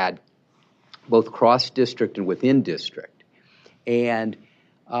be had both cross-district and within district. And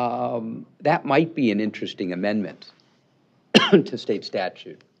that might be an interesting amendment to state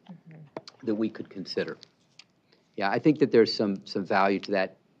statute that we could consider. Yeah, I think that there's some value to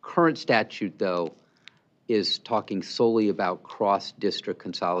that. Current statute, though, is talking solely about cross-district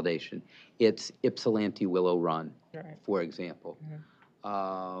consolidation. It's Ypsilanti Willow Run, for example.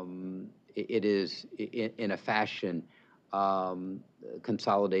 It is, in a fashion,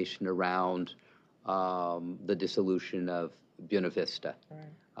 consolidation around the dissolution of Buena Vista,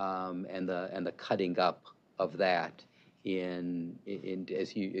 and the cutting up of that in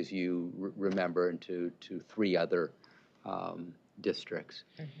as you remember into three other districts.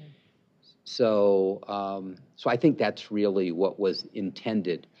 So I think that's really what was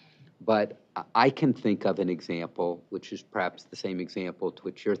intended. But I can think of an example, which is perhaps the same example to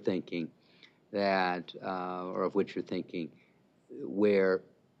which you're thinking, or of which you're thinking, where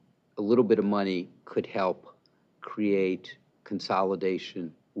a little bit of money could help create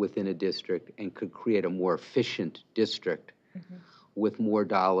consolidation within a district and could create a more efficient district with more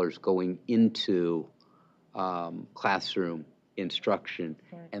dollars going into classroom instruction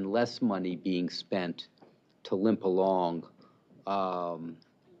and less money being spent to limp along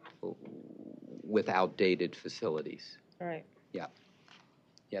with outdated facilities. Right. Yeah.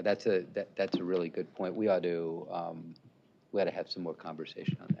 Yeah, that's a really good point. We ought to have some more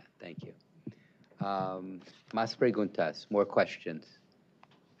conversation on that. Thank you. Más preguntas, more questions?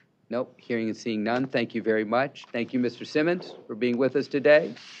 Nope, hearing and seeing none. Thank you very much. Thank you, Mr. Simmons, for being with us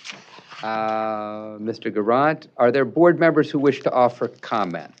today. Mr. Garant, are there board members who wish to offer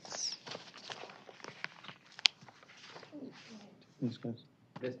comments? Ms.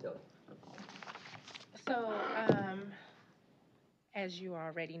 Tilley. So, as you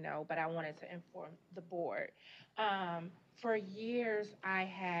already know, but I wanted to inform the board. For years, I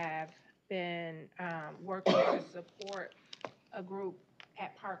have been working to support a group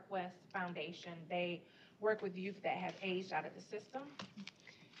at Park West Foundation. They work with youth that have aged out of the system.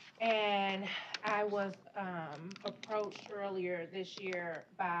 And I was approached earlier this year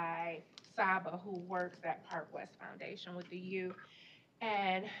by Saba, who works at Park West Foundation with the youth.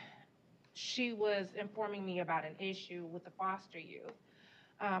 And she was informing me about an issue with the foster youth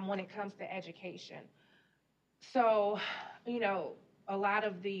when it comes to education. So, a lot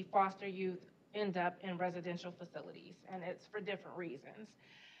of the foster youth end up in residential facilities, and it's for different reasons.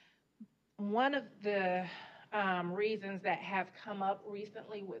 One of the reasons that have come up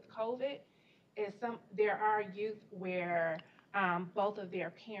recently with COVID is there are youth where both of their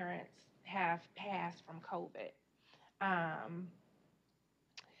parents have passed from COVID.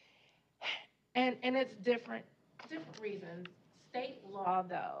 And it's different reasons. State law,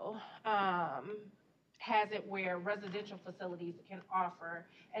 though, has it where residential facilities can offer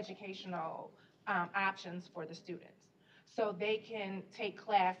educational options for the students. So they can take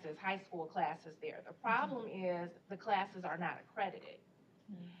classes, high school classes there. The problem is the classes are not accredited.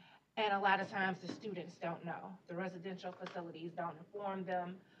 And a lot of times the students don't know. The residential facilities don't inform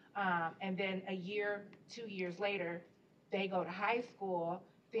them. And then a year, 2 years later, they go to high school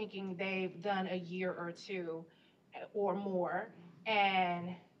thinking they've done a year or two or more,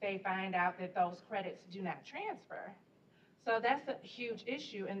 and they find out that those credits do not transfer. So that's a huge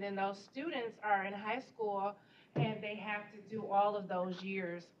issue. And then those students are in high school and they have to do all of those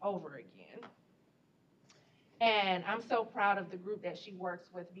years over again. And I'm so proud of the group that she works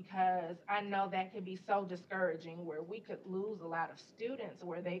with, because I know that could be so discouraging, where we could lose a lot of students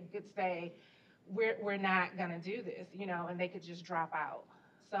where they could say, we're not going to do this, and they could just drop out.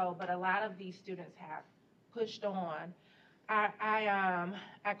 So, but a lot of these students have pushed on.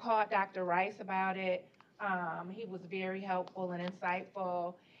 I called Dr. Rice about it. He was very helpful and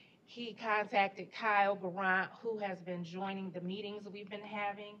insightful. He contacted Kyle Garant, who has been joining the meetings we've been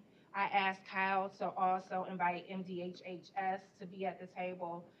having. I asked Kyle to also invite MDHHS to be at the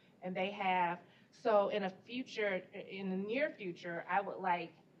table, and they have. So in the near future, I would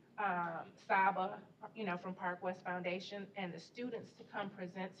like Saba, from Park West Foundation, and the students to come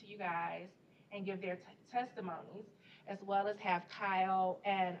present to you guys and give their testimonies, as well as have Kyle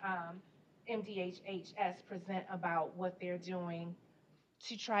and MDHHS present about what they're doing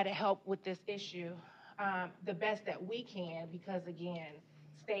to try to help with this issue the best that we can, because again,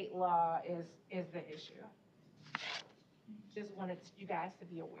 state law is the issue. Just wanted you guys to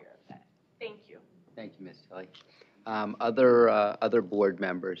be aware of that. Thank you. Thank you, Ms. Tilly. Other board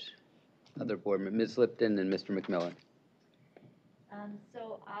members, Ms. Lipton and Mr. McMillan.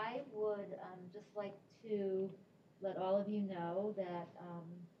 So I would just like to let all of you know that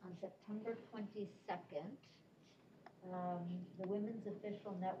on September 22nd, the Women's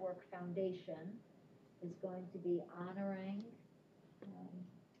Official Network Foundation is going to be honoring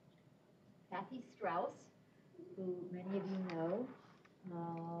Kathy Strauss, who many of you know,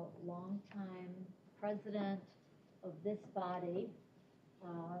 longtime president of this body.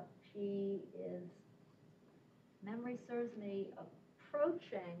 She is, memory serves me,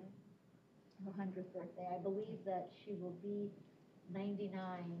 approaching her 100th birthday. I believe that she will be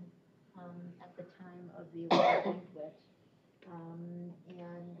 99 at the time of the award banquet.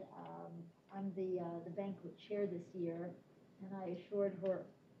 I'm the banquet chair this year, and I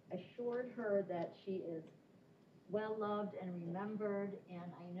assured her that she is well loved and remembered,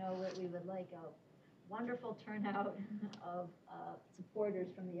 and I know that we would like a wonderful turnout of supporters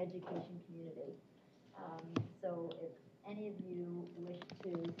from the education community. So if any of you wish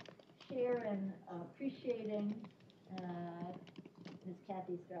to share in appreciating Ms.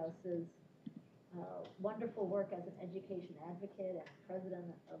 Kathy Strauss's wonderful work as an education advocate and president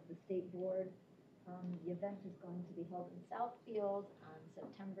of the state board, the event is going to be held in Southfield on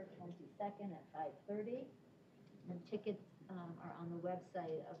September 22nd at 5:30, and tickets are on the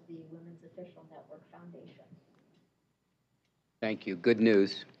website of the Women's Official Network Foundation. Thank you. Good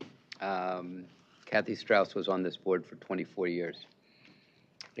news. Kathy Strauss was on this board for 24 years.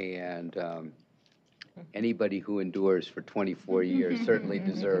 And anybody who endures for 24 years certainly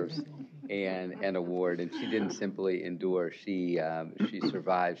deserves an award. And she didn't simply endure. She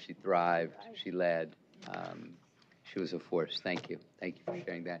survived, she thrived, she led. She was a force. Thank you. Thank you for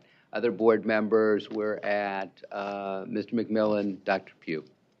sharing that. Other board members, we're at Mr. McMillan, Dr. Pugh.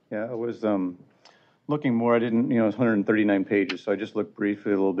 Yeah, I was looking more. I didn't, it's 139 pages, so I just looked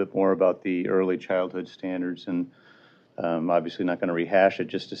briefly a little bit more about the early childhood standards, and obviously not going to rehash it,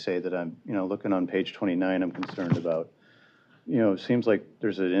 just to say that I'm, looking on page 29, I'm concerned about, it seems like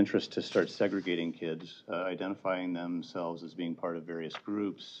there's an interest to start segregating kids, identifying themselves as being part of various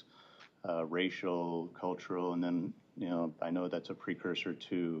groups, racial, cultural, and then, I know that's a precursor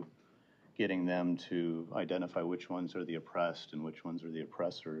to getting them to identify which ones are the oppressed and which ones are the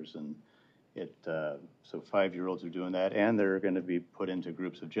oppressors, and so 5-year-olds are doing that, and they're going to be put into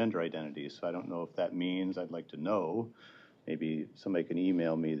groups of gender identities. So I don't know if that means, I'd like to know, maybe somebody can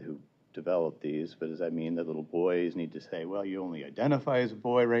email me who developed these, but does that mean that little boys need to say, well, you only identify as a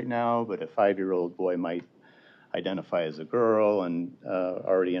boy right now, but a 5-year-old boy might identify as a girl, and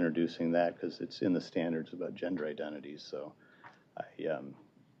already introducing that because it's in the standards about gender identities. So I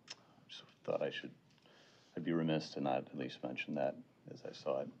just thought I'd be remiss to not at least mention that as I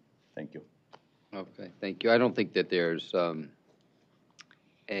saw it. Thank you. Okay, thank you. I don't think that there's an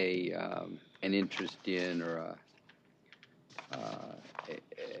interest in or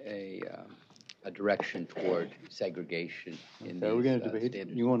a direction toward segregation in these Are we going to debate?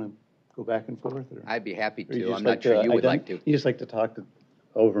 standards. You want to go back and forth? Or? I'd be happy Or you to. just I'm like not sure you would like to. You just like to talk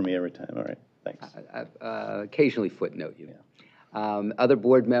over me every time. All right, thanks. Occasionally footnote you. Other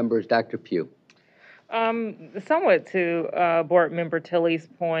board members, Dr. Pugh. Somewhat to Board Member Tilley's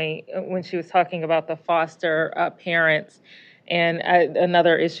point when she was talking about the foster parents, and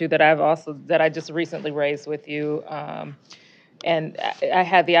another issue that I just recently raised with you. And I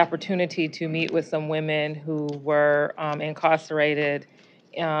had the opportunity to meet with some women who were incarcerated,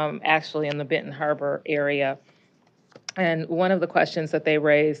 actually in the Benton Harbor area. And one of the questions that they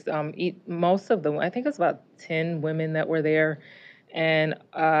raised, most of them, I think it was about 10 women that were there, and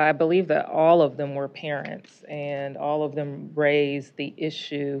I believe that all of them were parents, and all of them raised the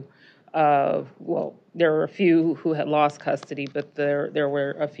issue of, well, there were a few who had lost custody, but there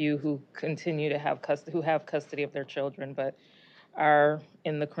were a few who continue to have custody of their children, but are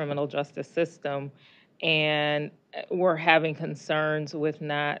in the criminal justice system, and were having concerns with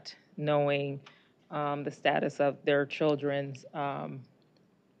not knowing the status of their children's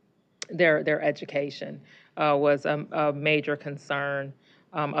their education was a major concern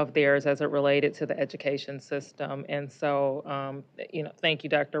of theirs as it related to the education system. And so, thank you,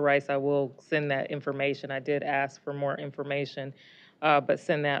 Dr. Rice. I will send that information. I did ask for more information, but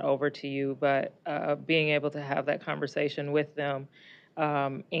send that over to you. But being able to have that conversation with them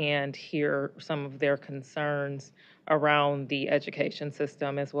and hear some of their concerns around the education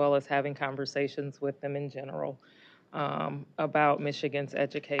system, as well as having conversations with them in general about Michigan's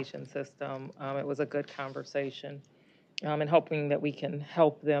education system. It was a good conversation, and hoping that we can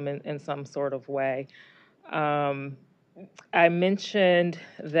help them in some sort of way. I mentioned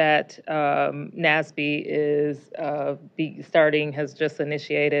that NASB has just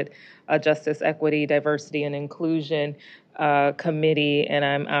initiated a Justice, Equity, Diversity, and Inclusion committee, and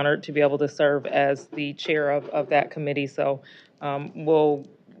I'm honored to be able to serve as the chair of that committee. So we'll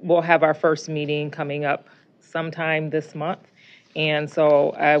have our first meeting coming up sometime this month, and so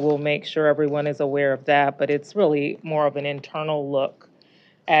I will make sure everyone is aware of that. But it's really more of an internal look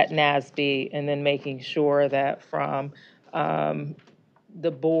at NASB, and then making sure that from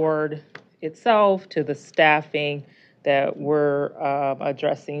the board itself to the staffing that we're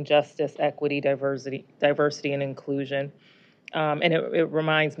addressing justice, equity, diversity, and inclusion. And it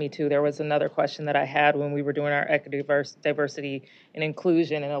reminds me, too, there was another question that I had when we were doing our equity, diversity, and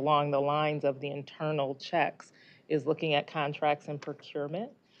inclusion, and along the lines of the internal checks, is looking at contracts and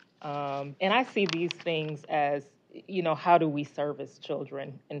procurement. And I see these things as, how do we service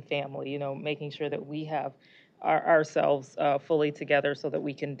children and family, making sure that we have ourselves fully together so that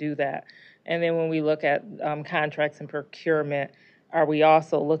we can do that. And then when we look at contracts and procurement, are we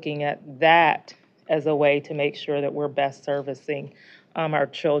also looking at that as a way to make sure that we're best servicing our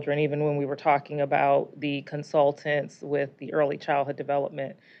children? Even when we were talking about the consultants with the early childhood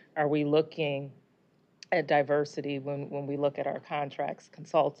development, are we looking at diversity when we look at our contracts,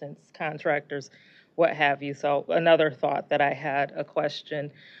 consultants, contractors, what have you? So another thought that I had, a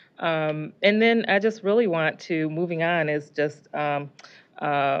question. And then I just really want to, moving on, is just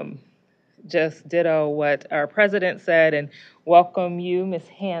ditto what our president said and welcome you, Ms.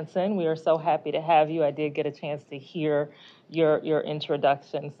 Hanson. We are so happy to have you. I did get a chance to hear your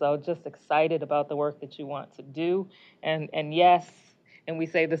introduction. So just excited about the work that you want to do. And yes, and we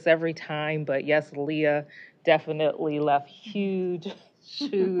say this every time, but yes, Leah definitely left huge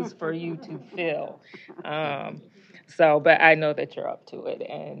shoes for you to fill. But I know that you're up to it,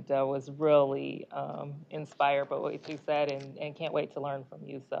 and was really inspired by what you said, and can't wait to learn from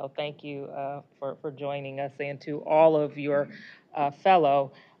you. So thank you for joining us, and to all of your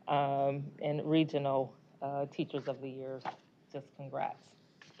fellow and regional Teachers of the Year, just congrats.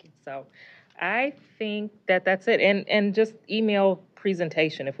 So I think that's it. And just email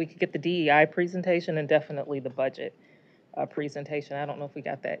presentation. If we could get the DEI presentation, and definitely the budget presentation. I don't know if we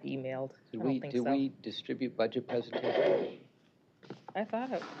got that emailed. Did we distribute budget presentation? I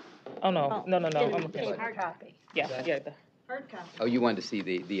thought it. Oh, no. No. Hard copy. Yeah. Hard copy. Oh, you wanted to see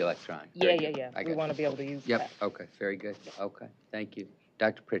the electronic? Yeah. We want to be able to use that. Yep, okay, very good. Okay, thank you.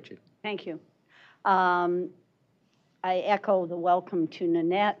 Dr. Pritchett. Thank you. I echo the welcome to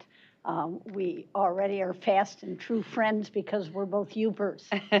Nanette. We already are fast and true friends because we're both Ubers.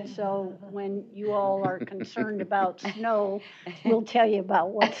 So when you all are concerned about snow, we'll tell you about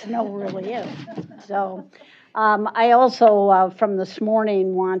what snow really is. So I also, from this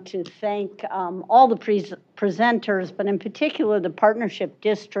morning, want to thank all the presenters, but in particular the partnership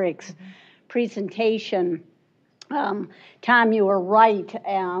districts presentation Tom, you are right,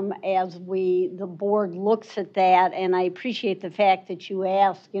 as the board looks at that, and I appreciate the fact that you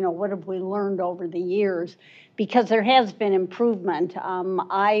asked, what have we learned over the years? Because there has been improvement.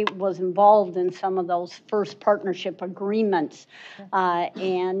 I was involved in some of those first partnership agreements,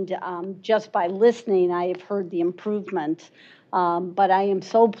 and just by listening, I have heard the improvement. But I am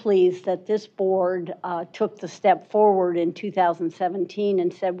so pleased that this board took the step forward in 2017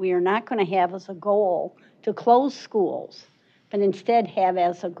 and said we are not going to have as a goal to close schools, but instead have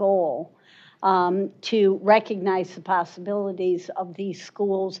as a goal to recognize the possibilities of these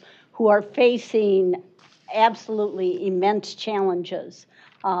schools who are facing absolutely immense challenges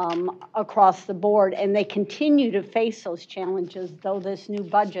across the board, and they continue to face those challenges, though this new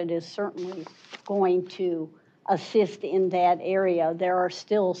budget is certainly going to assist in that area. There are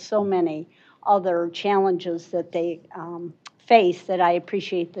still so many other challenges that they face that I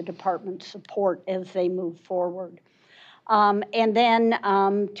appreciate the department's support as they move forward. And then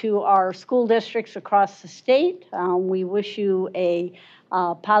to our school districts across the state, we wish you a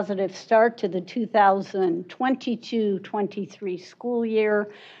positive start to the 2022-23 school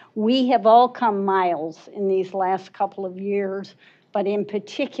year. We have all come miles in these last couple of years, but in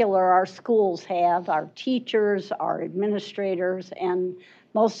particular, our schools have, our teachers, our administrators, and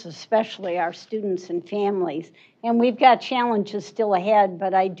most especially our students and families. And we've got challenges still ahead,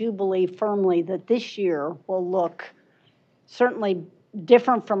 but I do believe firmly that this year will look certainly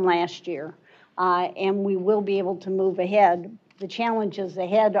different from last year, and we will be able to move ahead. The challenges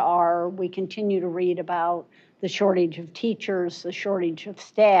ahead are we continue to read about the shortage of teachers, the shortage of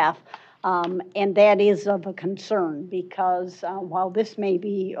staff, and that is of a concern because while this may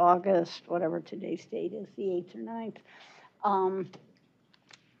be August, whatever today's date is, the 8th or 9th,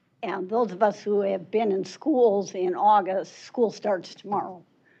 and those of us who have been in schools in August, school starts tomorrow.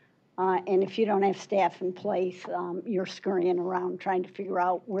 And if you don't have staff in place, you're scurrying around trying to figure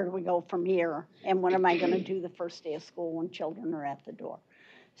out where do we go from here and what am I going to do the first day of school when children are at the door.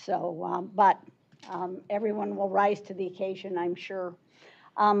 So, but everyone will rise to the occasion, I'm sure.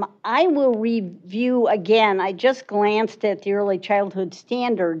 I will review again. I just glanced at the early childhood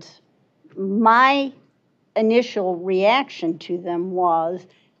standards. My initial reaction to them was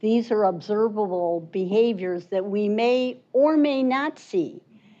these are observable behaviors that we may or may not see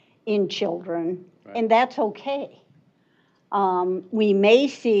in children, right, and that's okay. We may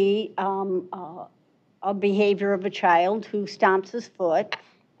see a behavior of a child who stomps his foot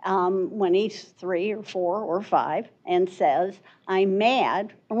when he's 3 or 4 or 5 and says, I'm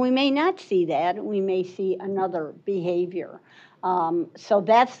mad, or we may not see that, and we may see another behavior. So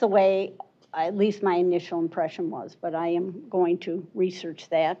that's the way, at least my initial impression was, but I am going to research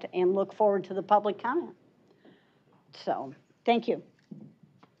that and look forward to the public comment. So, thank you.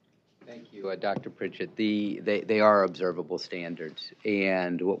 Thank you, Dr. Pritchett. They are observable standards,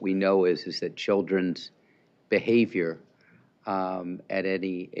 and what we know is that children's behavior at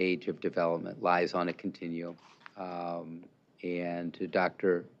any age of development lies on a continuum. And to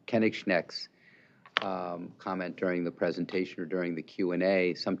Dr. Koenigschneck's comment during the presentation or during the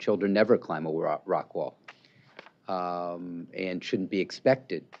Q&A, some children never climb a rock wall and shouldn't be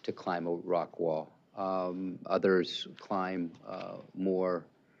expected to climb a rock wall. Others climb more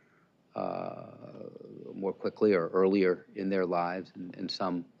quickly or earlier in their lives, and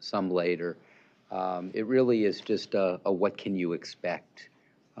some later. It really is just a what can you expect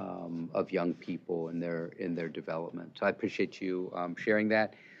of young people in their development. So I appreciate you sharing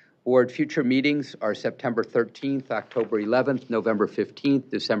that. Board future meetings are September 13th, October 11th, November 15th,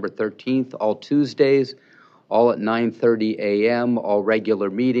 December 13th, all Tuesdays, all at 9:30 a.m., all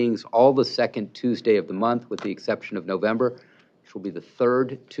regular meetings, all the second Tuesday of the month with the exception of November, which will be the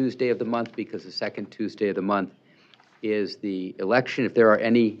third Tuesday of the month because the second Tuesday of the month is the election. If there are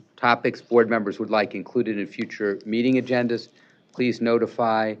any topics board members would like included in future meeting agendas, please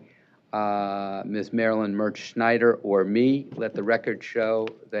notify Ms. Marilyn Murch-Schneider or me. Let the record show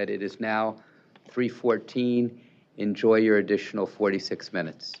that it is now 3:14. Enjoy your additional 46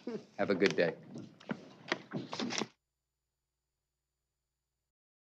 minutes. Have a good day.